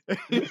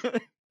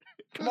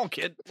 Come on,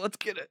 kid, let's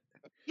get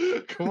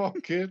it. Come on,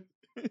 kid.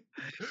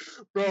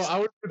 Bro, I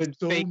would have been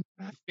so Fake-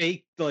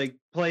 Fake like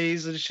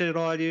plays and shit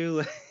on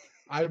you.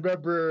 I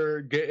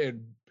remember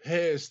getting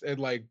pissed and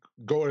like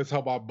going to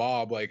tell my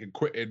mom like and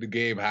quitting the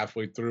game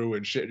halfway through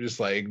and shit,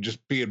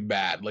 just being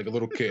mad like a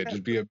little kid,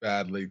 just being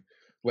mad.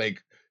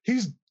 Like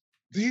he's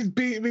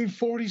beat me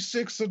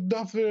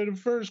 46-0 in the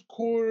first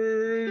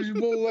quarter. He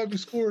won't let me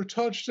score a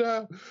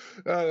touchdown.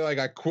 Like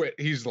I quit.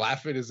 He's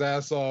laughing his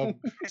ass off,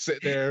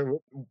 sitting there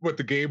with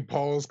the game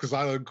paused because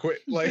I done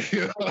quit. Like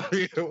you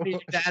know, Your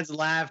dad's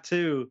laugh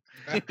too.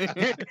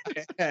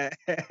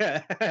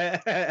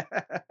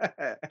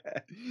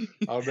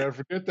 I'll never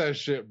forget that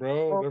shit,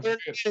 bro. I'll never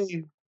forget.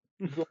 You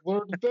gonna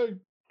learn the thing.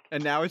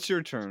 And now it's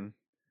your turn.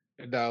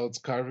 And now it's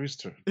Kyrie's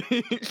turn.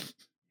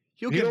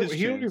 He'll He get don't- his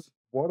he don't chance.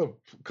 Want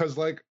to? Because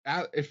like,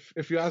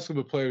 if you ask him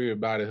to play me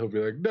about it, he'll be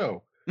like,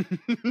 no.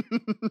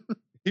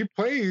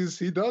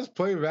 He does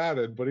play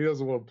Madden, but he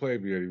doesn't want to play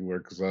me anymore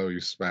because I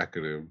always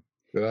smacking him.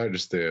 And I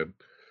understand.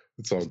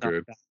 It's all It's not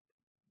good.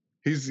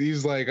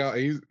 He's like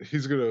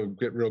he's gonna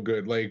get real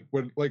good. Like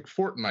when like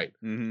Fortnite,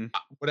 hmm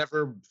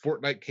whenever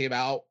Fortnite came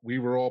out, we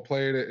were all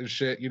playing it and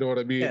shit. You know what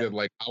I mean? Yeah. And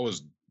like I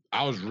was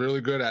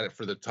really good at it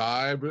for the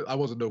time. I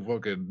wasn't no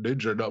fucking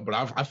ninja or nothing, but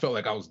I felt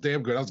like I was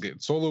damn good. I was getting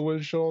solo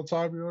win shit all the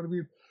time. You know what I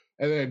mean?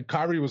 And then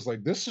Kyrie was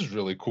like, "This is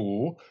really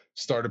cool."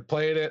 Started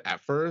playing it.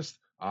 At first,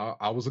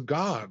 I was a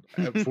god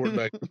at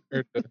Fortnite.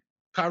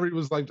 Kyrie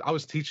was like, I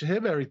was teaching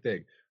him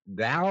everything.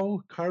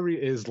 Now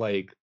Kyrie is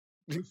like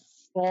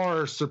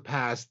far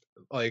surpassed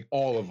like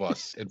all of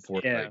us in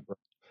Fortnite. Yeah. Bro.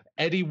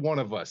 Any one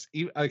of us,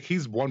 like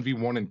he's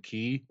 1v1 in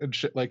key and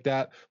shit like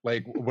that.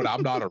 Like when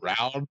I'm not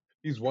around,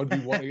 he's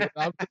 1v1.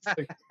 I'm just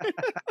like,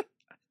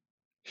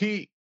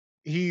 he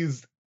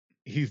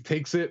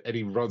takes it and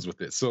he runs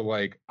with it. So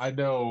like I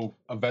know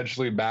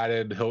eventually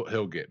Madden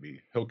he'll get me.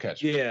 He'll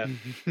catch me. Yeah.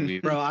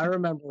 Bro, I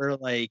remember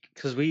like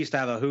because we used to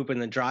have a hoop in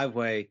the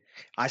driveway.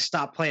 I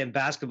stopped playing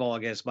basketball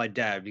against my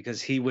dad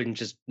because he wouldn't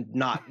just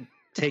not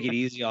take it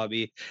easy on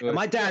me. And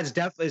my dad's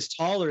definitely is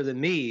taller than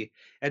me.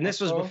 And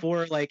this was Uh-oh.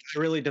 before like I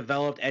really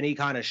developed any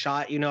kind of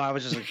shot. You know, I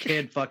was just a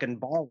kid fucking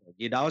balling.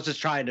 You know, I was just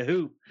trying to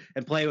hoop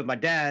and play with my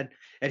dad.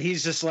 And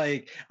he's just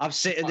like, I'm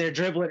sitting there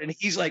dribbling, and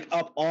he's like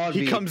up on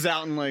He me comes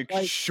out in like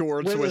Like,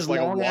 shorts with with his like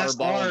a long water ass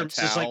bottle and a arms,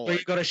 just like, towel. where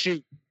you gonna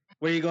shoot?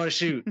 Where you gonna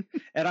shoot?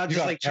 And I'm You just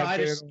got like trying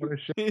to. headband on and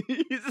shit.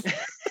 He's-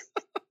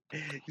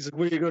 He's like,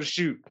 where you gonna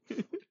shoot?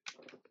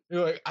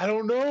 You're like, I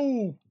don't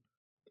know.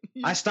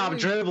 I stop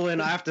dribbling.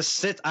 I have to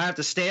sit. I have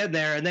to stand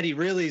there, and then he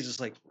really is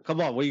just like,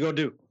 "Come on, what you gonna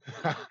do?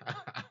 What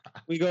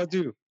you gonna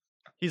do?"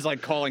 He's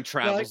like calling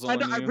I'm like, travels I,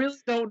 on I you. really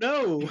don't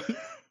know.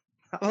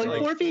 I'm like Like-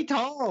 4 feet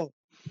tall.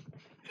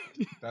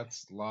 That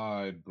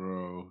slide,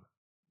 bro.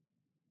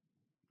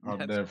 I'll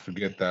That's- never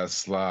forget that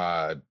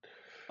slide.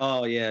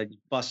 Oh yeah, you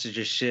busted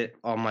your shit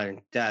on my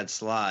dad's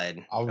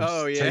slide. I was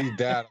Oh, yeah. tell you,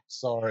 Dad, I'm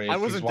sorry. I if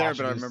he's wasn't there,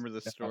 watching but I this. remember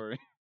the story.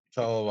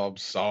 Tell him I'm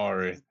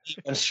sorry.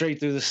 Went straight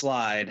through the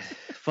slide.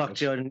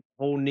 Fucked your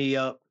whole knee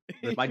up.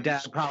 My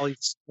dad probably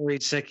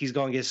worried sick. He's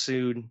gonna get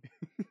sued.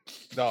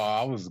 No,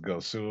 I was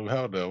gonna sue him.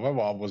 Hell no. My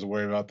mom wasn't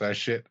worried about that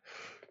shit.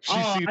 She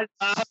seen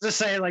I was just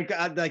saying, like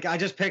I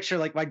just picture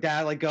like my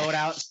dad like going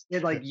out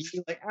and like you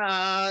like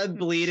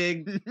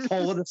bleeding,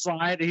 pulling the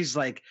slide. And he's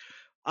like,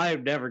 I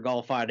am never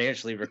gonna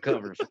financially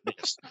recover from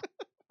this.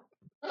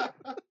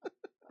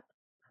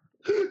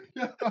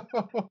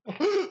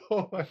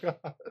 Oh my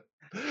god.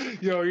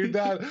 Yo, your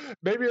dad.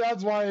 Maybe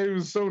that's why he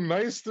was so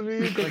nice to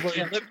me. 'Cause, Like,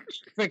 yeah, let me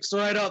fix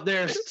right up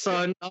there,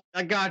 son.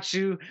 I got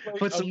you.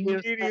 Put some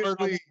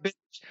immediately, bitch.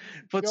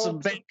 Put yo, some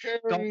bacon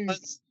Carrie, on.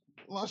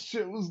 my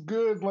shit was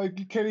good. Like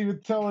you can't even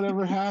tell it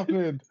ever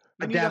happened.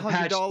 We My need dad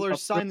patched me $100. up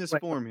Sign this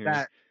quick form like here.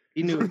 that.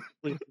 He knew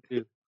what to do.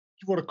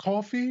 You want a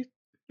coffee?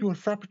 You want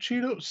a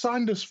frappuccino?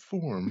 Sign this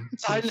form.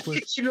 I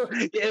know,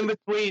 in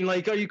between,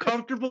 like, are you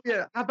comfortable?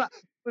 Yeah. How about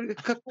why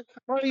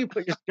don't you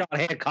put your John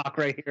Hancock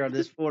right here on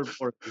this form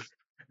for me?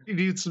 You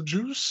need some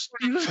juice?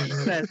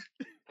 That's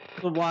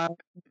a while.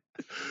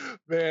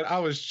 Man, I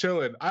was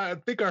chilling. I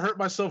think I hurt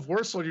myself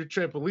worse on your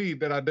trampoline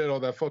than I did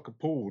on that fucking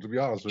pool, to be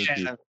honest with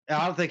you. Yeah,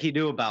 I don't think he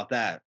knew about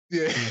that.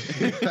 Yeah,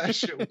 that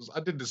shit was. I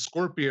did the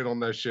scorpion on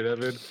that shit,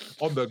 Evan,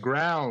 on the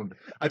ground.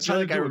 I feel tried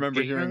like to I do a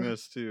remember hearing gainer.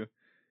 this too.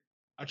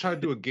 I tried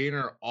to do a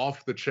gainer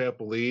off the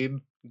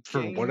trampoline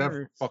for whatever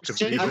Gainer. fucking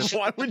Shit, reason.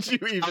 Why would you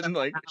even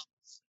like?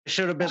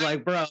 Should have been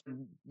like, bro,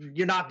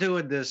 you're not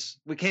doing this.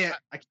 I can't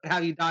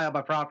have you die on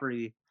my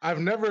property. I've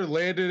never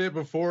landed it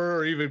before,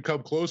 or even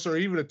come close, or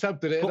even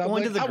attempted it. But And I'm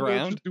onto like, the I'm going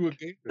ground? to do a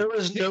gainer. There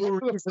was Yeah, no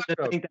onto the reason to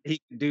ground. think that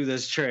he could do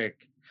this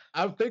trick.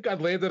 I think I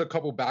landed a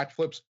couple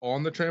backflips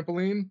on the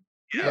trampoline,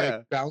 Yeah,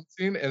 like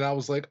bouncing, and I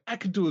was like, I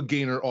could do a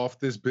gainer off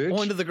this bitch.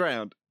 onto the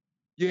ground.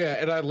 Yeah,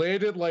 and I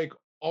landed like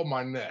on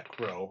my neck,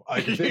 bro. I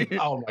think,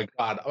 oh my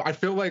god, I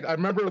feel like I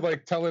remember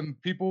like telling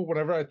people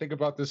whenever I think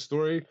about this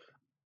story,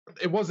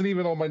 it wasn't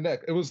even on my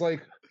neck. It was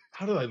like,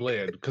 how did I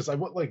land? Because I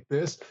went like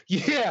this.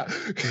 Yeah,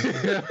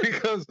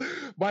 because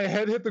my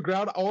head hit the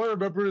ground. All I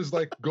remember is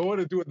like going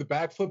and doing the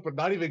backflip, but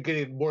not even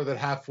getting more than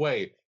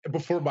halfway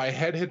before my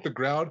head hit the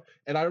ground.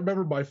 And I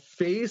remember my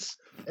face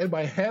and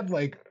my head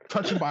like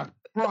touching my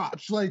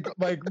crotch, like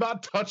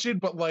not touching,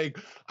 but like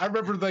I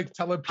remember like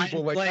telling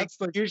people like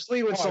that's like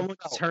usually when how I someone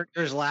felt. hurt,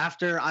 there's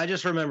laughter. I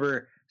just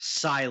remember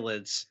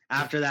silence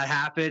after that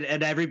happened,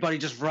 and everybody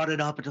just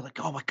running up and they're like,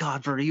 "Oh my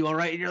god, Vern, are you all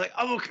right?" And you're like,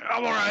 "I'm okay,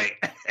 I'm all right."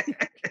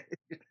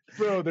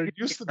 Bro, there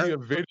used to be a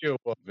video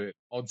of it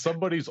on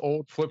somebody's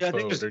old flip Yeah, I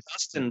think phone, it was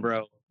Dustin,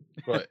 bro.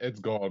 but it's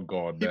gone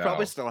He now.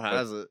 probably still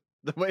has it.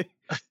 The way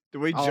Oh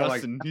my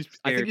Justin, God, he's,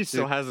 I think he scared,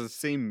 still dude. has the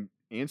same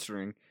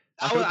answering.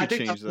 I That was, hope he I think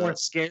that changed was more that.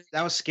 scary.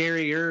 That was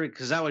scarier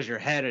because that was your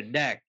head and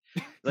neck.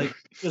 Like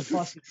just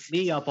busting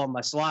your knee up on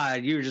my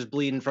slide, you were just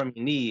bleeding from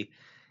your knee.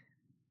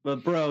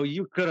 But bro,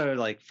 you could have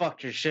like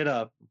fucked your shit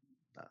up.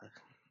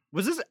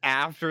 Was this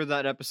after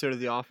that episode of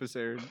The Office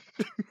aired?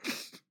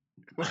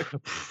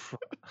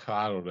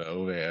 I don't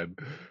know, man.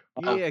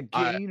 Yeah,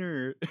 I-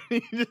 gainer.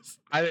 He just-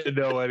 I didn't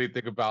know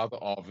anything about The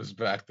Office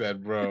back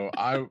then, bro.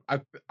 I I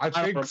don't think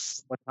remember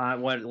what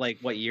time,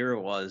 what year it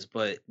was,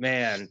 but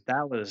man,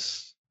 that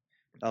was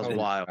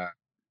wild. bad.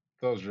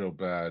 That was real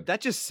bad.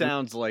 that just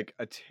sounds like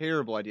a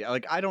terrible idea.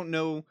 Like I don't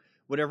know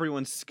what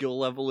everyone's skill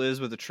level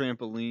is with a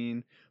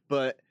trampoline,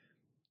 but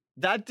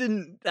that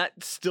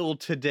still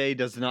today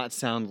does not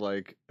sound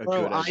like a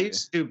Bro, good I idea.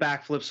 used to do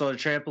backflips on a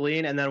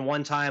trampoline, and then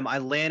one time I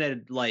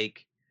landed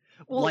like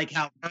Well,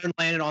 how Vern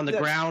landed on the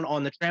that's- ground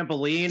on the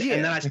trampoline, and then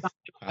Yeah. I stopped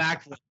doing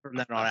backflip from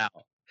then on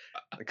out.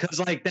 Because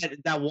like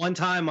that one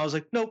time I was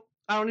like, nope,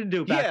 I don't need to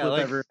do a backflip Yeah,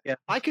 like, ever again.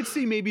 I could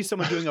see maybe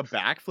someone doing a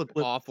backflip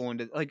off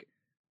onto like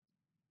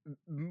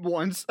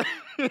once,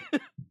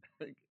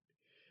 Like,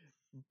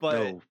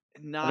 but No,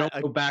 not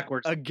don't go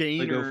backwards. a I go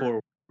gainer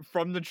forward.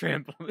 from the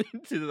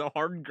trampoline to the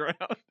hard ground.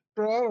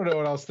 Bro, I don't know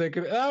what I was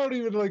thinking. I don't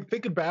even like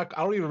thinking back.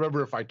 I don't even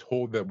remember if I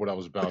told them what I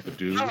was about to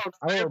do.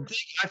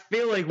 I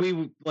feel like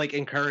we like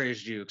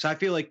encouraged you because I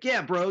feel like,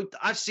 yeah, bro,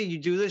 I've seen you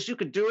do this. You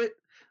could do it.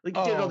 Like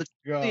you did it on the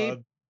trampoline.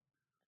 God.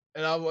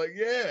 And I'm like,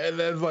 yeah. And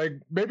then like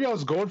maybe I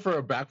was going for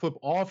a backflip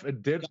off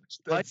and did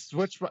Like-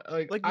 switch my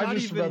Like I not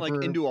just even like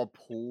remember into a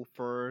pool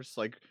first,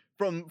 like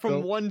from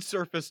Nope. one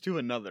surface to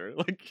another,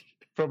 like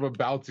from a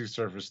bouncy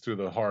surface to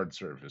the hard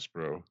surface,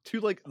 bro. to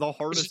like the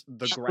hardest,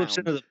 the Just ground. flips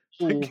into the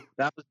pool.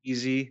 That was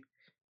easy.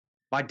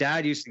 My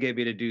dad used to get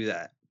me to do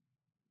that.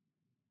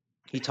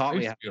 He I taught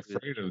me used how to be to do it.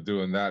 afraid of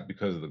doing that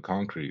because of the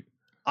concrete.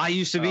 I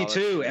used to Oh, be that's too.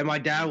 true. And my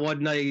dad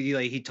one night,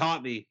 he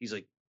taught me. He's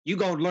like, "You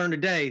gonna learn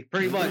today,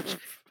 pretty much."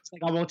 It's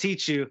like I won't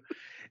teach you.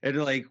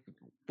 And like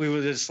we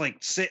would just like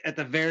sit at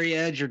the very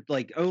edge, or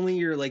like only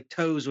your like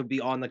toes would be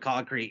on the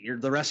concrete.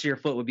 The rest of your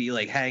foot would be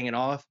like hanging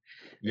off.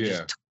 And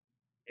Yeah.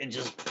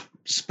 just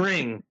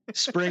spring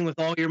with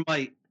all your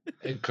might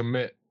And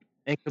commit.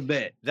 and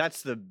commit.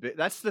 That's the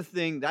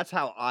thing. That's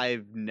how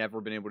I've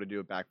never been able to do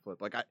a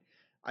backflip. Like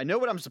I know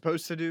what I'm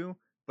supposed to do,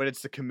 but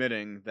it's the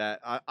committing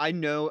that I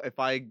know if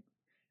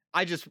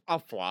I'll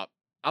flop.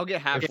 I'll get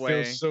It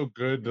halfway. feels so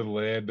good to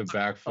land a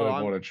backflip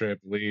I'm- on a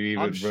trampoline,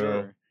 even, I'm bro.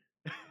 sure.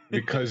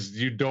 Because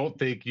you don't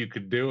think you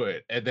could do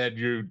it, and then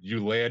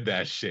you land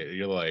that shit. And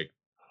you're like,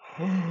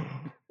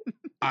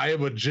 I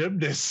am a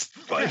gymnast.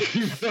 Like,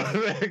 you know,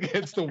 like,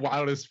 it's the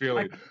wildest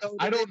feeling.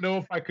 I don't know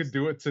if I could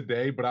do it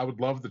today, but I would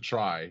love to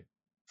try.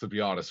 To be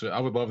honest, I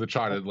would love to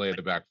try to land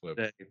a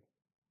backflip,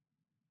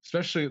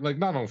 especially like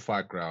not on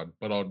flat ground,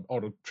 but on a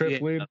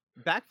trampoline.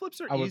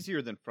 Backflips are I would-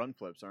 easier than front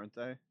flips, aren't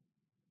they?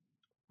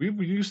 We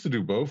used to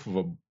do both of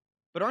them.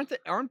 But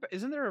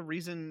isn't there a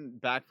reason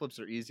backflips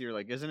are easier?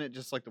 Like, isn't it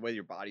just like the way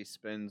your body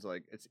spins?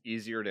 Like, it's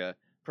easier to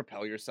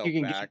propel yourself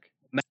can get back.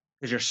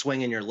 Because you're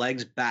swinging your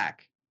legs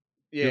back.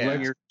 Your Yeah,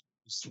 legs You're-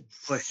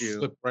 flip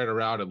you. right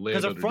around and land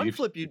because a front underneath.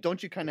 flip, you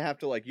kind of have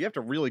to like you have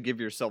to really give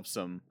yourself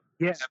some.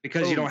 Yeah,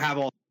 because you don't Oof. have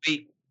all the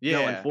weight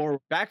going Yeah, forward.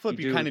 backflip,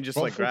 You you do. kind of just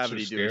Front like flips are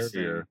gravity do its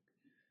thing. scarier.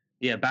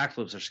 Yeah,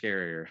 backflips are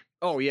scarier.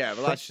 Oh yeah, well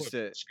Front that's just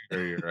flip it. is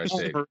scarier, I Oh,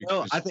 think. for real?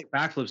 I because think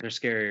backflips are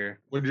scarier.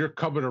 when you're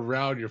coming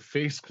around, your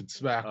face could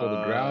smack on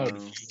the ground.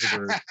 Oh.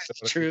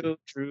 over-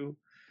 True.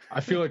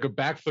 I feel like a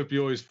backflip,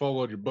 you always fall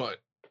on your butt.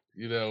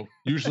 You know,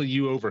 usually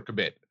you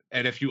overcommit,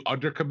 and if you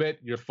undercommit,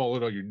 you're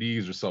falling on your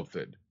knees or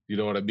something. You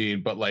know what I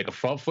mean? But like a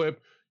front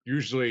flip,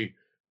 usually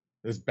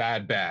is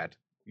bad.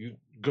 You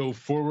go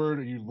forward,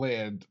 and you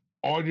land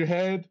on your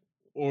head,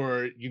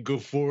 or you go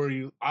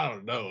forward, I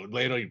don't know,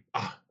 land on your.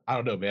 I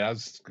don't know, man.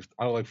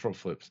 I don't like front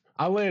flips.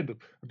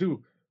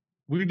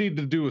 We need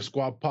to do a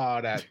squad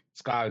pod at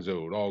Sky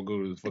Zone. All go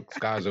to the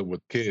Sky Zone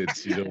with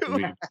kids. You know what I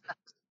mean?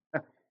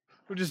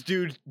 We'll just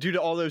do to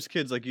all those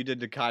kids like you did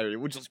to Kyrie.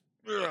 We'll just.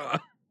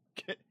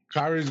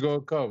 Kyrie's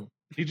gonna come.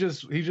 He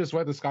just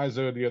went to Sky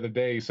Zone the other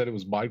day. He said it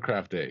was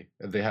Minecraft Day,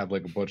 and they had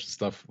like a bunch of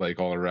stuff like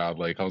all around.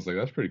 Like I was like,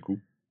 that's pretty cool.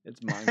 It's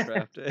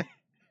Minecraft Day.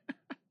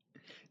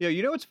 Yeah,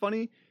 you know what's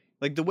funny?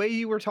 Like the way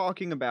you were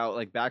talking about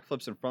like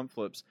backflips and front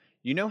flips.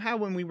 You know how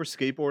when we were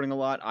skateboarding a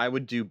lot, I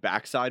would do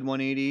backside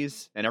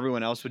 180s and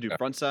everyone else would do Yeah.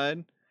 front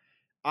side?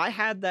 I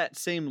had that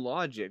same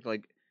logic.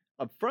 Like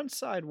a front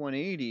side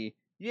 180,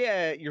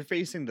 yeah, you're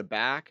facing the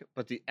back,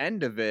 but the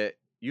end of it,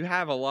 you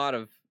have a lot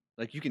of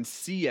like you can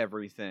see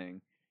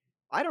everything.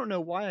 I don't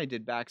know why I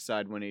did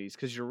backside 180s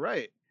because you're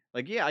right.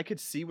 Like, yeah, I could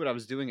see what I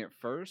was doing at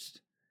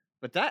first,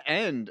 but that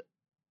end,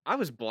 I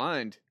was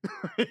blind.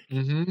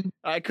 Mm-hmm.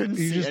 I couldn't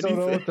You see just anything.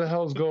 don't know what the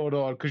hell's going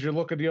on because you're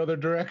looking the other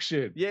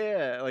direction.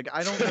 Yeah, like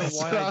I don't know That's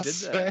why what I I'm did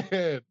that.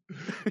 saying.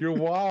 You're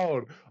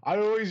wild. I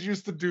always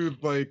used to do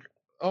like,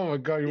 oh my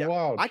god, you're Yeah,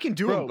 wild. I can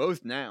do Bro, them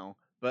both now,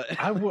 but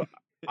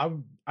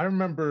I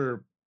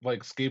remember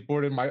like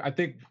skateboarding. I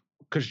think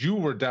because you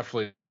were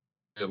definitely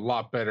a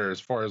lot better as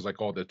far as like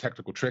all the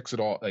technical tricks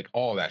and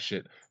all that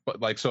shit. But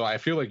like, so I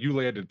feel like you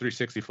landed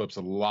 360 flips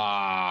a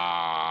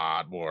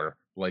lot more,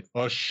 like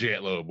a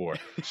shitload more.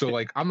 So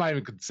like, I'm not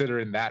even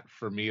considering that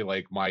for me,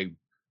 like my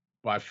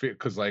fit,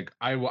 because like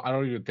I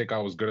don't even think I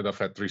was good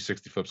enough at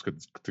 360 flips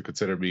to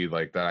consider me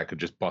like that I could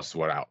just bust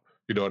one out.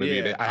 You know what I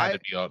mean? Yeah, I had to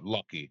be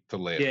lucky to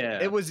land. Yeah.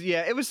 it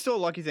was still a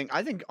lucky thing.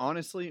 I think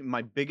honestly,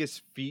 my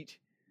biggest feat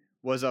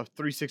was a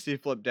 360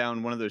 flip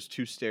down one of those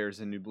 2 stairs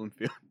in New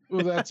Bloomfield.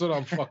 Well, that's what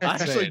I'm fucking I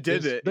actually saying.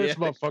 did it, There's yeah.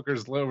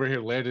 motherfuckers over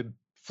here landed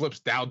flips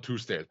down 2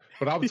 stairs.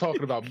 But I'm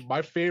talking about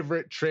my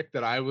favorite trick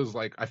that I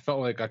felt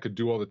like I could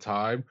do all the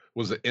time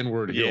was the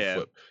inward heel Yeah.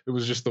 flip. It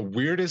was just the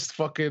weirdest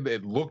fucking,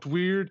 it looked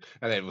weird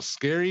and it was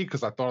scary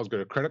because I thought I was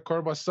going to credit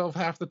card myself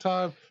half the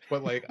time.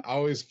 But like, I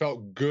always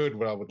felt good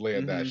when I would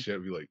land that Mhm. shit.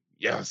 I'd be like,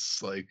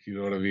 yes, like, you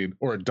know what I mean?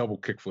 Or a double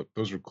kick flip.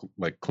 Those were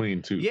like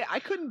clean too. Yeah, I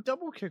couldn't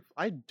double kick.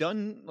 I'd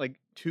done like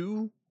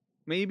 2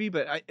 maybe,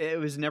 but it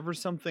was never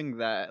something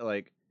that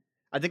like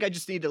I think I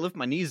just needed to lift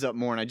my knees up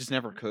more and I just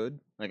never could.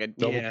 Like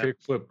Double Yeah. kick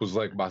flip was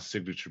like my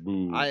signature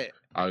move. I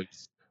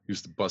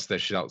used to bust that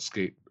shit out and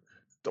skate.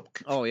 Double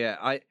kick oh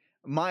yeah,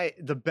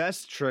 the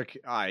best trick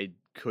I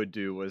could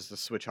do was the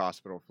switch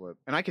hospital flip.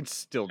 And I can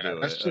still Yeah, do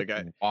that's it. just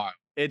Like wild.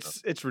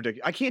 it's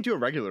ridiculous. I can't do a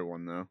regular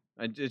one though.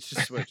 It's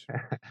just switch.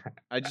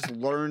 I just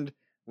learned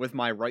with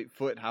my right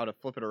foot how to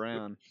flip it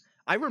around.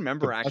 I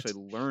remember That's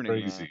actually learning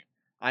that. crazy.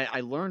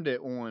 I learned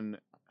it on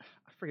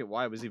I forget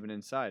why I was even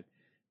inside,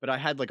 but I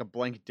had like a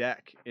blank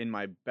deck in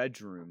my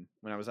bedroom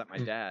when I was at my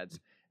dad's,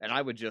 and I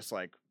would just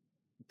like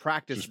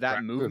practice Just that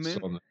practice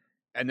movement, on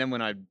and then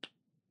when I,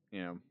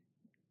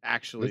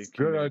 actually It's a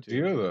good committed to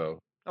it- idea though.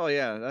 Oh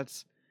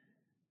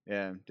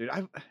yeah, dude.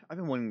 I've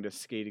been wanting to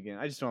skate again.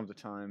 I just don't have the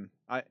time.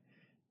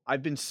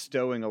 I've been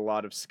stowing a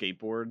lot of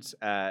skateboards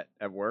at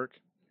work,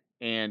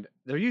 and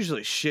they're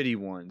usually shitty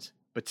ones.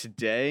 But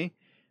today,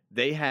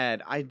 I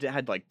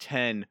had like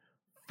 10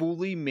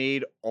 fully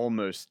made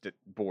almost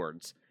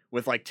boards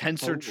with like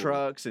tensor Oh.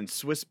 trucks and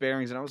Swiss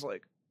bearings, and I was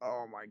like,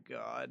 oh my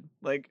god,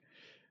 like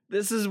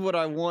this is what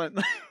I want.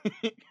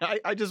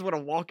 I just want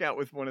to walk out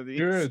with one of these.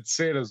 You're in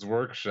Santa's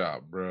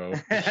workshop, bro.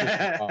 This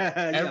shit's wild.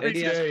 Every And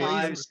he has day,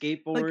 5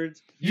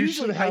 skateboards. you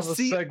usually should I have a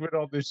see- segment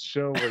on this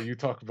show where you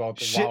talk about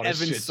the shit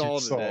wildest Evan shit saw you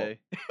saw. today.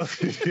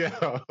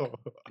 Yeah.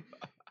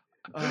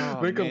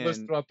 Oh, Make a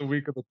list man. throughout the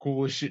week of the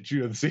coolest shit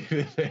you have seen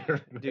in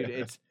there. Dude,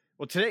 it's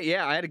today.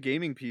 Yeah, I had a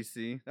gaming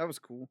PC. That was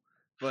cool,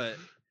 but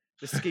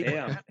the skateboard.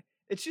 Damn.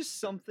 It's just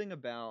something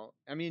about.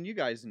 I mean, you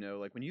guys know,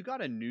 like when you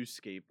got a new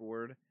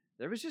skateboard,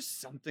 there was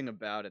just something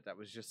about it that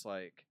was just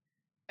like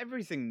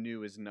everything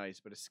new is nice,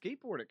 but a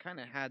skateboard it kind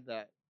of had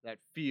that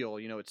feel.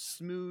 You know, it's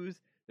smooth.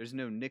 There's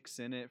no nicks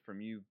in it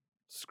from you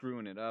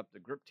screwing it up. The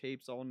grip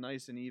tape's all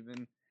nice and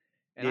even.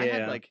 And I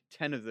had Yeah. like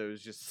 10 of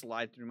those just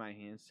slide through my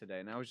hands today,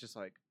 and I was just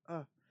like,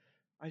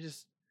 I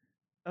just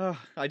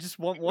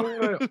want You know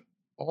what one.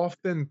 I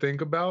often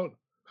think about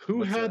Who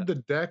What's had that? the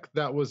deck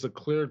that was a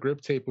clear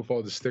grip tape with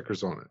all the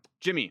stickers on it?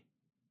 Jimmy.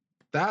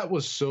 That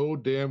was so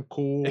damn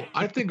cool.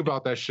 I think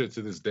about that shit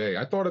to this day.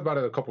 I thought about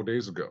it a couple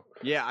days ago.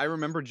 Yeah, I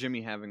remember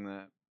Jimmy having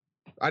that.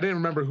 I didn't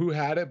remember who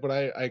had it, but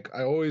I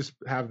always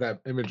have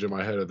that image in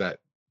my head of that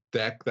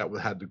deck that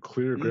had the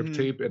clear grip Mhm.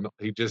 tape, and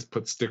he just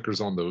put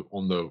stickers on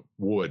the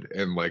wood,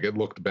 and like it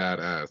looked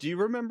badass. Do you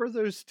remember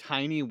those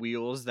tiny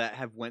wheels that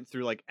have went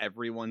through like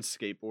everyone's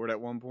skateboard at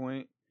one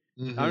point?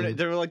 I don't know. Mhm.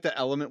 They were like the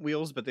Element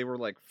wheels, but they were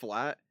like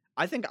flat.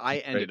 I think I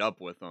ended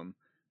up with them,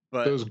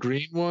 but Those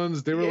green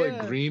ones, they were like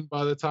Yeah. green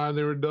by the time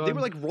they were done. they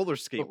were like roller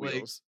skate but, like,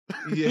 wheels.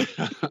 yeah.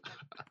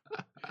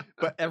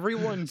 But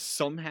everyone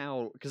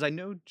somehow, because I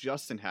know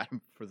Justin had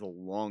them for the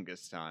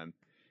longest time,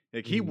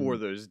 like he wore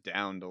those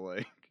down to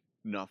like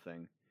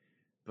nothing.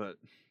 But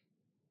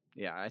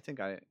yeah, I think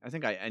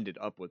I ended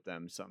up with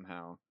them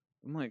somehow.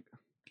 I'm like,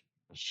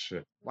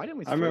 Shit. why didn't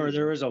we? I remember throw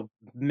there them?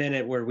 was a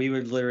minute where we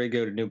would literally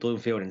go to New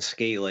Bloomfield and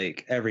skate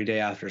like every day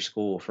after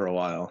school for a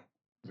while.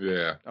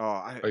 Yeah. Oh,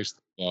 I used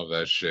to love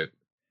that shit.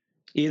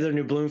 Either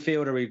New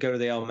Bloomfield or we'd go to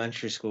the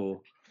elementary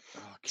school.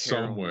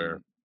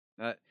 Somewhere.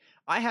 Carrollton.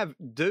 I have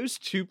those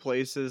two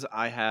places.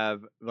 I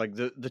have like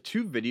the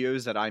two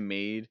videos that I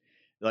made.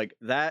 Like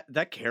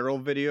that Carol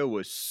video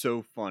was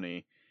so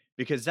funny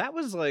because that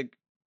was like,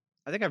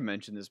 I think I've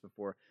mentioned this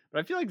before, but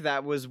I feel like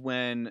that was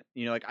when,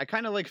 you know, like I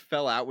kind of like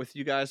fell out with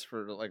you guys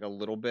for like a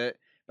little bit,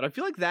 but I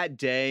feel like that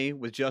day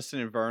with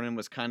Justin and Vernon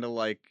was kind of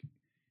like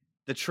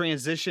the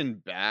transition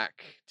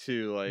back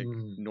to like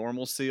Mhm.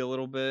 normalcy a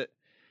little bit.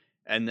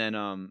 And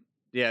then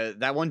yeah,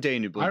 that one day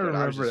in New I Bloomfield,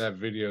 remember was just- that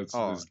video to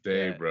oh, this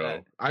day, yeah, bro.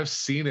 that- I've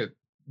seen it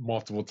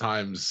multiple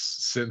times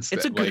since.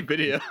 It's a then. good Like,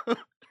 video.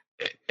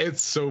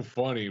 It's so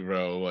funny,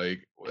 bro.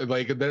 Like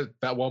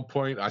that one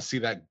point, I see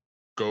that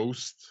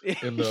ghost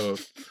in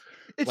the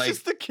It's like,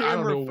 just the I don't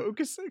camera know.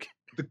 focusing.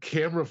 the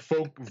camera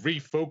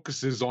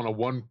refocuses on a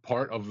one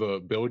part of the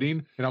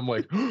building, and I'm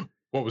like,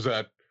 what was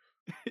that?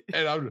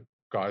 And I'm,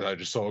 guys, I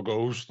just saw a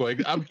ghost.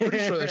 Like, I'm pretty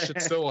sure that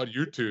shit's still on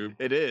YouTube.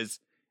 It is.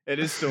 It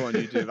is still on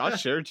YouTube. I'll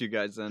share it to you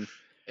guys then.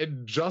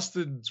 And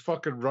Justin's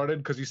fucking running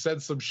because he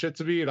said some shit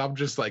to me, and I'm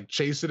just like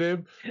chasing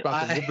him,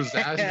 about to whoop his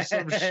ass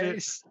or some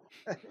shit.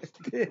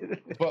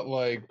 But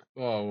like,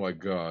 oh my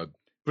god.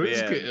 But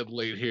it's Yeah. getting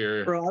late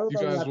here. Bro, I You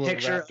remember guys that wanna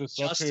picture wrap of this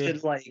up here? Justin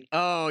like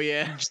Oh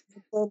yeah,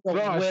 on the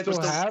Bro, I whip still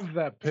with the- have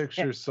that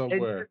picture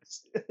somewhere.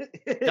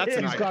 that's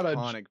an He's got a-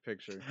 iconic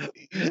picture.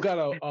 He's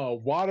got a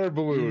water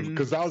balloon Mhm.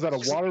 because I was at a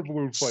water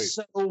balloon fight.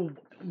 so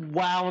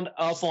wound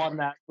up on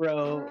that,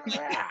 bro.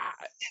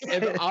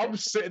 And I'm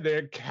sitting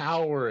there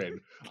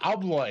cowering.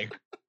 I'm like,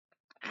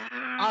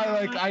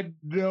 I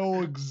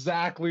know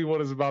exactly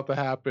what is about to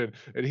happen.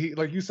 And he,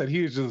 like you said,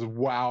 he is just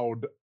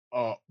wowed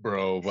up,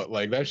 bro. But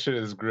like that shit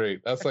is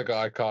great. That's like an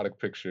iconic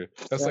picture.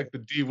 That's like the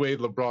D Wade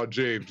LeBron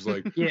James.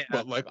 Like, Yeah.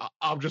 but like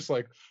I'm just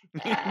like,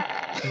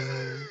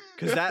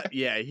 Because that,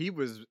 yeah, he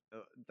was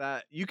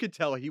that you could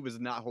tell he was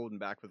not holding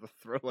back with a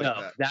throw like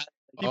No, that. that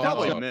He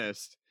probably Oh.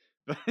 missed,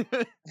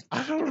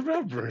 I don't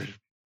remember,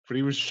 but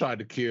he was trying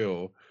to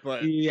kill.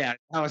 but yeah,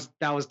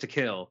 that was to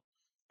kill.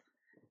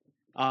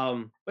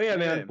 But yeah,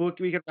 man, Yeah.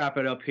 we can wrap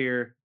it up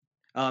here.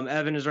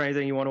 Evan, is there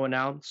anything you want to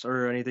announce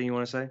or anything you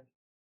want to say?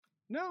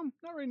 no,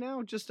 not right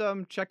now. Just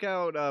check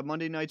out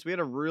Monday nights. We had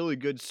a really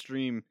good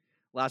stream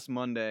last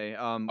Monday.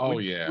 Oh,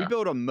 we yeah.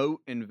 built a moat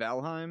in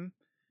Valheim,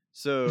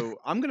 so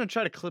I'm gonna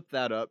try to clip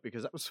that up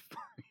because that was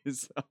funny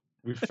as hell.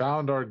 We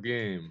found our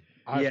game.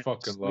 I Yes,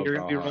 fucking love We're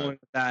gonna be Valheim. rolling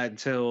with that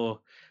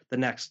until the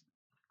next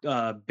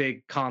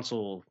big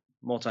console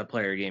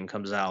multiplayer game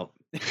comes out.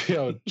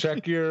 Yo,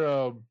 check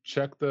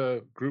check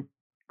the group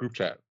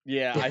chat.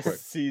 Yeah, Real I quick.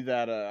 see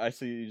that. I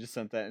see you just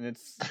sent that, and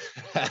it's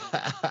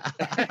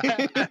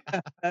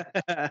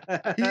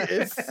he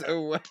is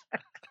so.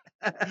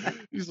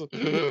 He's like,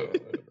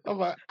 I'm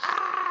like,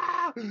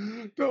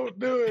 don't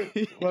do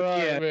it. But all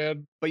right, Yeah.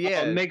 man. But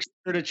yeah, Make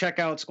sure to check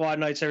out Squad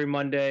Nights every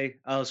Monday,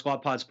 Squad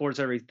Pod Sports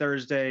every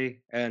Thursday,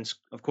 and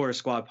of course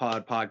Squad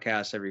Pod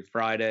Podcast every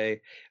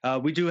Friday.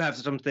 We do have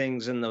some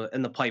things in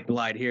the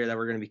pipeline here that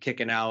we're going to be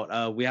kicking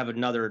out. We have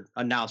another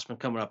announcement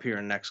coming up here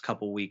in the next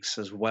couple weeks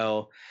as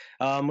well.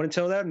 But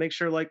until that, make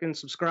sure to like and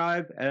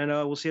subscribe, and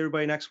we'll see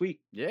everybody next week.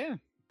 yeah.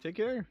 Take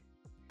care.